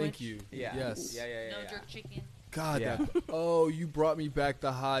sandwich. Thank you. Yeah. Yes. Yeah. No jerk chicken. God. Yeah. Oh, you brought me back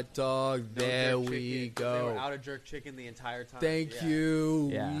the hot dog. No There jerk we chicken, 'cause They were go. out of jerk chicken the entire time. Thank Yeah. you.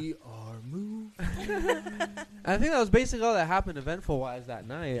 Yeah. We are moving. I think that was basically all that happened eventful wise that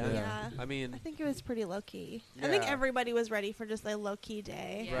night. Yeah. I mean, I think it was pretty low key. I think Yeah. everybody was ready for just a low key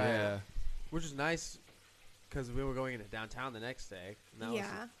day. Yeah. Right. Yeah. which is nice because we were going into downtown the next day. And that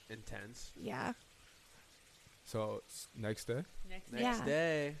Yeah. was intense. Yeah. So next day, Next Next Yeah.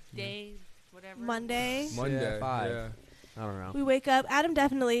 day, day, whatever. Monday. Monday. 5. Yeah. I don't know. We wake up. Adam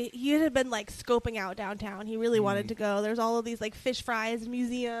he had been like scoping out downtown. He really wanted to go. There's all of these like fish fries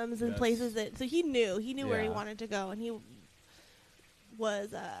museums and Yes. places so he knew where he Yeah. wanted to go, and he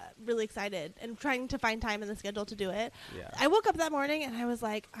was really excited and trying to find time in the schedule to do it. Yeah. I woke up that morning and I was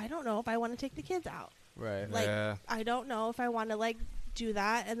like, I don't know if I want to take the kids out. Right. Like, Yeah. I don't know if I want to like do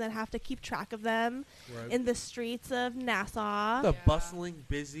that and then have to keep track of them Right. in the streets of Nassau. The Yeah. bustling,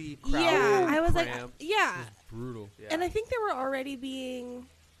 busy, crowded, Yeah, I was like, cramped. yeah. Brutal. Yeah. And I think they were already being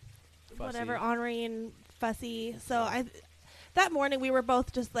whatever Fussy. ornery and fussy. So that morning we were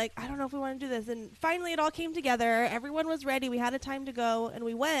both just like, I don't know if we want to do this. And finally it all came together. Everyone was ready. We had a time to go, and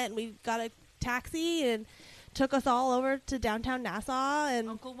we went. We got a taxi and took us all over to downtown Nassau, and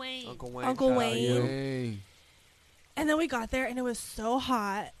Uncle Wayne. Uncle Wayne. Uncle shout out Wayne. you. Dang. and then we got there and it was so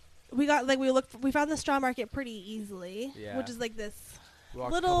hot. We found the straw market pretty easily, Yeah. which is like this We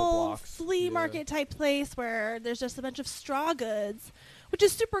walked a couple little blocks. flea Yeah. market type place where there's just a bunch of straw goods, which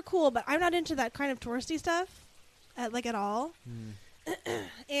is super cool, but I'm not into that kind of touristy stuff at all.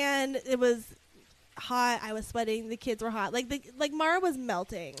 And it was hot. I was sweating. The kids were hot. Like Mara was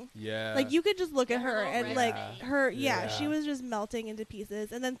melting. Yeah. Like you could just look at Yeah, her her and little like red her, Yeah. she was just melting into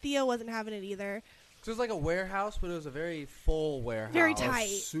pieces. And then Theo wasn't having it either. So it was like a warehouse, but it was a very full warehouse. Very Oh, tight.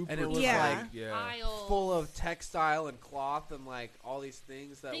 super And it was Yeah. like yeah. Aisles. full of textile and cloth and like all these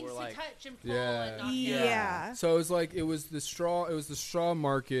things that things were like to touch and pull Yeah. and knock Yeah. down. So it was the straw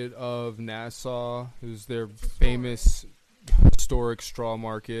market of Nassau. It was their famous historic straw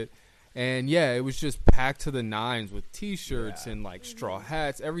market. And yeah, it was just packed to the nines with T-shirts Yeah. and like straw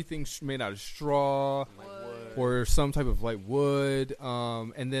hats, everything made out of straw like wood. or some type of like wood.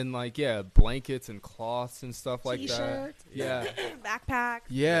 And then like blankets and cloths and stuff like that. T-shirts, Yeah, backpacks.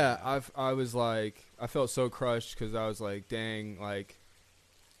 yeah. I was like, I felt so crushed because I was like, dang, like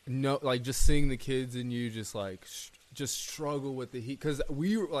no, like just seeing the kids and you just like just struggle with the heat because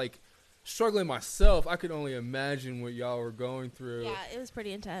we were like struggling myself. I could only imagine what y'all were going through. Yeah, it was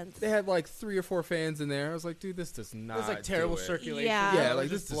pretty intense. They had like 3 or 4 fans in there. I was like, dude, this does not. It was like terrible do it. circulation. Yeah. Yeah, It was like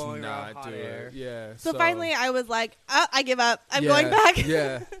just this does blowing around not hot do air. it. Yeah. So finally, I was like, I give up. I'm yeah, going back.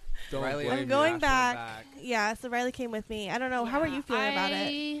 Yeah. Don't Riley blame I'm and me. going Josh went back. Yeah, so Riley came with me. I don't know. How are you feeling about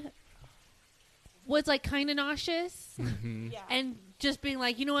it? I was like kind of nauseous Mhm. Yeah. and just being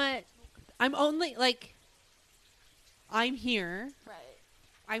like, you know what? I'm only like, I'm here. Right.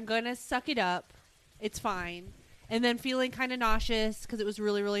 I'm gonna suck it up. It's fine. And then feeling kind of nauseous because it was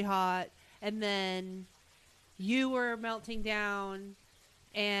really, really hot. And then you were melting down,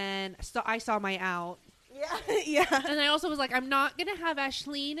 and so I saw my out. Yeah. yeah. And I also was like, I'm not gonna have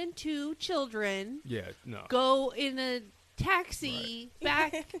Ashleen and 2 children Yeah. No. go in a taxi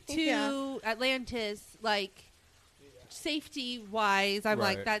back to Yeah. Atlantis, like safety wise. I'm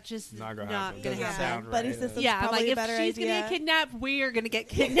like, Right. that's just Not not gonna gonna, happen. Doesn't happen. sound Buddy right. system's Yeah, I'm probably like, a if better she's gonna idea. get kidnapped, we're gonna get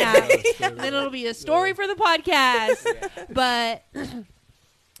kidnapped. Then it'll be a story for the podcast. But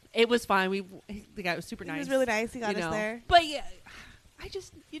it was fine. The guy was super He nice. was really nice. He got you us know. there. But yeah, you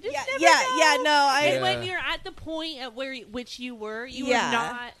just Yeah, never yeah, know. yeah. No, And Yeah. when you're at the point at which you were Yeah.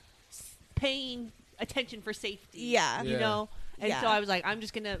 not paying attention for safety. Yeah. You Yeah. know? And Yeah. so I was like, I'm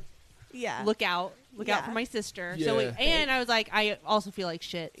just going to Yeah. look out Yeah. for my sister. Yeah. So and I was like, I also feel like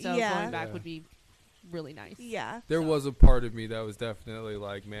shit. So Yeah. going back Yeah. would be really nice. Yeah. There was a part of me that was definitely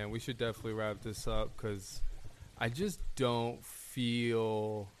like, man, we should definitely wrap this up because I just don't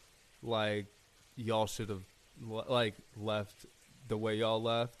feel like y'all should have left the way y'all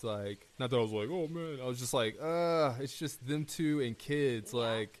left. Like, not that I was like, oh man, I was just like, it's just them 2 and kids. Yeah.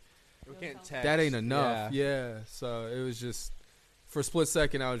 Like, We can't text. that ain't enough. Yeah. So it was just for a split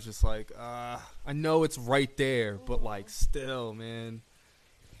second, I was just like, I know it's right there, but like, still, man.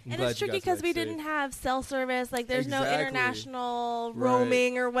 I'm And glad it's you tricky guys because we got safe. didn't have cell service. Like, there's no Exactly. international Right.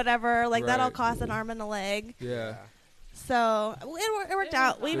 roaming or whatever. Like, that all Right. costs an arm and a leg. Yeah, So it worked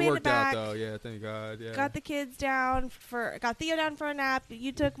out. We it made it worked back. out though. Yeah, thank God. Yeah, Got the kids down got Theo down for a nap.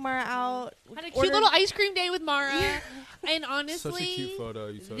 You took Mara out. Had a cute Ordered- little ice cream day with Mara. Yeah. And honestly, such a cute photo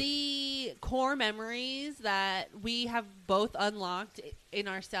you took. the core memories that we have both unlocked in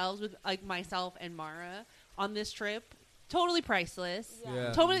ourselves with like myself and Mara on this trip, totally priceless.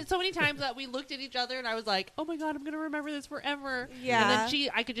 Yeah. So many times that we looked at each other and I was like, "Oh my god, I'm gonna remember this forever." Yeah. And then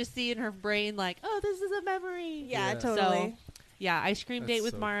I could just see in her brain like, "Oh, this is a memory." Yeah, Yeah. totally. Yeah, ice cream That's date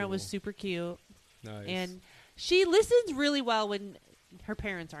with so Mara was cool. super cute, Nice. and she listens really well when her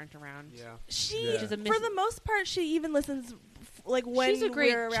parents aren't around. Yeah. She, Yeah. Which is a for the most part, she even listens like when She's a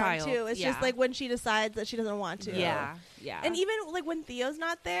great we're around child. too. It's just Yeah. like when she decides that she doesn't want to. Yeah, yeah. And even like when Theo's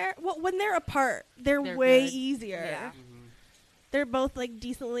not there, well, when they're apart, they're They're way good. easier. Yeah. They're both like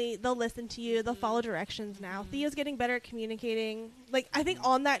decently. They'll listen to you. They'll follow directions now. Theo's getting better at communicating. Like I think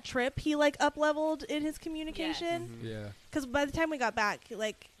on that trip, he like up leveled in his communication. yeah, Because by the time we got back,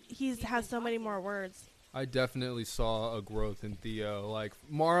 like he has so many more words. I definitely saw a growth in Theo. Like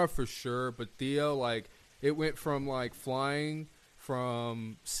Mara for sure, but Theo, like it went from like flying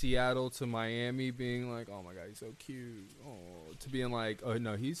from Seattle to Miami, being like, "Oh my god, he's so cute," to being like, "Oh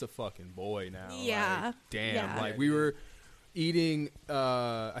no, he's a fucking boy now." Yeah. Like, damn. Yeah. Like we were eating,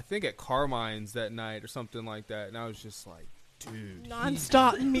 I think at Carmine's that night or something like that, and I was just like, dude,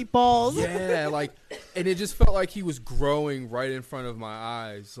 Non-stop meatballs. yeah, like, and it just felt like he was growing right in front of my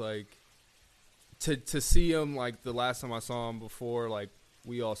eyes. Like, to see him, like, the last time I saw him before, like,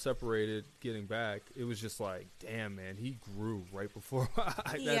 we all separated getting back, it was just like, damn, man, he grew right before my eyes.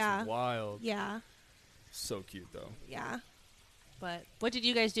 That's Yeah. wild. Yeah. So cute, though. Yeah. But what did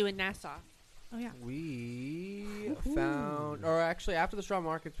you guys do in Nassau? Oh yeah. We found, or actually after the straw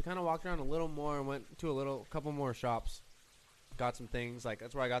markets, we kind of walked around a little more and went to a couple more shops. Got some things, like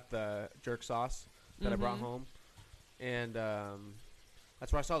that's where I got the jerk sauce that I brought home. And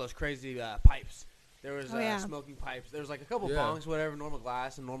that's where I saw those crazy pipes. There was Oh, yeah. smoking pipes. There was like a couple Yeah. bongs, whatever, normal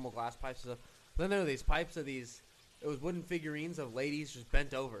glass pipes and stuff. But then there were these pipes of it was wooden figurines of ladies just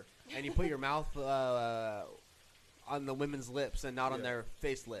bent over. And you put your mouth on the women's lips and not on Yeah. their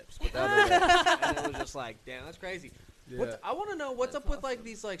face lips, but the other lips. And it was just like, damn, that's crazy. Yeah. I want to know what's up with like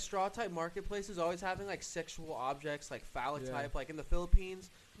these like straw type marketplaces always having like sexual objects like phallic Yeah. type. Like in the Philippines,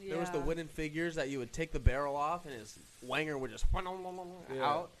 there was the wooden figures that you would take the barrel off and his wanger would just Yeah.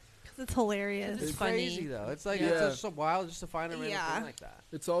 out. Because it's hilarious. It's It's funny. crazy though. It's like Yeah. it's just so wild just to find a random Yeah. thing like that.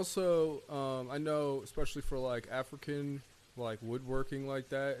 It's also, I know, especially for like African, like woodworking like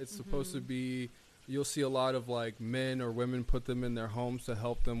that, it's supposed to be, you'll see a lot of like men or women put them in their homes to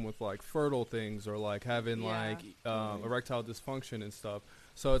help them with like fertile things or like having like erectile dysfunction and stuff.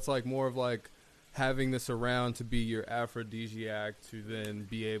 So it's like more of like having this around to be your aphrodisiac to then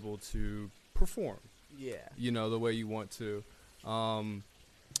be able to perform, Yeah. you know, the way you want to.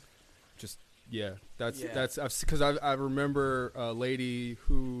 Just yeah, that's because I remember a lady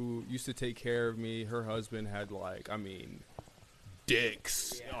who used to take care of me. Her husband had like, I mean,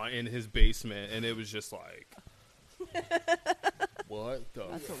 dicks in his basement, and it was just like, what the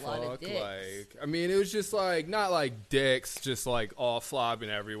That's a fuck? lot of dicks. Like, I mean, it was just like not like dicks, just like all flopping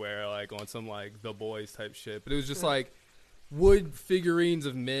everywhere, like on some like The Boys type shit. But it was just like wood figurines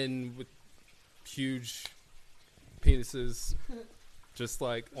of men with huge penises. Just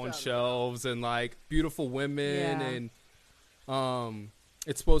like on shelves and like beautiful women Yeah. and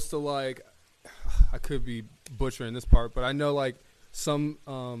it's supposed to like, I could be butchering this part, but I know like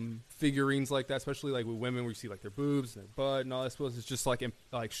some figurines like that, especially like with women where you see like their boobs and their butt and all that, supposed to just like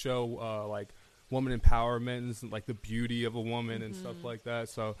show like woman empowerment and like the beauty of a woman and stuff like that.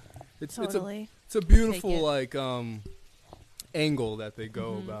 So it's Totally. it's a beautiful Take it. like angle that they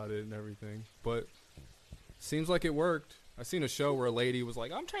go about it and everything. But seems like it worked. I seen a show where a lady was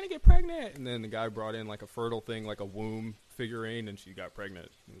like, "I'm trying to get pregnant," and then the guy brought in like a fertile thing, like a womb figurine, and she got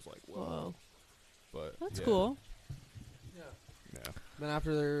pregnant. It was like, whoa. Whoa, But that's yeah. cool. Yeah. Then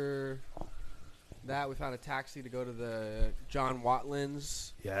after that, we found a taxi to go to the John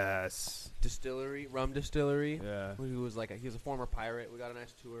Watlin's Yes. rum distillery. Yeah. Who was like he was a former pirate. We got a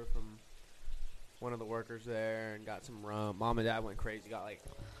nice tour from one of the workers there and got some rum. Mom and Dad went crazy. Got like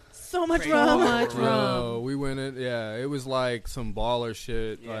So much Crazy. rum. much Bro, we went in. Yeah, it was like some baller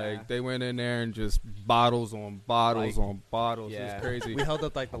shit. Yeah. Like they went in there and just bottles on bottles Like- on bottles. It yeah, was crazy. We held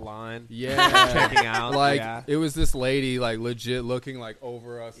up like the line, Yeah. checking out. Like yeah. it was this lady like legit looking like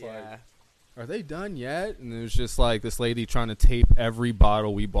over us Yeah. like are they done yet? And it was just like this lady trying to tape every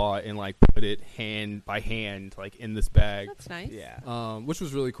bottle we bought and like put it hand by hand like in this bag, That's nice. Yeah. which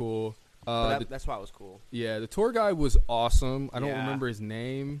was really cool. But that's why it was cool. Yeah, the tour guide was awesome. I don't Yeah. remember his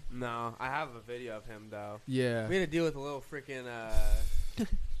name. No, I have a video of him though. Yeah, We had to deal with a little freaking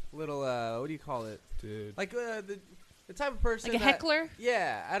little what do you call it? dude. Like the type of person Like a that- heckler?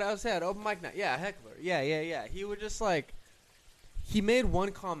 Yeah, I was at open mic night. Yeah, a heckler. Yeah. He would just like. He made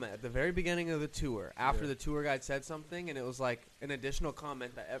one comment at the very beginning of the tour after Yeah. the tour guide said something, and it was like an additional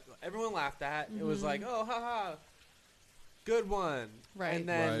comment that everyone laughed at. It was like, "Oh, haha, good one." Right. And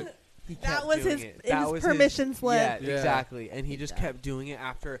then Right. he kept That was doing his, it. That was permission slip. Yeah, Yeah. exactly. And he just that. kept doing it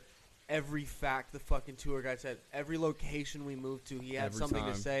after every fact the fucking tour guide said. Every location we moved to, he had Every something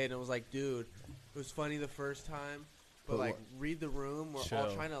time. to say, and it was like, dude, it was funny the first time, but But like what- read the room. We're all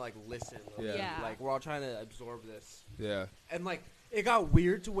Chill. trying to like listen. a little Yeah. bit. Yeah. Like we're all trying to absorb this. Yeah. And like it got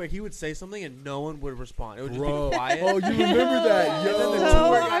weird to where he would say something and no one would respond. It would just Bro. be quiet. Oh, you remember that? And then the Yo. So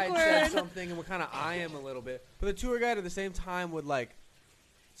tour guide said awkward. something and would kind of eye him a little bit. But the tour guide at the same time would like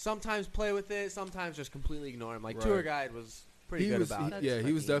sometimes play with it, sometimes just completely ignore him. Like Right. tour guide was pretty good about it. That's Yeah,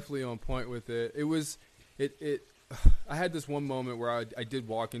 he was funny. definitely on point with it. It was, it. I had this one moment where I did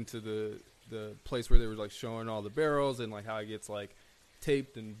walk into the place where they were like showing all the barrels and like how it gets like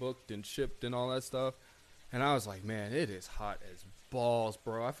taped and booked and shipped and all that stuff. And I was like, man, it is hot as balls,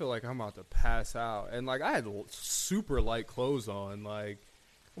 bro. I feel like I'm about to pass out. And like I had super light clothes on, like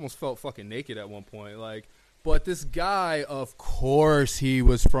almost felt fucking naked at one point. Like, but this guy, of course, he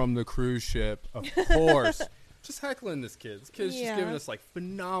was from the cruise ship, of course. Just heckling this kid. This kid's just Yeah. giving us like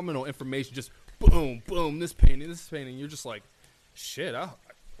phenomenal information. Just boom, boom, this painting, this painting. You're just like, shit. I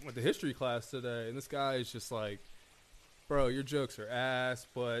went to history class today, and this guy is just like, bro, your jokes are ass.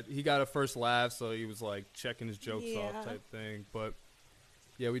 But he got a first laugh, so he was like checking his jokes off Yeah. type thing. But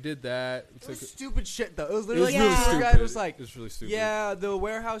yeah, we did that. We It was took it- stupid shit though. It was it literally was like really the tour stupid. guide was like, it was really stupid. yeah, the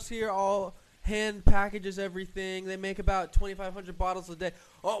warehouse here all hand packages everything. They make about 2,500 bottles a day.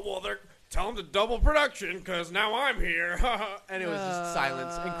 Oh well, they're tell them to double production because now I'm here. And it was just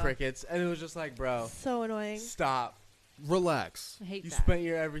silence and crickets, and it was just like, bro, So annoying. stop. Relax. I hate You that. spent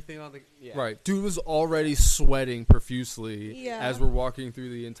your everything on the Right. Dude was already sweating profusely Yeah. as we're walking through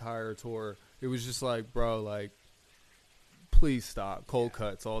the entire tour. It was just like, bro, like, please stop. Cold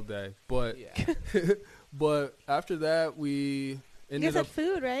cuts all day. But Yeah. but after that, we You ended guys had up.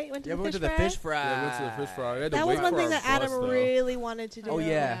 food, right? Went to Yeah, the we went fish to the fry? fish fry. Yeah, we went to the fish fry. We had to That wait was one for thing our that Adam bus, though. really wanted to do. Oh yeah.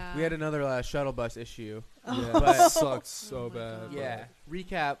 Yeah. We had another shuttle bus issue. Yeah, But- it sucked so my bad. God. Yeah.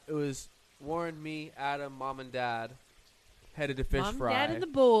 Recap: it was Warren, me, Adam, mom, and dad headed to fish Mom, fry. Dad, and the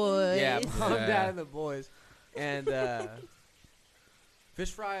boys. Yeah, mom, Yeah. dad, and the boys. And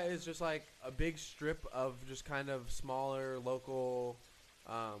fish fry is just like a big strip of just kind of smaller local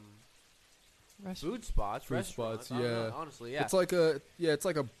food spots, Food restaurants. spots, I don't know, yeah. honestly, yeah. It's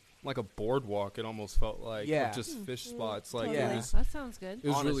like a boardwalk. It almost felt like Yeah. of just fish spots. Like Yeah. it was That sounds good. it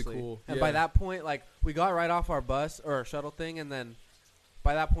was really honestly. cool. And yeah. by that point, like we got right off our bus or our shuttle thing, and then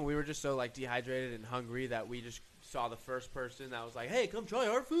by that point we were just so like dehydrated and hungry that we just saw the first person that was like, "Hey, come try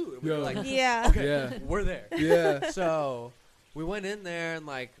our food." And we were Yeah. like, Yeah. "Okay, Yeah. we're there." yeah. So we went in there and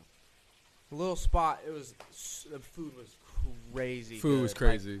like a little spot. It was the food was crazy. Food was good.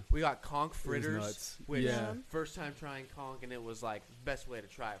 Like, crazy. we got conch It was fritters, nuts. which Yeah. first time trying conch, and it was like best way to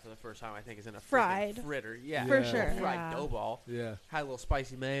try it for the first time. I think is in a freaking Fried. fritter. Yeah, For Yeah. sure. fried Yeah. dough ball. Yeah. Had a little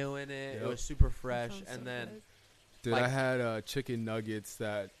spicy mayo in it. Yep. It was super That fresh, sounds and so then good. Dude, Like- I had chicken nuggets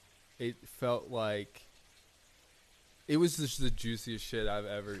that it felt like it was just the juiciest shit I've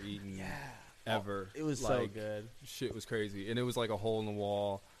ever eaten. Ever. it was so Like, good. Shit was crazy. And it was like a hole in the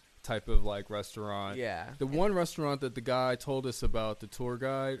wall type of like restaurant. Yeah, The one restaurant that the guy told us about, the tour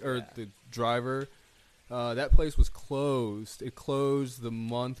guide or Yeah. the driver, that place was closed. It closed the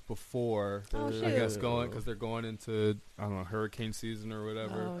month before. Oh, I shoot. guess because they're going into I don't know hurricane season or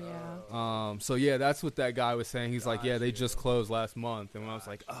whatever. Oh yeah. So yeah, that's what that guy was saying. He's like, yeah, they Got just you. closed last month, and I was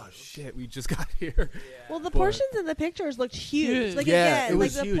like, oh shit, we just got here. Well, the But- portions in the pictures looked huge. Huge. Like Yeah, again, it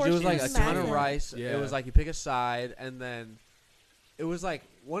was like the huge. It was like a portions ton of massive. rice. Yeah. It was like you pick a side, and then it was like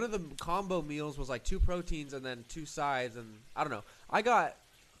one of the combo meals was like 2 proteins and then 2 sides, and I don't know. I got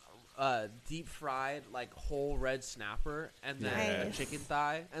deep fried like whole red snapper and then a Nice. chicken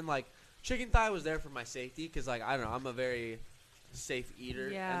thigh, and like chicken thigh was there for my safety because like I don't know, I'm a very safe eater,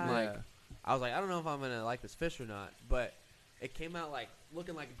 Yeah. and like Yeah. I was like I don't know if I'm gonna like this fish or not, but it came out like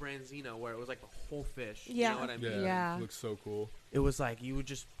looking like branzino where it was like the whole fish. Yeah. You know what I mean? Yeah, Yeah. looks so cool. It was like you would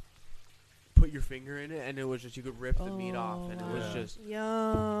just put your finger in it, and it was just you could rip the meat off, and it was wow. just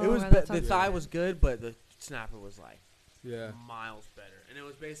Yum. it was wow, be- that the sounds thigh good. was good, but the snapper was like Yeah, miles better. and it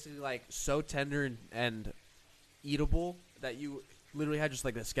was basically like so tender and eatable that you literally had just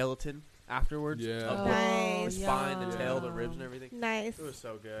like a skeleton afterwards. Yeah. of Oh, Nice. the spine, the tail, the yum. ribs, and everything. Nice. It was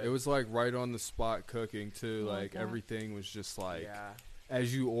so good. It was like right on the spot cooking too. Love Like that. everything was just like yeah.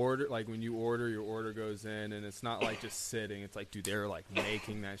 as you order, like when you order, your order goes in, and it's not like just sitting. It's like, dude, they're like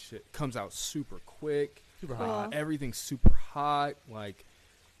making that shit. Comes out super quick. Super Cool. hot. Everything's super hot. Like,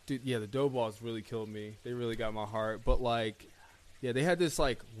 dude, yeah, the dough balls really killed me. They really got my heart. But like, yeah, they had this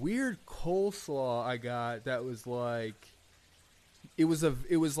like weird coleslaw I got that was like, it was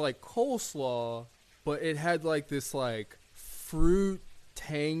like coleslaw, but it had like this like fruit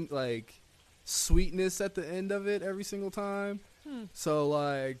tang like sweetness at the end of it every single time. So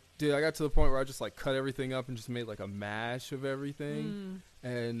like, dude, I got to the point where I just like cut everything up and just made like a mash of everything.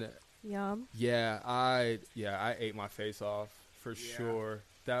 And Yum. I ate my face off for sure.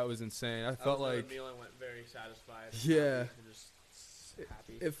 That was insane. I felt like meal and went very satisfied. Yeah. And just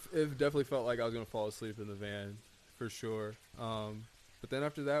happy. it definitely felt like I was gonna fall asleep in the van for sure. But then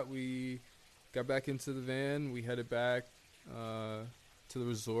after that, we got back into the van. We headed back to the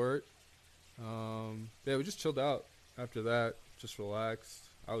resort. Yeah, we just chilled out after that. Just relaxed.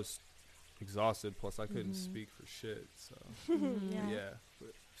 I was exhausted. Plus, I couldn't speak for shit. So yeah, but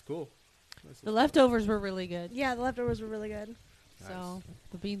it's cool. Nice The little leftovers were really good. Yeah, the leftovers were really good. spot. So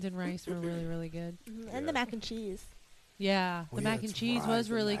the beans and rice were really, really good. And the mac and cheese. Yeah, Oh, the yeah, mac and that's cheese right. was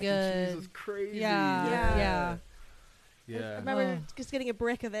The really mac and cheese good. was crazy. Yeah, Yeah. yeah, I Yeah. remember Oh. just getting a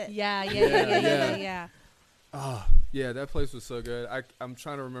brick of it. yeah, yeah, Yeah, yeah, yeah, yeah. yeah, yeah. Oh, yeah, that place was so good. I'm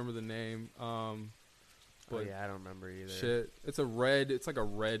trying to remember the name. Oh But yeah, I don't remember either. shit, it's like a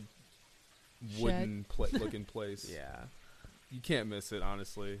red wooden looking place. Yeah. You can't miss it,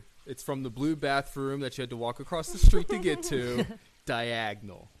 honestly. It's from the blue bathroom that you had to walk across the street to get to.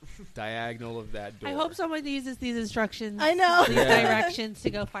 Diagonal of that door. I hope someone uses these instructions. I know. These Yeah. directions to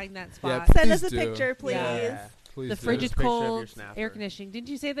go find that spot. Yeah, Send us please a do. picture, please. Yeah. Please The do. frigid Just a picture of your cold snapper. air conditioning. Didn't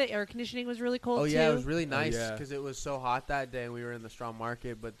you say that air conditioning was really cold Oh too? yeah, it was really nice yeah. because it was so hot that day, and we were in the Strong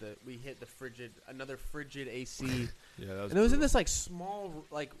Market. But we hit another frigid AC, Yeah, that was and it was in brutal. this like small,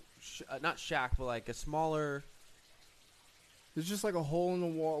 like not shack, but like a smaller. It's just like a hole in the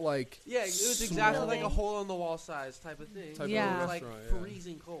wall, like Yeah, it was exactly like a Building. hole in the wall size type of thing. Type of Yeah. It was like restaurant, yeah.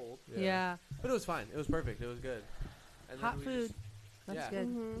 freezing cold, Yeah. but it was fine. It was perfect. It was good. And then Hot we food. just- That's Yeah. good.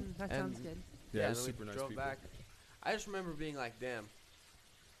 Mhm. That And- sounds good. Yeah, it and was then we super nice drove people. back. I just remember being like, damn.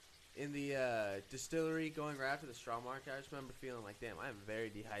 In the distillery going right after the Straw Market, I just remember feeling like, damn, I am very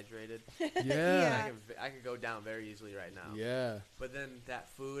dehydrated. Yeah, I could go down very easily right now. yeah, But then that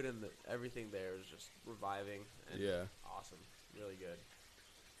food and everything there was just reviving and yeah. awesome. Really good.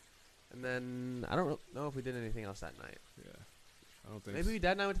 And then I don't know if we did anything else that night. Yeah. I don't think. Maybe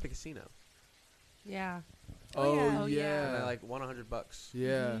Dad and I went to the casino. Yeah. Oh, yeah. Oh, And yeah. I like won $100.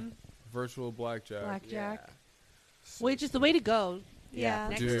 Yeah, Mhm. virtual blackjack. Blackjack. Yeah. Which is the way to go. Yeah.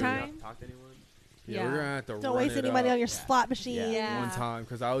 Next Dude. time. Talk to anyone? Yeah, Yeah. we're gonna have to Don't run waste it any money up on your Yeah. slot machine. Yeah. one time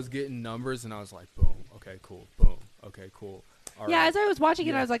because I was getting numbers and I was like, boom, okay, cool, boom, okay, cool. All Yeah, right. as I was watching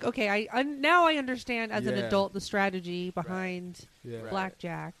it, Yeah. I was like, okay, now I understand as an Yeah. adult the strategy behind yeah. Right.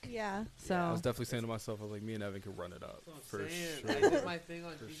 blackjack. Yeah. So I was definitely saying to myself, I was like, me and Evan could run it up for I sure. did my thing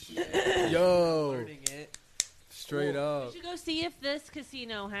on For GTA. Yo, Learning it. straight we up. should go see if this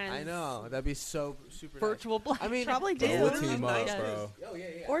casino has I know. That'd be so super virtual black. nice. I mean, Probably it's do. We'll literally team up, nice. bro. Oh, yeah,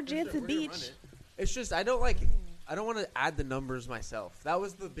 yeah. Or For Jansen We're gonna run Beach. it. It's just I don't want to add the numbers myself. That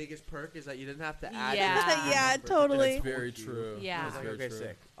was the biggest perk is that you didn't have to add. Yeah. the Yeah, numbers. totally. That's very true. Yeah. I was That's like, very okay, true.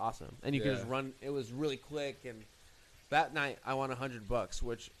 sick, awesome, and you could Yeah. just run. It was really quick, and that night I won $100,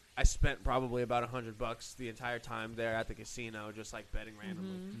 which I spent probably about $100 the entire time there at the casino, just like betting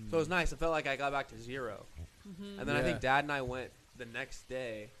randomly. So it was nice. It felt like I got back to zero, and then I Yeah. think Dad and I went the next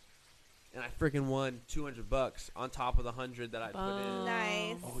day, and I freaking won $200 on top of the 100 that I put in.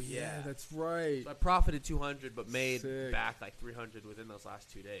 Nice. Oh yeah, Yeah. that's right. So I profited 200, but made Sick. back like 300 within those last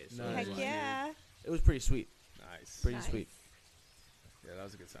 2 days. So Nice. it, Heck was, yeah. it was pretty sweet. Nice. Pretty Nice. sweet. Yeah, that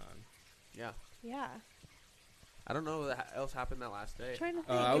was a good time. Yeah. Yeah. I don't know what else happened that last day. Trying to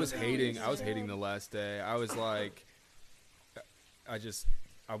think. I was of hating. things I was to hating do. the last day. I was like,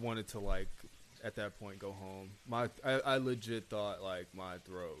 I wanted to like, at that point, go home. I legit thought like my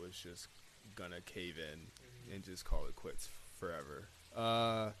throat was just gonna cave in and just call it quits forever.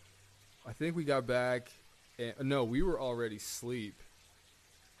 I think we got back. And, no, we were already asleep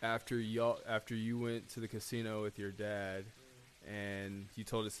after you went to the casino with your dad, and you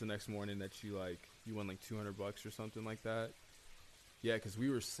told us the next morning that you won like $200 or something like that. Yeah, because we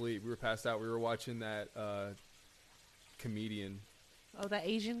were asleep. We were passed out. We were watching that comedian Oh, that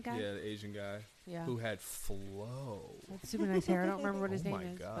Asian guy. Yeah, the Asian guy Yeah. who had flow. Had super nice hair. I don't remember what his Oh name my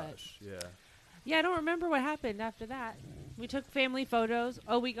is. But gosh, yeah. yeah, I don't remember what happened after that. We took family photos.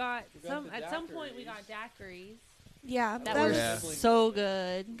 Oh, we got We got some. the At some point, we got daiquiris Yeah, that that were was, Yeah. so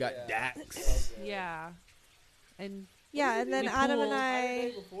good. Got Dax. Yeah. And yeah, and then We Adam and pooled.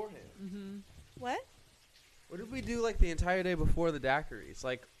 I. beforehand. What? What did we do like the entire day before the daiquiris?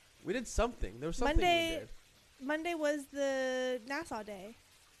 Like we did something. There was something Monday- we did. Monday was the Nassau day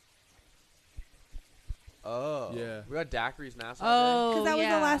Oh. Yeah. We got daiquiris Nassau oh, because that was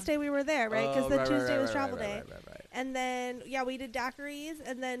yeah. the last day we were there, right? Because Oh, then right, Tuesday right, was right, travel right, day. right. And then we did daiquiris,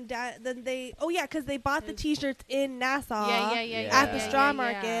 and then then they because they bought the T-shirts in Nassau. Yeah. At the Yeah. straw yeah.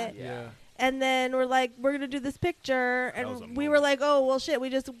 market. Yeah. And then we're like, we're gonna do this picture, That was a and we were moment. like, oh well, shit, we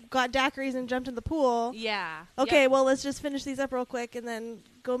just got daiquiris and jumped in the pool. Yeah. Okay, Yeah. well let's just finish these up real quick and then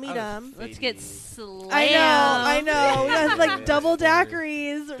go meet them. Let's get slammed. I know. We got like double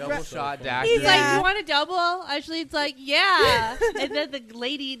daiquiris. Double shot daiquiri. He's like, Yeah. "You want a double?" Actually, it's like, "Yeah." And then the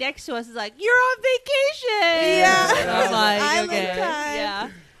lady next to us is like, "You're on vacation." Yeah. And I'm like, Island okay. time. Yeah.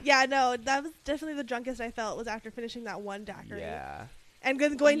 Yeah, no, that was definitely the drunkest I felt was after finishing that one daiquiri. Yeah. And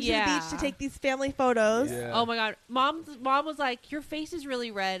then going to the Yeah. beach to take these family photos. Yeah. Oh my god, mom was like, "Your face is really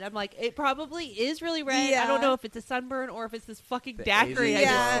red." I'm like, "It probably is really red. I Yeah. don't know if it's a sunburn or if it's this fucking The daiquiri I Asian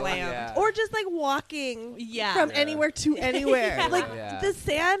just glow, slammed." yeah. Or just like walking Yeah. from Yeah. anywhere to anywhere. Yeah. Like Yeah. the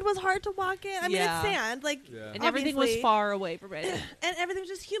sand was hard to walk in. I mean, Yeah. it's sand. Like, Yeah. And everything was obviously. far away from it. and everything was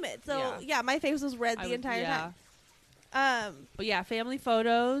just humid. So Yeah. yeah, my face was red I the would- entire yeah. time. But yeah, family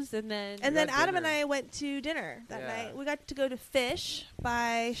photos, and then And then got Adam and dinner. I went to dinner that Yeah. night. We got to go to Fish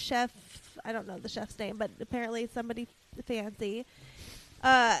by Chef. I don't know the chef's name, but apparently somebody fancy.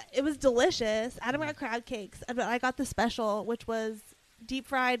 It was delicious. Adam got crab cakes, but I got the special, which was deep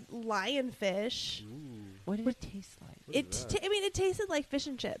fried lionfish. what did it taste like? It tasted like fish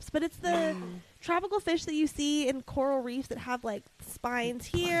and chips, but it's the tropical fish that you see in coral reefs that have like spines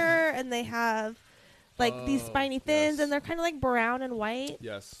here, and they have like these Oh, spiny fins, yes. and they're kind of like brown and white.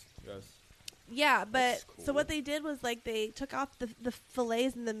 Yes. Yes. Yeah, but That's so cool. what they did was like they took off the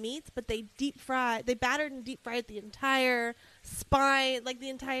fillets and the meats, but they battered and deep fried the entire spine, like the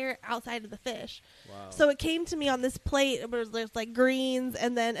entire outside of the fish. Wow. So it came to me on this plate where there's like greens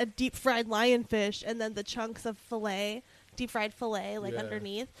and then a deep fried lionfish and then the chunks of fillet, deep fried fillet like Yeah.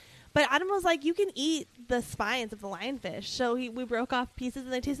 underneath. But Adam was like, you can eat the spines of the lionfish. So we broke off pieces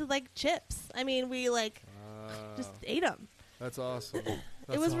and they tasted like chips. I mean, we like just ate them. That's awesome.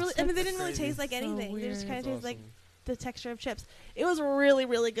 It was really. I mean, they didn't really crazy. taste like So anything. They just weird. kind of That's tasted like awesome. the texture of chips. It was really,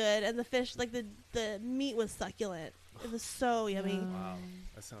 really good, and the fish, like the meat was succulent. It was so yummy. Wow.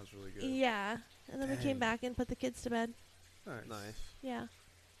 That sounds really good. Yeah, and then we came Dang. back and put the kids to bed. Nice. Nice. Yeah,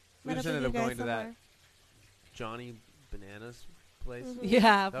 We Met just up with ended you up guys going to that somewhere. Johnny Bananas place. Mhm.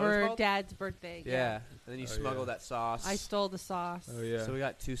 Yeah, That was for called? Dad's birthday. Yeah. And then you Oh, smuggled yeah. that sauce. I stole the sauce. Oh yeah. So we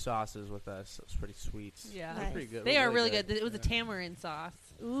got 2 sauces with us. It was pretty sweet. Yeah. They're Nice. pretty good. They They're are really good. It was a Yeah. tamarind sauce.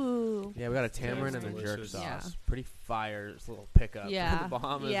 Ooh, Yeah, we got a tamarind and a jerk delicious. sauce. Yeah. Pretty fire. It's a little pickup Yeah. from the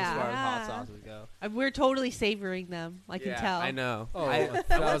Bahamas Yeah. as far as hot Yeah. sauces go. We're totally savoring them. I can Yeah, tell. I know. Oh, I went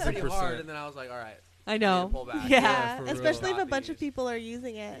 1,000%. pretty hard, and then I was like, all right. I know. pull back. Yeah. yeah, for real. especially if a Got bunch of these. people are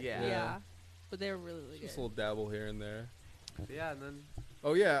using it. Yeah. Yeah. But they were really, really Just a good. little dabble here and there. Yeah, and then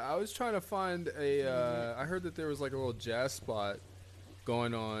Oh yeah, I was trying to find a. I heard that there was like a little jazz spot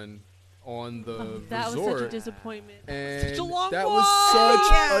going on the That resort. was such a disappointment. and Such a long that walk. was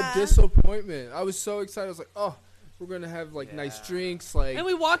such Yeah. a disappointment. I was so excited. I was like, oh, we're gonna have like nice Yeah. drinks, like And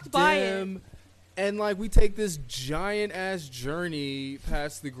we walked by it. dim, and like we take this giant ass journey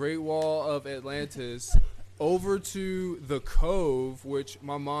past the Great Wall of Atlantis over to the Cove, which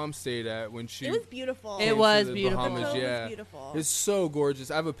my mom stayed at when she It was beautiful. It came was to the beautiful. The Bahamas. cove was Yeah, beautiful. it's so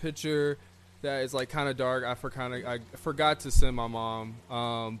gorgeous. I have a picture that is like kind of dark. I forgot to send my mom.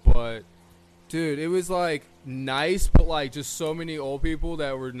 But dude, it was like nice, but like just so many old people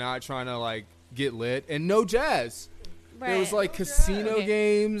that were not trying to like get lit, and no jazz. right. It was like casino Okay.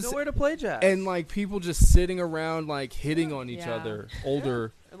 games nowhere to play jazz. and like people just sitting around like hitting on each Yeah. other.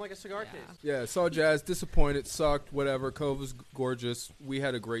 Older. and like a cigar Yeah. case. Yeah, saw jazz, disappointed, sucked, whatever. Cove was gorgeous. We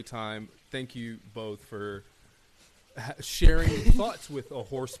had a great time. Thank you both for sharing thoughts with a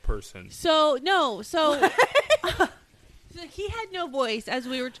horse person. So no, so he had no voice as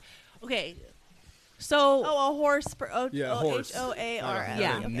we were. Okay, so Oh, a horse. Yeah, horse. Hoars.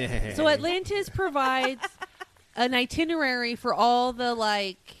 Yeah. Nah. so Atlantis provides an itinerary for all the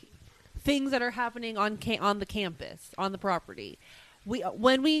like things that are happening on the campus on the property.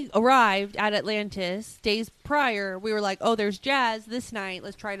 When we arrived at Atlantis days prior, we were like, "Oh, there's jazz this night.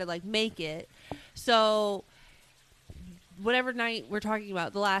 Let's try to like make it." So whatever night we're talking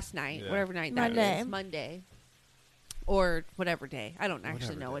about, the last night, Yeah. whatever night Monday. that is, Monday, or whatever day. I don't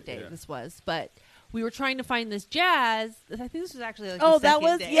actually Whatever know what day, day yeah. this was, but we were trying to find this jazz. I think this was actually like Oh, the that second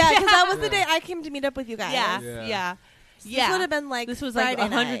was day. yeah, because that was the Yeah. day I came to meet up with you guys. yeah, Yeah. yeah, So yeah. This would have been like This was Friday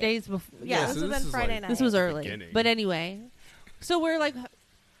like 100 night. days before. Yeah, Yeah, this so would this have been is Friday like- night. This was early. Beginning. But anyway, so we're like,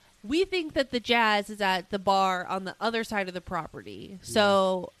 we think that the jazz is at the bar on the other side of the property.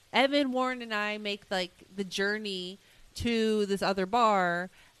 So Evan, Warren, and I make like the journey to this other bar.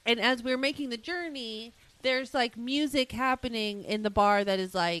 And as we're making the journey, there's like music happening in the bar that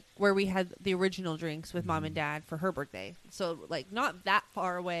is like where we had the original drinks with mom and dad for her birthday. So like not that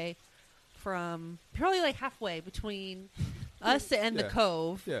far away from, probably like halfway between us and the Yeah.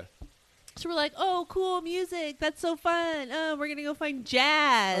 Cove. Yeah. So we're like, oh, cool music. That's so fun. Oh, we're going to go find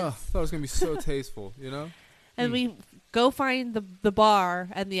jazz. Oh, I thought it was gonna be so tasteful, you know? And we go find the bar,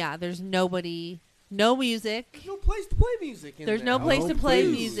 and yeah, there's nobody, no music. There's no place to play music. In There's there. no place to play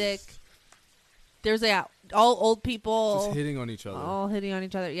please. music. There's all old people Just hitting on each other. all hitting on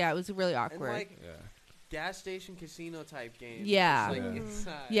each other. Yeah, it was really And awkward. like Yeah. gas station casino type games. Yeah. Just, like Yeah.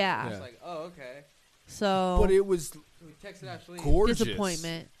 inside. Yeah. It's Yeah. like, oh, okay. So But it was We texted Ashley. gorgeous.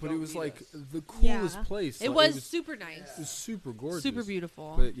 disappointment. But it Don't was beat like us. the coolest Yeah. place. It Like, was super nice, it was super gorgeous. super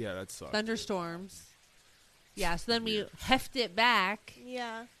beautiful. But yeah, that sucked. Thunderstorms. Yeah, so then we Weird. heft it back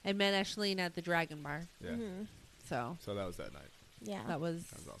Yeah. and met Ashlene at the Dragon Bar. Yeah. Mhm. So So that was that night. Yeah. that was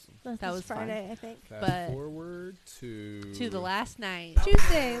That was awesome. That that was was fun. Friday, I think. Fast But- forward to to the last night.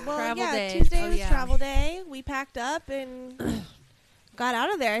 Tuesday. Well, Travel yeah, day. Tuesday Oh, was yeah. travel day. We packed up and got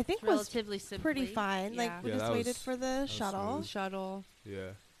out of there. I think it was Relatively simply. pretty fine. Like Yeah. we Yeah, just that waited was- for the was shuttle. smooth. Shuttle. Yeah.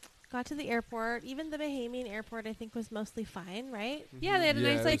 Got to the airport. Even the Bahamian airport, I think, was mostly fine, right? Yeah, they had a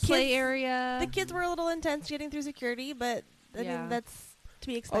Yeah, nice like the play kids- area. The kids were a little intense getting through security, but I Yeah. mean that's to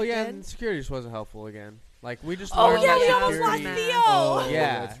be Oh expected. yeah, and security just wasn't helpful again. Like we just. Oh, learned yeah, that we almost lost security- Theo. Oh,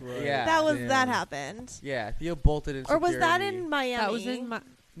 Yeah, that's right. yeah. that Damn. happened. Yeah, Theo bolted in. Or was that security. in Miami? that was in my.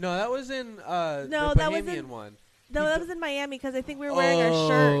 No, that was in No, the that was Bahamian in- one. No, that was in Miami because I think we were wearing our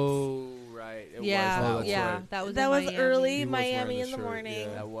shirts. Oh, right. It Yeah, was that that's yeah, right. that was That in was Miami. early He was wearing Miami the in the shirt, morning.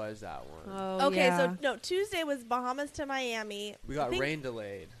 yeah. That was that one. Oh, Okay, yeah. so no, Tuesday was Bahamas to Miami. We I got think rain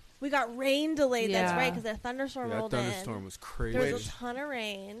delayed. We got rain delayed. That's Yeah. right, because a thunderstorm Yeah, that rolled thunderstorm in. was crazy. There was Which- a ton of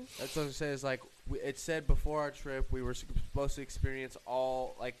rain. That's what I say. Is like it said before our trip, we were supposed to experience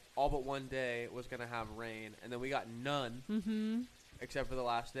all but one day was gonna have rain, and then we got none Mm-hmm. except for the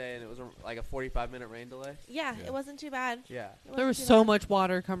last day, and it was like a 45-minute rain delay. Yeah, Yeah. it wasn't too bad. Yeah. It There wasn't was too so bad. much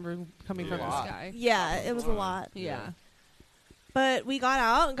water coming from the Yeah. sky. Yeah, it was a lot. Yeah. But we got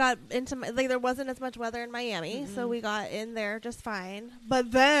out and got into like there wasn't as much weather in Miami, so Mhm. we got in there just fine.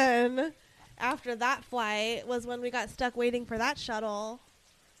 But then after that flight was when we got stuck waiting for that shuttle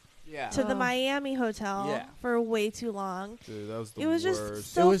Yeah. to the Oh. Miami hotel Yeah. for way too long. Dude, that was the It was just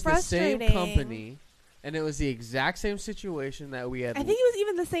worst. so it was frustrating. the same company, and it was the exact same situation that we had. I think it was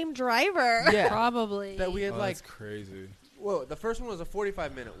even the same driver. yeah, Probably. that we had Oh, like. that's crazy. Whoa, the first one was a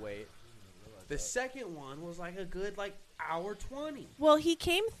 45-minute wait. The second one was like a good hour 20. Well, he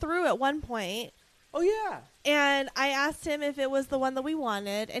came through at one point, Oh yeah. and I asked him if it was the one that we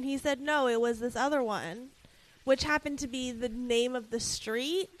wanted, and he said no, it was this other one, which happened to be the name of the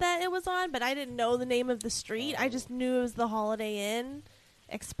street that it was on, but I didn't know the name of the street. I just knew it was the Holiday Inn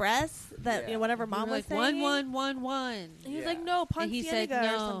Express that Yeah. whatever We mom were was like saying. 1-1-1-1. And he was Yeah. like, no, And he said Pontiaga or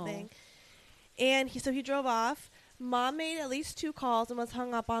no. something. And he drove off. Mom made at least 2 calls and was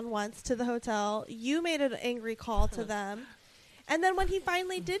hung up on once to the hotel. You made an angry call to them. And then when he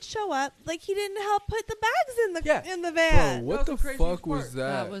finally did show up, he didn't help put the bags in the Yeah. in the Bro, van. what That the was the craziest fuck was part.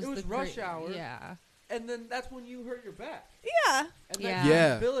 that? That was It was the rush great- hour. Yeah. And then that's when you hurt your back. Yeah. And Yeah. that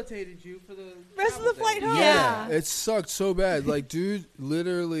Yeah. debilitated you for the Rest of travel the flight day. home. Yeah, Yeah. it sucked so bad. Like, dude,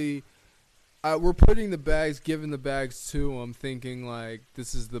 literally, we're putting the bags, giving the bags to him, thinking like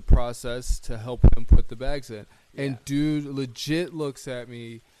this is the process to help him put the bags in. And Yeah. dude legit looks at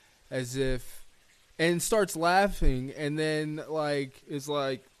me as if, and starts laughing, and then is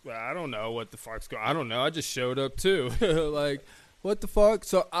like, well, I don't know what the fuck's going. I don't know. I just showed up too. Like, what the fuck?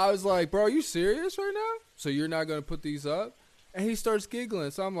 So I was like, bro, are you serious right now? So you're not gonna put these up? And he starts giggling.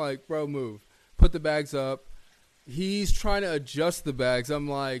 So I'm like, bro, move. Put the bags up. He's trying to adjust the bags. I'm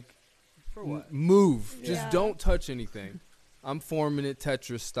like, For what? move. Just Yeah. don't touch anything. I'm forming it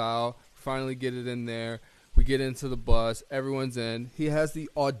Tetris style. Finally get it in there. We get into the bus. Everyone's in. He has the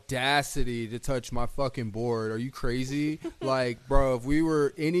audacity to touch my fucking board. Are you crazy? Like, bro, if we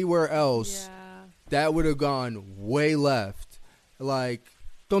were anywhere else, Yeah. that would have gone way left. Like,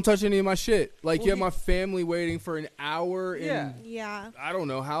 don't touch any of my shit. Like, Well, you have he- my family waiting for an hour Yeah. and Yeah. I don't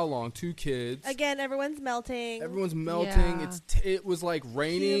know how long. 2 kids. Again, everyone's melting. Everyone's melting. Yeah. It was like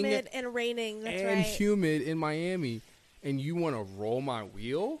raining humid and raining. That's and right. humid in Miami, and you want to roll my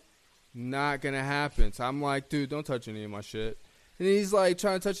wheel? Not gonna happen. So I'm like, dude, don't touch any of my shit. And then he's like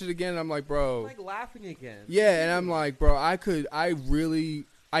trying to touch it again. And I'm like, bro, Like laughing again. yeah. And I'm like, bro, I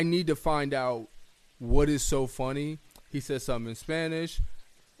need to find out what is so funny. He said something in Spanish.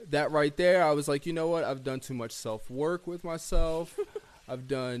 That right there, I was like, you know what? I've done too much self-work with myself.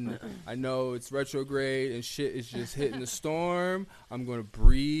 I know it's retrograde and shit is just hitting the storm. I'm going to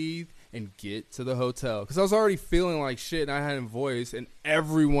breathe and get to the hotel. Because I was already feeling like shit and I hadn't voiced and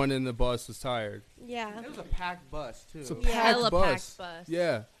everyone in the bus was tired. Yeah. It was a packed bus too. It's a Yeah. packed Hella bus. packed bus.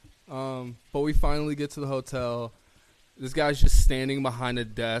 Yeah. But we finally get to the hotel. This guy's just standing behind a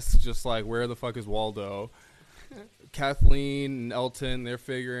desk, just like, where the fuck is Waldo? Kathleen and Elton, they're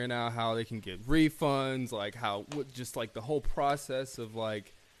figuring out how they can get refunds, like just like the whole process of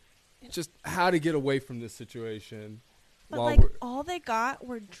like, just how to get away from this situation. But while like we're all they got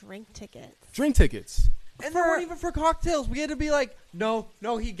were drink tickets. drink tickets. And they weren't even for cocktails. We had to be like, no,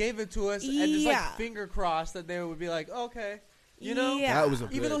 he gave it to us, and just Yeah. like finger crossed that they would be like, okay, you know. Yeah. That was a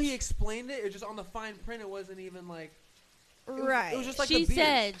Even though he bitch. explained it, just on the fine print, it wasn't even like. It was, Right. It was just like she the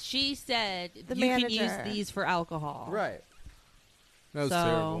beers. said The you can manager. use these for alcohol. Right. That was So-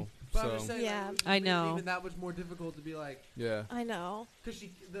 terrible. But I'm just saying, Yeah. like, I know. Even that was more difficult to be like, Yeah. I know. because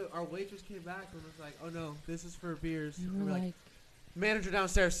our waitress came back and was like, oh no, this is for beers. You And were we're like, like, manager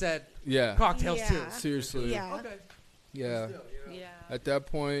downstairs said Yeah. cocktails Yeah. too. Seriously. Yeah. Okay. Yeah. Still, you know. yeah. At that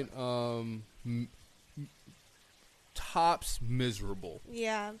point, tops miserable.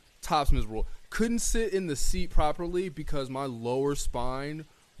 Yeah. Tops miserable. Couldn't sit in the seat properly because my lower spine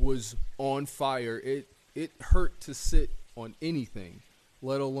was on fire. It hurt to sit on anything,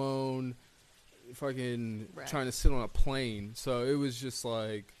 let alone fucking Right. trying to sit on a plane. So it was just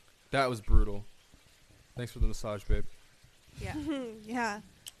like, that was brutal. Thanks for the massage, babe. Yeah. Yeah.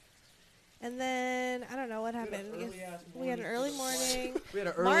 And then I don't know what happened. We had an early morning. We had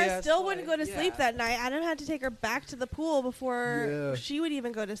an early Mara ass still flight. wouldn't go to sleep Yeah. that night. Adam had to take her back to the pool before Yeah. she would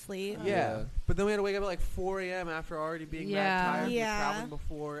even go to sleep. Yeah. Yeah. But then we had to wake up at like 4 a.m. after already being Yeah. mad tired from Yeah. traveling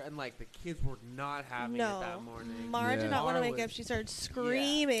before, and like the kids were not having it No, that morning. Mara Yeah. did not want to Mara wake up. was- She started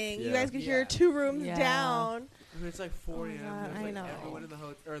screaming. You Yeah. guys could hear her Yeah. 2 rooms Yeah. down. And it's like 4 Oh my a.m. God, There's, I like, know. Everyone in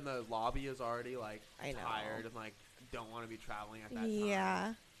the or in the lobby is already like I know. tired and like don't want to be traveling at that time.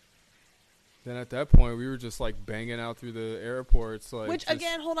 Yeah. Then at that point, we were just like banging out through the airports. Like, Which just-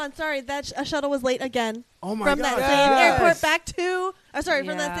 again, hold on, sorry, that a shuttle was late again oh my from God, that yes. same airport Yes. back to.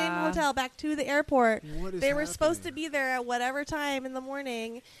 From that same Yeah. hotel back to the airport. What is They were supposed to happening? be there at whatever time in the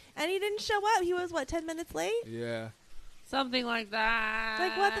morning, and he didn't show up. He was 10 minutes late. Yeah. Something like that.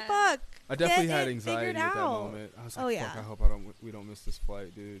 Like what the fuck? I definitely Get had it anxiety figured at that out. moment. I was Oh, like, yeah. fuck, I hope we don't miss this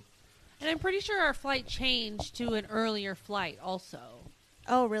flight, dude. And I'm pretty sure our flight changed to an earlier flight also.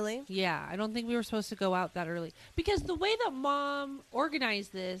 Oh, really? Yeah, I don't think we were supposed to go out that early. Because the way that Mom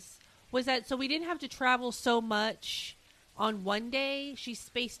organized this was that so we didn't have to travel so much on one day. She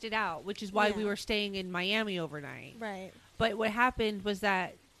spaced it out, which is why we Yeah. were staying in Miami overnight. Right. But what happened was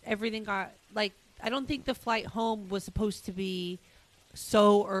that everything got, like, I don't think the flight home was supposed to be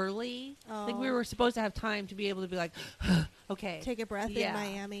so early. I think we Oh. were supposed to have time to be able to be like, okay. Take a breath Yeah. in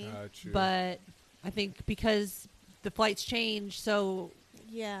Miami. Got you. But I think because the flights changed so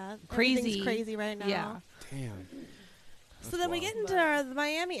Yeah. crazy. Everything's crazy right now. Yeah. Damn. So then we get into the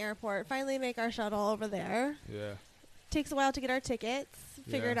Miami airport, finally make our shuttle over there. Yeah. Takes a while to get our tickets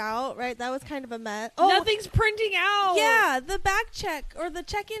figured Yeah. out, right? That was kind of a mess. Nothing's printing out. Yeah, the back check or the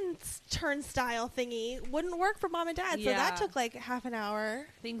check-in turnstile thingy wouldn't work for Mom and Dad, so that Yeah. took like half an hour.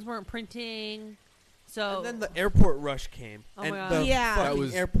 Things weren't printing. So And then the airport rush came, Oh and my the God. Yeah. fucking That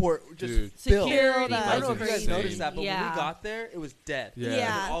was- airport just dude. filled. security That I don't know was if you guys crazy. noticed that, but when Yeah. we got there, it was dead. Yeah.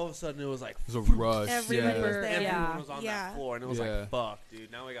 Yeah. And all of a sudden, it was like It was a rush. Everybody yeah. was there. everyone Yeah. was on Yeah. that floor, and it was Yeah. like, "Fuck, dude!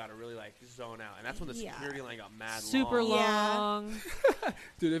 Now we gotta really like zone out." And that's when the Yeah. security line got mad super long. Yeah. long.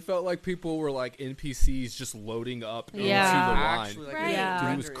 Dude, it felt like people were like NPCs just loading up into Yeah. the line. Actually, like, Right. Yeah.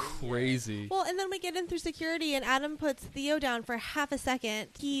 Dude, it was rendering, crazy. Well, and then we get in through security, and Adam puts Theo down for half a second.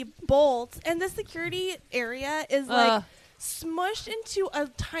 He bolts, and the security area is like smushed into a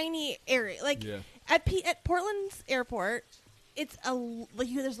tiny area. Like Yeah. at Portland's airport, it's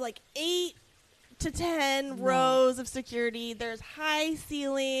there's like 8 to 10 rows of security. There's high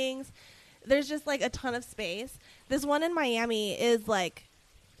ceilings. There's just like a ton of space. This one in Miami is like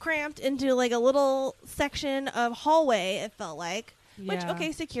cramped into like a little section of hallway. It felt like. Which, Yeah.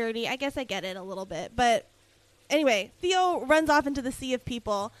 okay, security, I guess I get it a little bit, but Anyway, Theo runs off into the sea of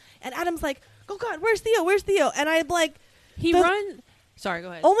people, and Adam's like, "Oh God, where's Theo? Where's Theo?" And I'm like, He run. Sorry,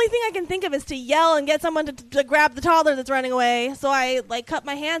 go ahead. only thing I can think of is to yell and get someone to grab the toddler that's running away. So I like cut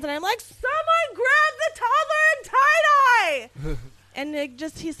my hands and I'm like, "Someone grab the toddler in tie-dye!" And it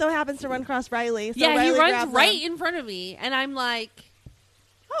just he so happens to run across Riley. So yeah, Riley he runs grabs right him. in front of me, and I'm like,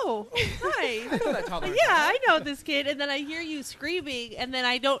 "Oh, hi." That toddler. Yeah, I know this kid, and then I hear you screaming, and then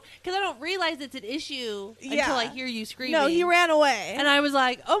I don't realize it's an issue Yeah. until I hear you screaming. No, he ran away. and I was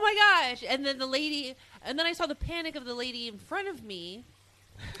like, "Oh my gosh!" And then I saw the panic of the lady in front of me,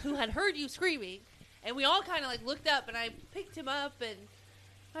 who had heard you screaming, and we all kind of like looked up, and I picked him up, and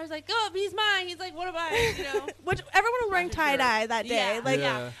I was like, "Oh, he's mine." He's like, "What am I?" You know. Which everyone was wearing tie-dye that day. Yeah. Like,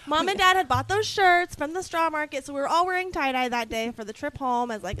 Yeah. Mom and Dad had bought those shirts from the straw market, so we were all wearing tie-dye that day for the trip home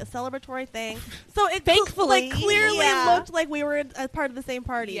as like a celebratory thing. So it Thankfully, like clearly yeah. looked like we were a part of the same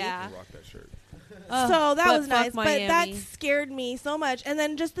party. Yeah. Rock that shirt. So that but was fuck nice, but that Miami. scared me so much. And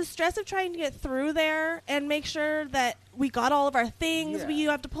then just the stress of trying to get through there and make sure that we got all of our things. Yeah. You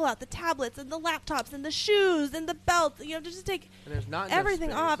have to pull out the tablets and the laptops and the shoes and the belts. You have to just take And there's not enough everything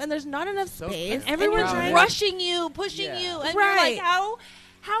space. off, and there's not enough So space. crowded. Everyone's Crowded. rushing you, pushing Yeah. you, and Right. you're like,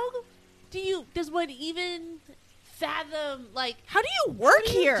 how does one even fathom, like, How do you work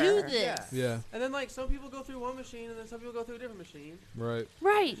how do you here? do this? Yeah. Yeah, And then like some people go through one machine, and then some people go through a different machine. right.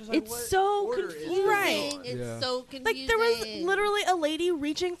 Right. Just like, It's what so order is confusing. Right. It's Yeah. so Like confusing. there was literally a lady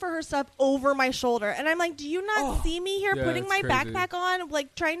reaching for her stuff over my shoulder, and I'm like, "Do you not Oh. see me here Yeah, putting it's my crazy. backpack on,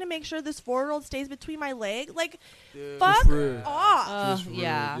 like trying to make sure this 4-year-old stays between my leg? Like, Dude. fuck It's rude. off." Just rude,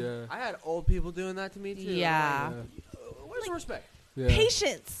 yeah. yeah. I had old people doing that to me too. Yeah. I'm like, where's the respect? Yeah.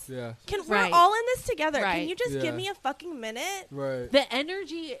 Patience. Yeah. Right. We're all in this together. Right. Can you just Yeah. give me a fucking minute? Right. The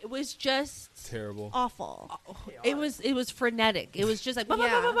energy was just Terrible. Awful. it was frenetic. It was just like blah, blah,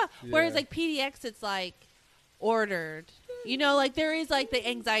 Yeah. blah, blah, blah. Whereas Yeah. like PDX, it's like ordered. You know, like there is like the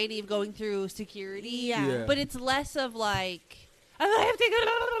anxiety of going through security. Yeah. Yeah. But it's less of like I have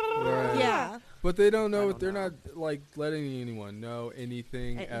to go. Right. Yeah. But they don't know. don't They're know. not like letting anyone know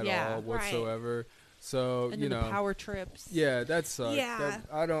anything at yeah. all Right. whatsoever. So And you then know, the power trips. yeah, that sucks. Yeah.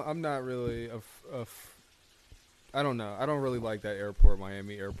 I'm not really I don't know. I don't really like that airport,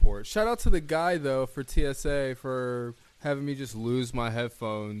 Miami airport. Shout out to the guy though for TSA for having me just lose my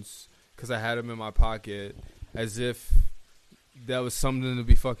headphones because I had them in my pocket, as if that was something to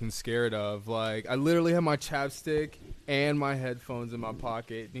be fucking scared of. Like I literally had my chapstick and my headphones in my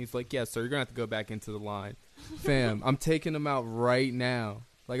pocket, and he's like, "Yeah, sir, you're gonna have to go back into the line, fam. I'm taking them out right now.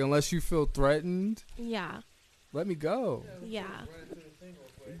 Like unless you feel threatened, Yeah. let me go." Yeah.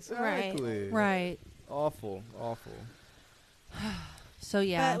 Exactly. Right. Awful. So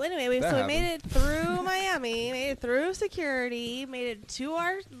yeah. But anyway, That so we made it through Miami, made it through security, made it to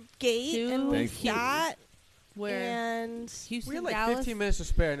our gate, To and we Thank you. sat. Where And Houston, We had like Dallas. 15 minutes to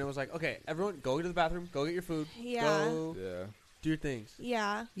spare, and it was like, okay, everyone, go to the bathroom, go get your food, yeah, go Yeah. do your things.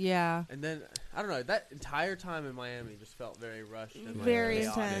 yeah, Yeah. And then I don't know, that entire time in Miami just felt very rushed and like, very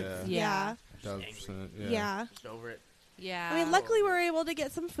chaotic. intense. Yeah. Yeah. 1,000%. Yeah. Yeah. Just over it. Yeah. I mean, luckily we were able to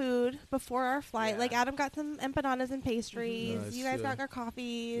get some food before our flight. Yeah. Like Adam got some empanadas and pastries. Nice, You guys yeah. got our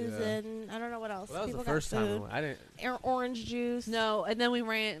coffees, Yeah. and I don't know what else. Well, that was People the first got time I food. went. I didn't. Orange juice. No, and then we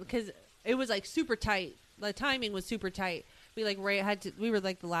ran because it was like super tight. The timing was super tight. We like we were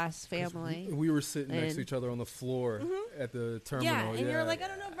like the last family. We were sitting next to And- each other on the floor at the terminal. Yeah, and you're like, I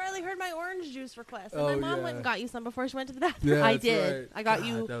don't know if Riley heard my orange juice request. And Oh, my mom yeah. went and got you some before she went to the bathroom. Yeah, I that's did. right. I got God,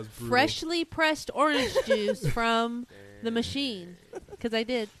 you that was brutal. freshly pressed orange juice from the machine because I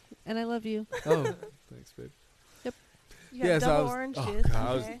did, and I love you. Oh, thanks, babe. You got Yes, I double was- orange oh, juice. God,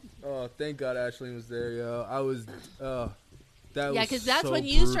 I was- okay. Oh, thank God Ashley was there, yo. I was, that Yeah, was because that's so when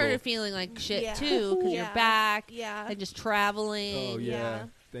you brutal. started feeling like shit Yeah. too, because Yeah. you're back Yeah. and just traveling. Oh, yeah. Yeah.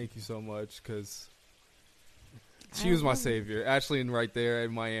 Thank you so much, because she was my savior. Ashley right there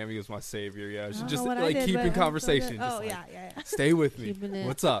in Miami was my savior, yeah. I She don't just, know what I like, did, but keeping I'm so conversation. good. Just Oh, like, yeah, yeah, stay with me. Keeping it-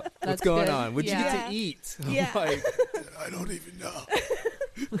 What's up? What's That's going good. on? What'd you Yeah. get to eat? I'm Yeah. like, I don't even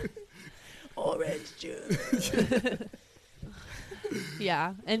know. Orange juice.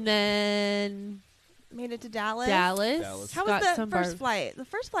 Yeah, and then Made it to Dallas. Dallas. Dallas. How got was the some first flight? The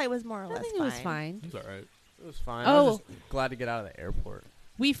first flight was more or I less think it was fine. It's all right. It was fine. I Oh. was just glad to get out of the airport.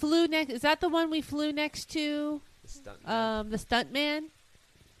 We flew next. Is that the one we flew next to? The stunt The stuntman,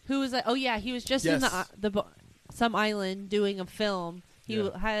 who was like, oh yeah, he was just in Yes. some island doing a film.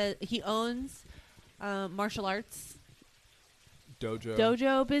 Yeah. He owns martial arts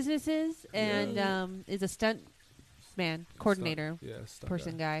Dojo. businesses and Yeah. is a stunt man coordinator Stunt, yeah, stunt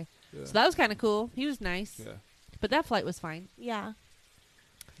person guy. Yeah. So that was kind of cool. He was nice, Yeah. but that flight was fine. Yeah.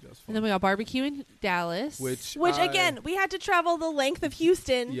 That was fun. And then we got barbecue in Dallas. Which again, we had to travel the length of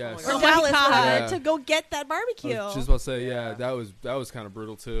Houston Yes. or Oh my Dallas God. rather, Yeah. to go get that I barbecue. was just about to say, yeah, that was kind of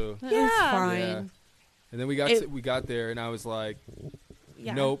brutal too. That Yeah. was fine. Yeah. And then we got there, and I was like,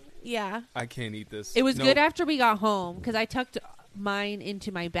 Yeah. nope, Yeah. I can't eat this. It was Nope. good after we got home because I tucked mine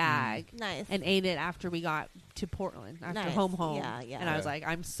into my bag Nice. and ate it after we got to Portland, after Nice. home. Yeah, yeah. And I was Yeah. like,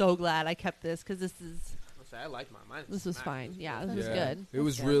 I'm so glad I kept this because I like mine. this was fine. Yeah, this was Yeah. good. It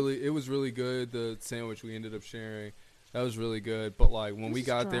was good. really good. The sandwich we ended up sharing, that was really good. But like when This we is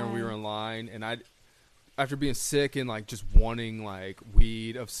got there and we dry. were in line, and after being sick and like just wanting like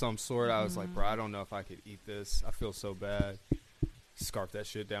weed of some sort, I was like, bro, I don't know if I could eat this. I feel so bad. Scarf that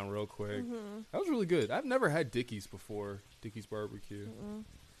shit down real quick. That was really good. I've never had Dickie's before. Dickie's barbecue.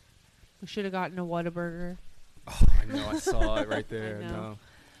 We should have gotten a Whataburger. Oh, I know. I saw it right there. I know. No.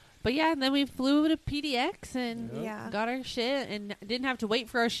 But yeah, and then we flew to PDX and Yep. Yeah. got our shit and didn't have to wait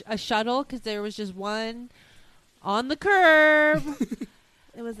for a shuttle because there was just one on the curb.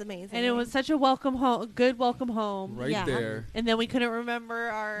 It was amazing. And it was such a good welcome home. Right Yeah. there. And then we couldn't remember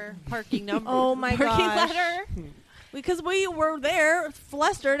our parking number. Oh my parking gosh. letter. Because we were there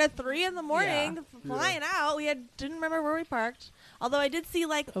flustered at 3 a.m, Yeah. flying out. Didn't remember where we parked. Although I did see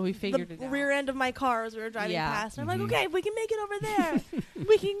like Oh, we figured the it out. rear end of my car as we were driving Yeah. past. And I'm Mhm. like, okay, we can make it over there.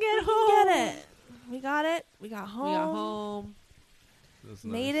 We can get we home. can get it. We got it. We got We home. got home. That's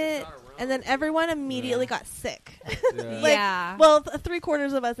Made nice. it. And then everyone immediately got sick. Yeah. Like, Yeah. Well,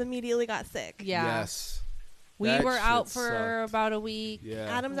 3/4 of us immediately got sick. Yeah. Yes. We That were out shit for sucked. about a week. Yeah.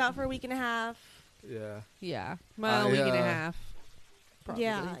 Adam's out for a week and a half. Yeah. Yeah. Well, a week and a half. Probably.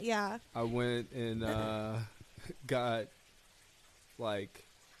 Yeah, yeah. I went and got like,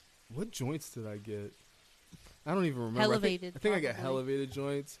 what joints did I get? I don't even remember. Elevated, I think I got probably. Elevated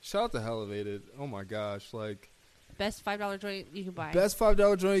joints. Shout out to Elevated. Oh my gosh, like Best $5 joint you can buy. best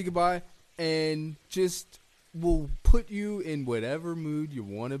 $5 joint you can buy, and just will put you in whatever mood you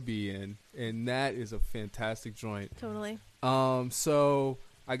want to be in, and that is a fantastic joint. Totally. So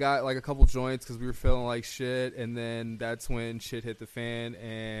I got like a couple joints because we were feeling like shit, and then that's when shit hit the fan,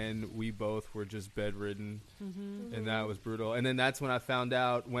 and we both were just bedridden, and that was brutal. And then that's when I found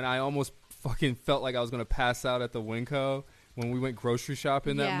out, when I almost fucking felt like I was gonna pass out at the Winco when we went grocery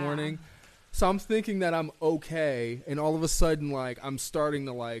shopping that Yeah. morning. So I'm thinking that I'm okay, and all of a sudden, like I'm starting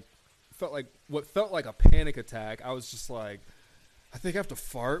to like what felt like a panic attack. I was just like, I think I have to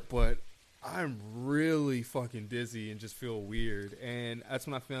fart, but I'm really fucking dizzy and just feel weird. And that's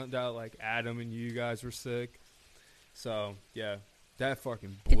when I found out like Adam and you guys were sick. So yeah, that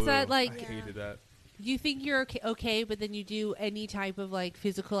fucking blew. It's that, like- I Yeah. hated that. You think you're okay, but then you do any type of like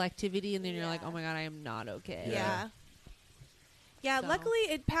physical activity, and then you're like, Yeah. oh my god, I am not okay. Yeah. Yeah, So- luckily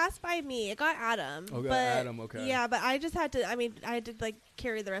it passed by me. It got Adam. Oh, got but Adam, okay. Yeah, but I just had to, I had to like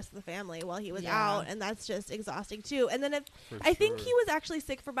carry the rest of the family while he was Yeah. out, and that's just exhausting too. And then For I think sure. he was actually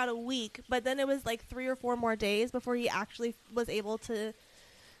sick for about a week, but then it was like 3 or 4 more days before he actually was able to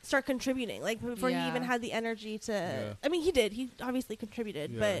start contributing. Like before he Yeah. even had the energy to. Yeah. I mean, he did. He obviously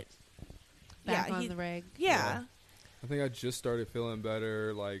contributed, Yeah. but Back yeah, on he, the reg. yeah. I think I just started feeling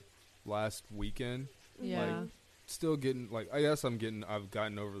better like last weekend. Yeah. Still getting like, I guess I've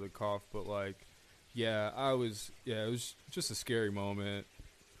gotten over the cough, but like, it was just a scary moment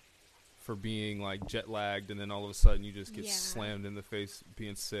for being like jet lagged, and then all of a sudden you just get Yeah. slammed in the face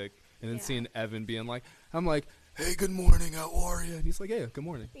being sick, and then Yeah. seeing Evan being like, I'm like, hey, good morning, how are you? And he's like, hey, good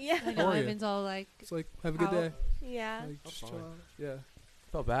morning. Yeah. I know How are you? Evan's all like, It's like, have a good Out. day. Yeah. Like, That's just fine. chill out. Yeah.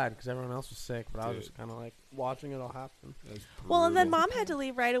 Felt bad because everyone else was sick, but I was Dude. just kind of like watching it all happen. That was Well, and then brutal. mom had to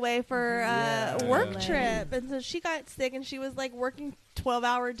leave right away for Yeah. a work Yeah. trip, and so she got sick, and she was like working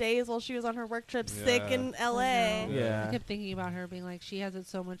 12-hour days while she was on her work trip, sick Yeah. in I LA. know. Yeah. I kept thinking about her being like, she has it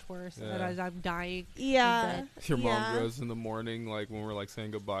so much worse, and Yeah. as I'm dying. Yeah, Your mom yeah. goes in the morning, like when we're like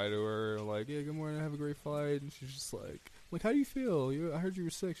saying goodbye to her, like, yeah, good morning, have a great flight, and she's just like, how do you feel? I heard you were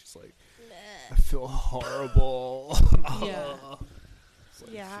sick. She's like, I feel horrible. Yeah. It's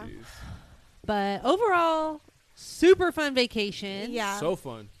like, Yeah. jeez. But overall, super fun vacation. Yeah, So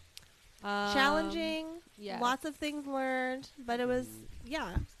fun. challenging. Yeah. Lots of things learned, but it was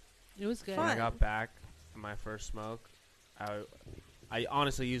It was good. When I Fun. got back from my first smoke, I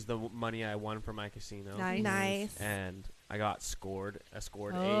honestly used the money I won from my casino. Nice. nice. And I got a scored 8.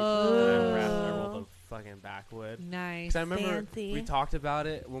 Oh. And I rolled a fucking backwood. Nice. Because I remember Fancy. we talked about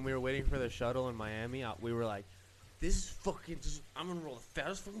it when we were waiting for the shuttle in Miami. We were like, this is fucking just, I'm going to roll the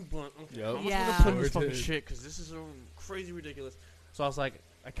fattest fucking blunt. Okay, Yep. I'm Yeah. going to put in this Sure fucking did. shit because this is so crazy ridiculous. So I was like,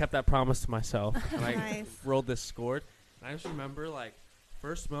 I kept that promise to myself. And I Nice. rolled this scored. And I just remember, like,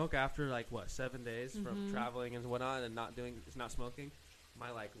 first smoke after, like, 7 days from Mhm. traveling and whatnot and not smoking.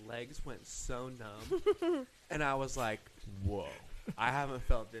 my like legs went so numb, and I was like, "Whoa, I haven't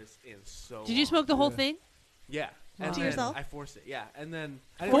felt this in so long." Did you smoke the whole Yeah. thing? Yeah. And To then yourself? I forced it. Yeah, and then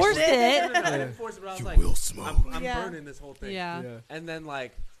I Forced it? No, I didn't force it, but I was You like, will smoke. I'm Yeah. burning this whole thing. Yeah. Yeah. And then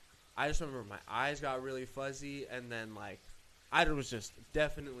like, I just remember my eyes got really fuzzy, and then like, I was just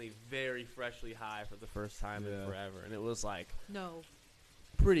definitely very freshly high for the first time in Yeah. forever, and it was like No.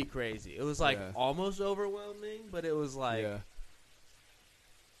 pretty crazy. It was like Yeah. almost overwhelming, but it was like yeah.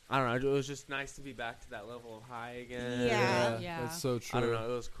 I don't know. It was just nice to be back to that level of high again. Yeah. Yeah. That's so true. I don't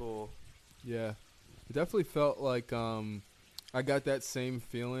know. It was cool. Yeah, it definitely felt like I got that same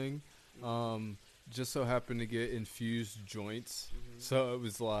feeling. Just so happened to get infused joints, so it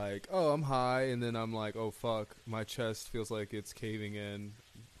was like, oh, I'm high, and then I'm like, oh fuck, my chest feels like it's caving in.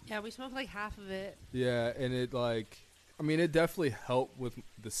 Yeah, we smoked like half of it. Yeah, and it like, I mean, it definitely helped with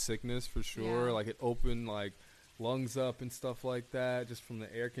the sickness for sure. Yeah. Like it opened like lungs up and stuff like that, just from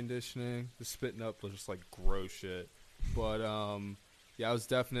the air conditioning. The spitting up was just like gross shit. But yeah, I was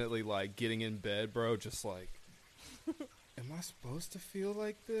definitely like getting in bed, bro, just like, am I supposed to feel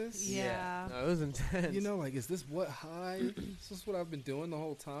like this? Yeah. No, it was intense. You know, like, is this what high? Is this what I've been doing the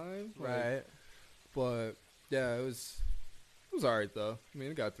whole time? Like, right? but yeah, it was alright though. I mean,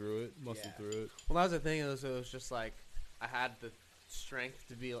 I got through it, muscled Yeah. through it. Well, that was the thing. It was just like I had the strength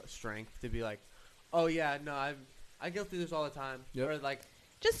to be like, oh yeah, no, I go through this all the time. Yep. Or like,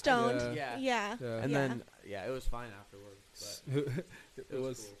 Just stoned. Yeah. Yeah. Yeah. and Yeah. then it was fine afterwards. But it was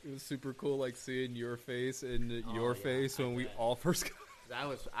was cool. it was super cool, like seeing your face and Oh, your yeah, face I when we bet. all first got.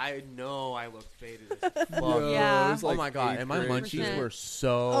 I know I looked faded as fuck. Yo, Yeah. it was Oh like my god, 8th and my grade munchies shit. were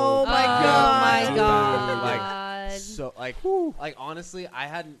so. Oh my Oh God. my so god. bad. Like so, like honestly, I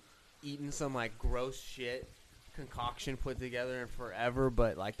hadn't eaten some like gross shit concoction put together in forever.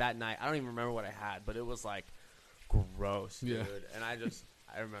 But like that night, I don't even remember what I had, but it was like gross, dude. Yeah. And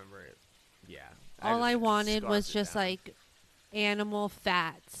I remember it. Yeah. All just I wanted scarfed was it just down. like animal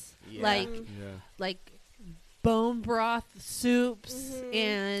fats. Yeah. Like Mhm. Yeah. like bone broth soups Mhm.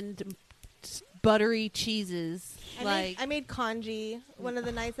 and buttery cheeses. I made congee one of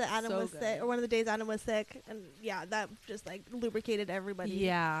the nights that Adam So was good. sick, or one of the days Adam was sick, and yeah, that just like lubricated everybody.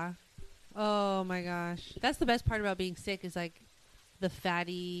 Yeah. Oh my gosh. That's the best part about being sick is like the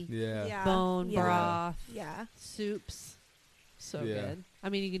fatty Yeah. Yeah. bone Yeah. broth Yeah. soups. So Yeah. good. I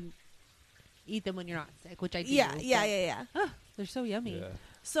mean, you can eat them when you're not sick, which I do. Yeah. but Yeah. They're so yummy. Yeah.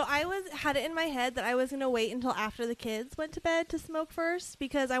 So I had it in my head that I was gonna wait until after the kids went to bed to smoke first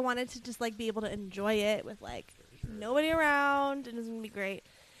because I wanted to just like be able to enjoy it with like nobody around and it was gonna be great.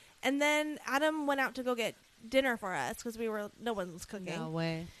 And then Adam went out to go get dinner for us because no one was cooking. No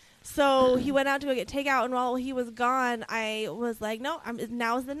way. So he went out to go get takeout, and while he was gone, I was like, "No,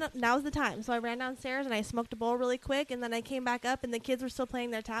 now's the time." So I ran downstairs and I smoked a bowl really quick, and then I came back up, and the kids were still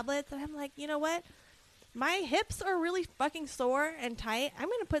playing their tablets, and I'm like, you know what? My hips are really fucking sore and tight. I'm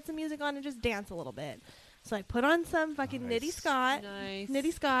gonna put some music on and just dance a little bit. So I put on some fucking Nice. Nitty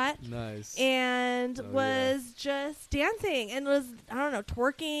Scott, Nice. and Oh, was just dancing and was, I don't know,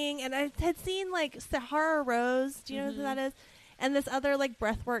 twerking. And I had seen like Sahara Rose. Do you know who that is? And this other like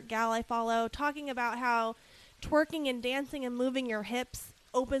breathwork gal I follow talking about how twerking and dancing and moving your hips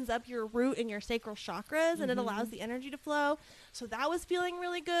opens up your root and your sacral chakras and it allows the energy to flow. So that was feeling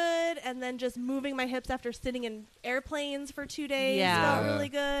really good. And then just moving my hips after sitting in airplanes for 2 days Yeah. felt really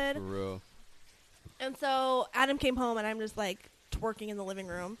For good. real. And so Adam came home and I'm just like twerking in the living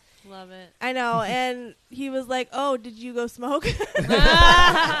room. Love it. I know. And he was like, "Oh, did you go smoke?"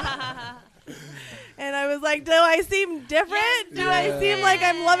 And I was like, "Do I seem different? Do I Yeah. seem like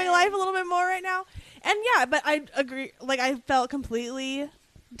I'm loving life a little bit more right now?" And yeah, but I agree. Like I felt completely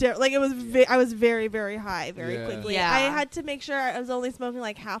like it was. I was very, very high very Yeah. quickly. Yeah. I had to make sure I was only smoking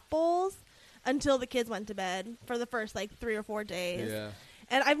like half bowls until the kids went to bed for the first like 3 or 4 days. Yeah.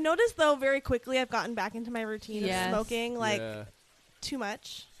 And I've noticed though very quickly I've gotten back into my routine Yes. of smoking like yeah. too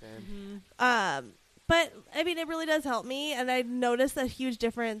much. Same. But I mean, it really does help me, and I noticed a huge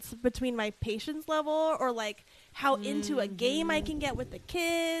difference between my patience level, or like how into a game I can get with the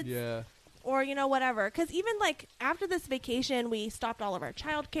kids, Yeah. or whatever. Because even like after this vacation, we stopped all of our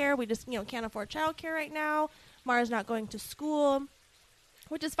childcare. We just can't afford childcare right now. Mara's not going to school,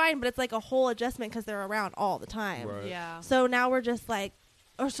 which is fine, but it's like a whole adjustment because they're around all the time. Right. Yeah. So now we're just like,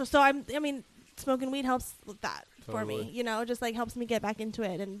 I mean, smoking weed helps with that for me. Totally. Just like helps me get back into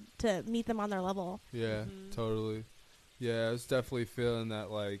it and to meet them on their level. Yeah, Mhm. totally. Yeah, I was definitely feeling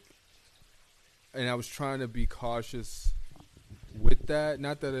that, like, and I was trying to be cautious with that.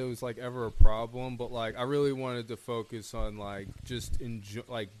 Not that it was like ever a problem, but like I really wanted to focus on like just enjoy,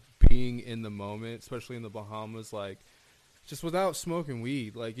 like being in the moment, especially in the Bahamas. Like just without smoking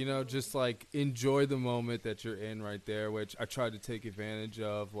weed, like, you know, just like enjoy the moment that you're in right there, which I tried to take advantage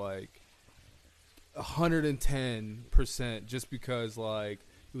of, like 110%, just because like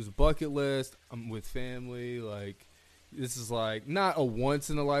it was a bucket list. I'm with family, like this is like not a once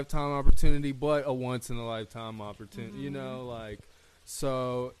in a lifetime opportunity, but a once in a lifetime opportunity, you know, like,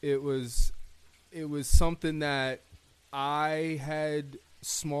 so it was something that I had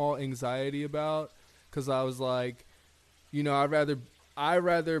small anxiety about, because I was like, you know, I'd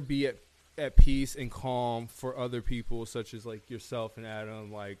rather be at peace and calm for other people, such as like yourself and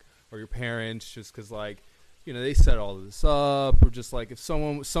Adam, like, or your parents, just because, like, you know, they set all of this up, or just like if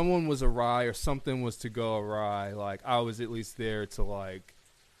someone was awry or something was to go awry, like I was at least there to like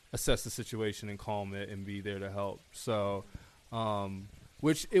assess the situation and calm it and be there to help. So,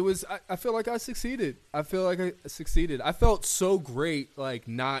 which it was, I feel like I succeeded. I felt so great, like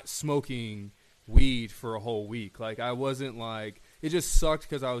not smoking weed for a whole week. Like I wasn't like, it just sucked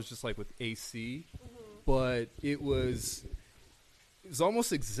because I was just like with AC, but it was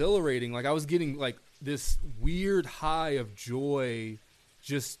almost exhilarating. Like I was getting like this weird high of joy,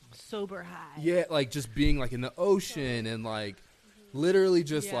 just Sober high. yeah, like just being like in the ocean and like literally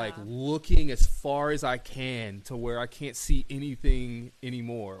just like looking as far as I can to where I can't see anything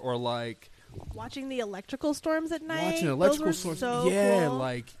anymore, or like Watching the electrical storms at night. watching electrical Those were storms. So Yeah, cool.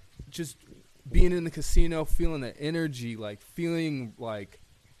 like just being in the casino, feeling the energy, like feeling like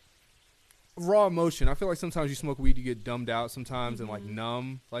raw emotion. I feel like sometimes you smoke weed, you get dumbed out sometimes and like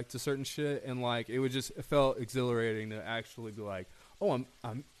numb, like to certain shit, and like it felt exhilarating to actually be like, oh,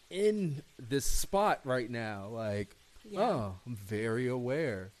 I'm in this spot right now, like oh, I'm very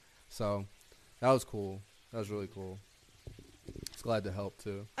aware. So that was cool. That was really cool. It's glad to help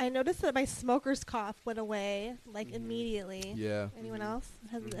too. I noticed that my smoker's cough went away like immediately. Yeah. Anyone else?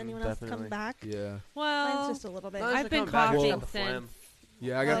 Has anyone else come definitely. back? Yeah. Well, Mine's just a little bit. Mine's I've been come back, coughing got the phlegm. since.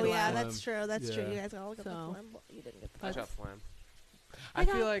 Yeah, I got Oh the yeah, phlegm. that's true. That's true. Yeah. You guys all got the So- phlegm. Well, you didn't get the I phlegm. got phlegm.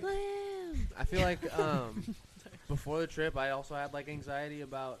 I feel like before the trip I also had like anxiety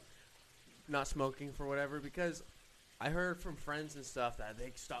about not smoking for whatever, because I heard from friends and stuff that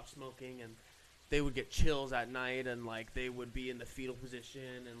they stopped smoking and they would get chills at night, and like they would be in the fetal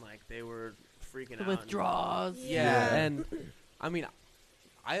position and like they were freaking The out. withdrawals. Yeah, and I mean,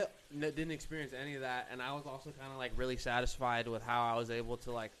 I didn't experience any of that, and I was also kind of like really satisfied with how I was able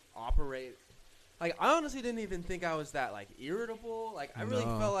to like operate. Like I honestly didn't even think I was that like irritable. Like I really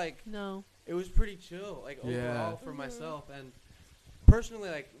No. felt like No. it was pretty chill, like Yeah. overall for myself. And personally,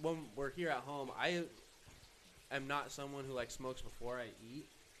 like when we're here at home, I am not someone who like smokes before I eat.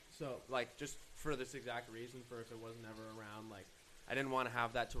 So like just for this exact reason, for if it was never around, like I didn't want to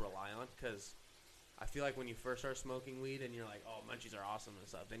have that to rely on, because I feel like when you first start smoking weed and you're like, oh, munchies are awesome and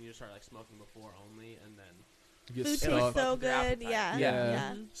stuff, then you just start like smoking before only, and then You get Food stuck. tastes so Up with your good. appetite. Yeah. Yeah.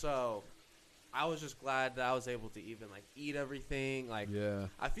 Yeah. so I was just glad that I was able to even like eat everything. Like Yeah.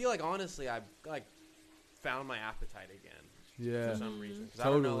 I feel like honestly I like found my appetite again Yeah. for some reason. 'Cause I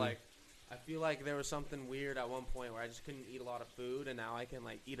don't know, Totally. like I feel like there was something weird at one point where I just couldn't eat a lot of food, and now I can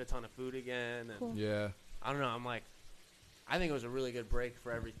like eat a ton of food again. And Cool. Yeah. I don't know. I'm like, I think it was a really good break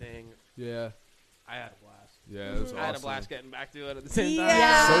for everything. Yeah. I had a blast. Yeah. It was I had a awesome. blast getting back to it at the same time.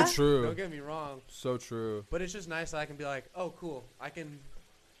 Yeah. So true. Don't get me wrong, So true. but it's just nice that I can be like, oh, cool, I can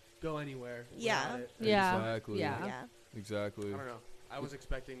go anywhere. Yeah. without it. Yeah. Exactly. Yeah. Yeah. Exactly. I don't know. I was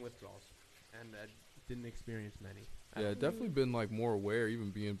expecting withdrawals, and I didn't experience many. Yeah, definitely been like more aware, even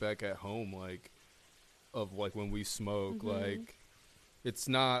being back at home, like of like when we smoke. Like it's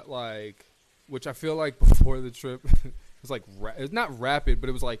not like, which I feel like before the trip, it was like it's not rapid, but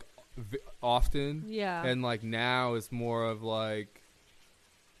it was like often. Yeah. And like now it's more of like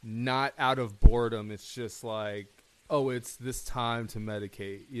not out of boredom. It's just like, oh, it's this time to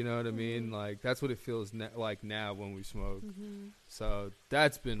medicate. You know what I mean? Like that's what it feels like now when we smoke. So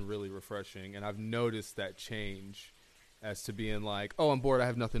that's been really refreshing, and I've noticed that change as to being like, oh, I'm bored, I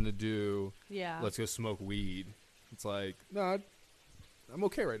have nothing to do, Yeah. let's go smoke weed. It's like, no, I'm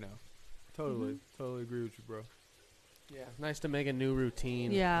okay right now. Totally agree with you, bro. Yeah, nice to make a new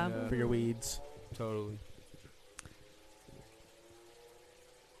routine. Yeah. Yeah. For your weeds. Totally.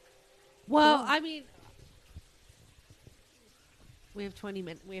 Well, I mean, we have 20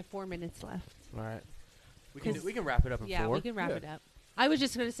 minutes. We have 4 minutes left. All right. We 'Cause- can wrap it up in Yeah, 4. we can wrap Yeah. it up. I was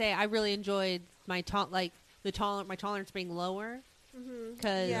just gonna say I really enjoyed my my tolerance being lower, Mm-hmm.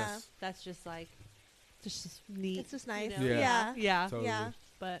 because Yeah. that's just like just neat. It's just nice. you know? Yeah. Yeah. Yeah. Totally. Yeah.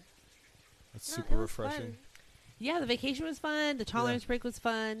 But That's No, super it was refreshing. fun. yeah, the vacation was fun. The tolerance break was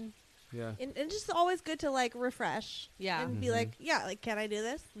fun. Yeah. And just always good to like refresh. Yeah. And be Mhm. like, yeah, like can I do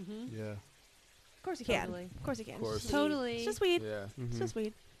this? Mm-hmm. Yeah. Of course you can. Totally. Of course you can. Of course. It's just Totally. weed. It's just weed. Yeah. It's just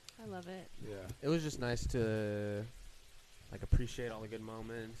weed. I love it. Yeah. It was just nice to like appreciate all the good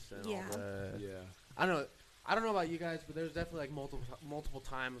moments and Yeah. all the. Yeah. I don't know about you guys, but there's definitely like multiple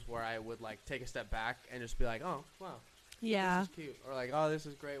times where I would like take a step back and just be like, oh wow, Yeah. this is cute, or like, oh, this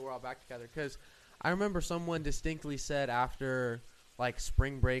is great, we're all back together. Because I remember someone distinctly said after like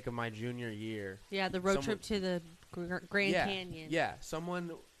spring break of my junior year, Yeah, the road Someone- trip to the Grand yeah, Canyon. yeah,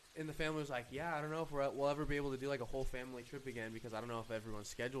 someone in the family was like, yeah, I don't know if we'll ever be able to do like a whole family trip again because I don't know if everyone's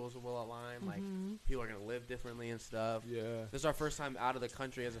schedules will align. Like Mhm. people are gonna live differently and stuff. Yeah. This is our first time out of the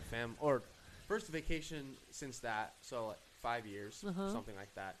country as a fam, or first vacation since that, so like 5 years, Uh-huh. something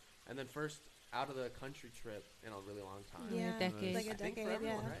like that, and then first out of the country trip in a really long time. Yeah. a decade. Like a I think for decade,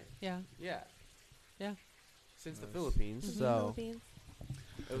 everyone, yeah. right? Yeah. Yeah. Yeah. Since the Nice. Philippines, Mhm. so Philippines.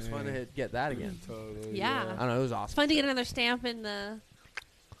 it was fun to Dang. get that again. Totally. Yeah. I don't know, it was awesome. It's fun to get another stamp in the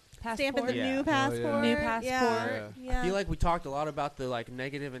passport. Stamp in the Yeah. new Oh, passport. New Yeah. passport. Yeah. I feel like we talked a lot about the like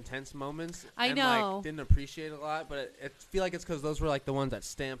negative, intense moments. I and, know. Like, didn't appreciate it a lot, but I feel like it's because those were like the ones that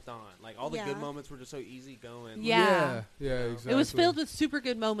stamped on. Like all the Yeah. good moments were just so easy going. Yeah. Yeah. Exactly. It was filled with super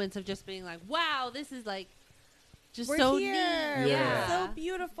good moments of just being like, wow, this is like just We're so here. neat. Yeah. So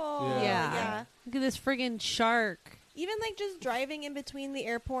beautiful. Yeah. Yeah. Look at this friggin' shark. Even like just driving in between the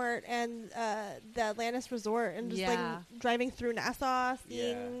airport and the Atlantis Resort and just Yeah. like driving through Nassau,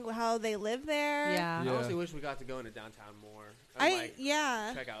 seeing how they live there. Yeah. I Yeah. honestly wish we got to go into downtown more. And, like,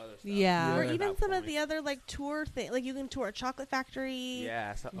 yeah. check out other stuff. Yeah. Or Yeah. even At some that of the point. other like tour thing, like you can tour a chocolate factory.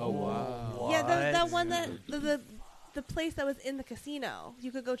 Yeah. Oh, wow. Yeah, that What? one that the place that was in the casino. You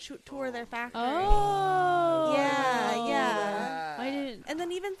could go tour their factory. Oh. Yeah. I didn't. And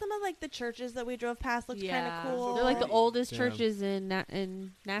then even some of like the churches that we drove past looked kind Yeah. of cool. They're like the oldest Damn. churches in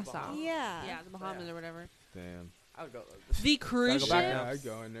Nassau. Bahamas. Yeah. Yeah, the Bahamas Yeah. or whatever. Damn. I would go. The cruise go back ships now. Yeah, I'd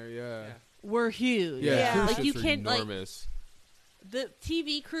go in there. Yeah. Yeah. were huge. Yeah. Yeah. Cruise Like, ships you are can't, like- enormous. The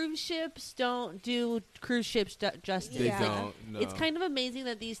TV cruise ships don't do cruise ships justice. They Yeah. don't. No. It's kind of amazing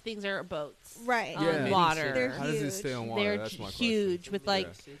that these things are boats. Right. on Yeah. water. They're How does it huge. stay on water? They're That's my huge with like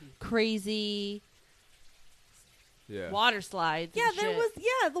Yeah. crazy Yeah. water slides. Yeah, and there shit.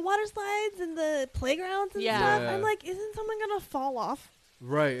 was the water slides and the playgrounds and Yeah. stuff. Yeah. I'm like, isn't someone gonna fall off?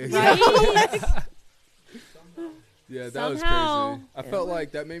 Right. Right? Yeah, that was Somehow. crazy. I felt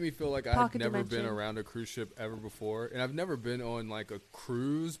like that made me feel like I had Pocket never been dimension. around a cruise ship ever before, and I've never been on like a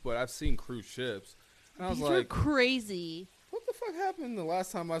cruise, but I've seen cruise ships. And I was These are like, crazy. what the fuck happened the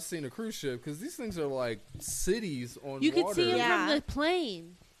last time I've seen a cruise ship? Because these things are like cities on You water. could see them Yeah. from the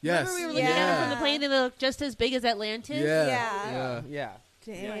plane. Yes. Remember we were looking Yeah. at them from the plane and they look just as big as Atlantis? Yeah. Yeah. Yeah. Yeah.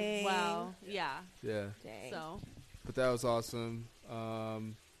 Dang. Wow. Yeah. Yeah. Dang. So But that was awesome.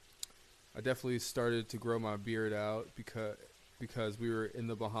 I definitely started to grow my beard out because we were in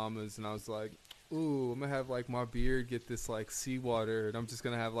the Bahamas, and I was like, ooh, I'm gonna have like my beard get this like seawater, and I'm just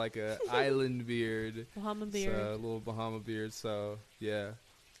gonna have like a island beard, Bahama so, beard. a little Bahama beard. So yeah, Love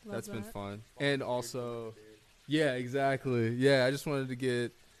that's been that. fun. And also, yeah, exactly. Yeah, I just wanted to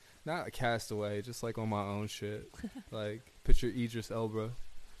get not a castaway, just like on my own shit. Like picture Idris Elba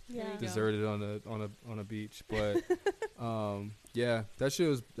Yeah. There you go. deserted on a beach, but yeah, that shit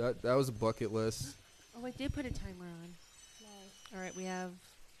was that was a bucket list. Oh, I did put a timer on. All right, we have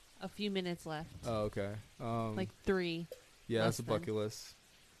a few minutes left. Oh, okay. Like 3. yeah, that's a less than. bucket list,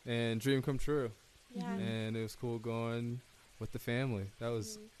 and dream come true. Yeah. Mhm. And it was cool going with the family. That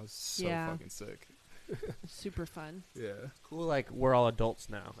was so Yeah. fucking sick. Super fun. Yeah, Cool. Like we're all adults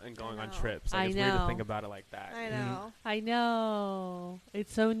now and going on know. trips. Like, I it's weird to know. think about it like that. I know. I know.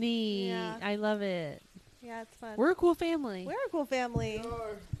 It's so neat. Yeah. I love it. Yeah, it's fun. We're a cool family. We're a cool family.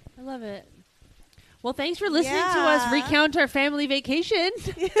 I love it. Well, thanks for listening to us Yeah. recount our family vacation.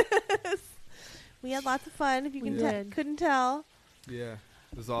 We had lots of fun. If you We can did. couldn't tell. yeah,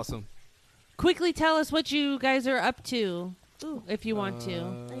 it was awesome. Quickly tell us what you guys are up to, Ooh. if you want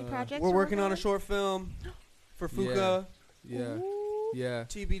to. Any projects? We're you're working on a short film for Fuka. Yeah, Ooh. yeah,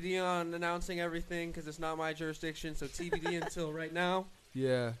 TBD on announcing everything because it's not my jurisdiction. So TBD until right now.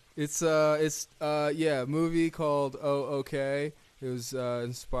 yeah. It's a movie called Oh Okay. It was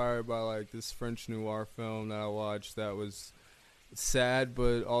inspired by like this French noir film that I watched that was sad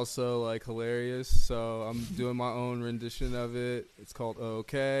but also like hilarious. So I'm doing my own rendition of it. It's called Oh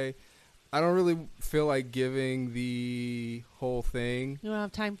Okay. I don't really feel like giving the whole thing You don't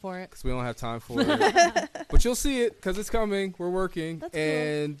have time for it. because we don't have time for it. But you'll see it because it's coming. We're working. That's cool.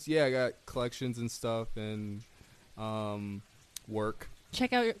 And yeah, I got collections and stuff and work.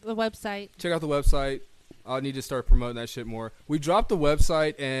 Check out the website. Check out the website. I need to start promoting that shit more. We dropped the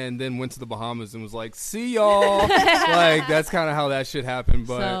website and then went to the Bahamas and was like, see y'all. Like, that's kind of how that shit happened.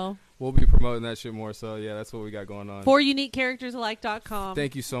 But So we'll be promoting that shit more. So yeah, that's what we got going on. 4uniquecharactersalike.com.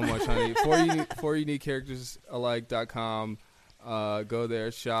 Thank you so much, honey. 4uniquecharactersalike.com. Go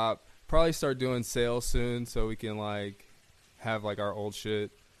there, shop. Probably start doing sales soon, so we can like have like our old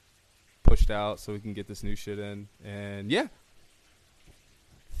shit pushed out, so we can get this new shit in. And yeah,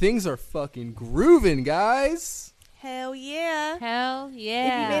 things are fucking grooving, guys. Hell yeah. Hell yeah.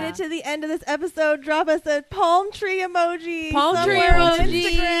 If you made it to the end of this episode, drop us a palm tree emoji. Palm tree somewhere on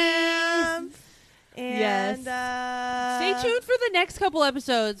emojis. Instagram. And Stay tuned for the next couple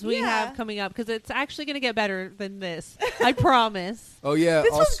episodes we Yeah. have coming up, because it's actually going to get better than this. I promise. Oh yeah,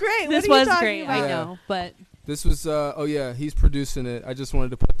 This was also- great. This what are you was talking great. about? I Yeah. know, but This was oh yeah, he's producing it. I just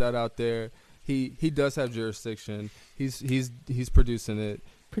wanted to put that out there. He does have jurisdiction. He's producing it.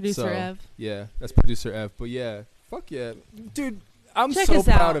 producer So, Ev. Yeah, that's producer F. But yeah, fuck yeah, dude. I'm Check so us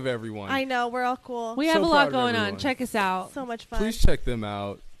proud out. of everyone. I know. We're all cool. We So have a proud lot of going on. everyone. Check us out. So much fun. Please check them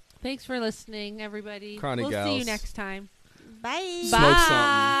out. Thanks for listening, everybody. Chronic We'll see you Gals. next time. Bye. Smoke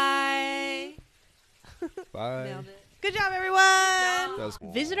Bye. Bye. Nailed it. Good job, everyone. That was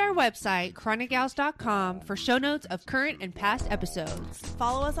cool. Visit our website, chronicgals.com, for show notes of current and past episodes.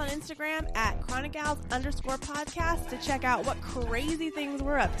 Follow us on Instagram at chronicgals_podcast to check out what crazy things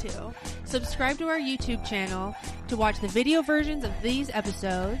we're up to. Subscribe to our YouTube channel to watch the video versions of these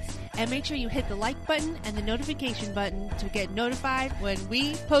episodes, and make sure you hit the like button and the notification button to get notified when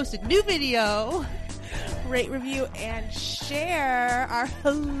we post a new video. Rate, review, and share our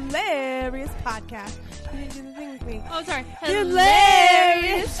hilarious podcast. You didn't do the thing with me. Oh, sorry.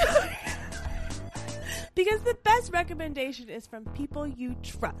 Hilarious. Because the best recommendation is from people you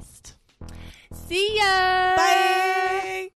trust. See ya. Bye.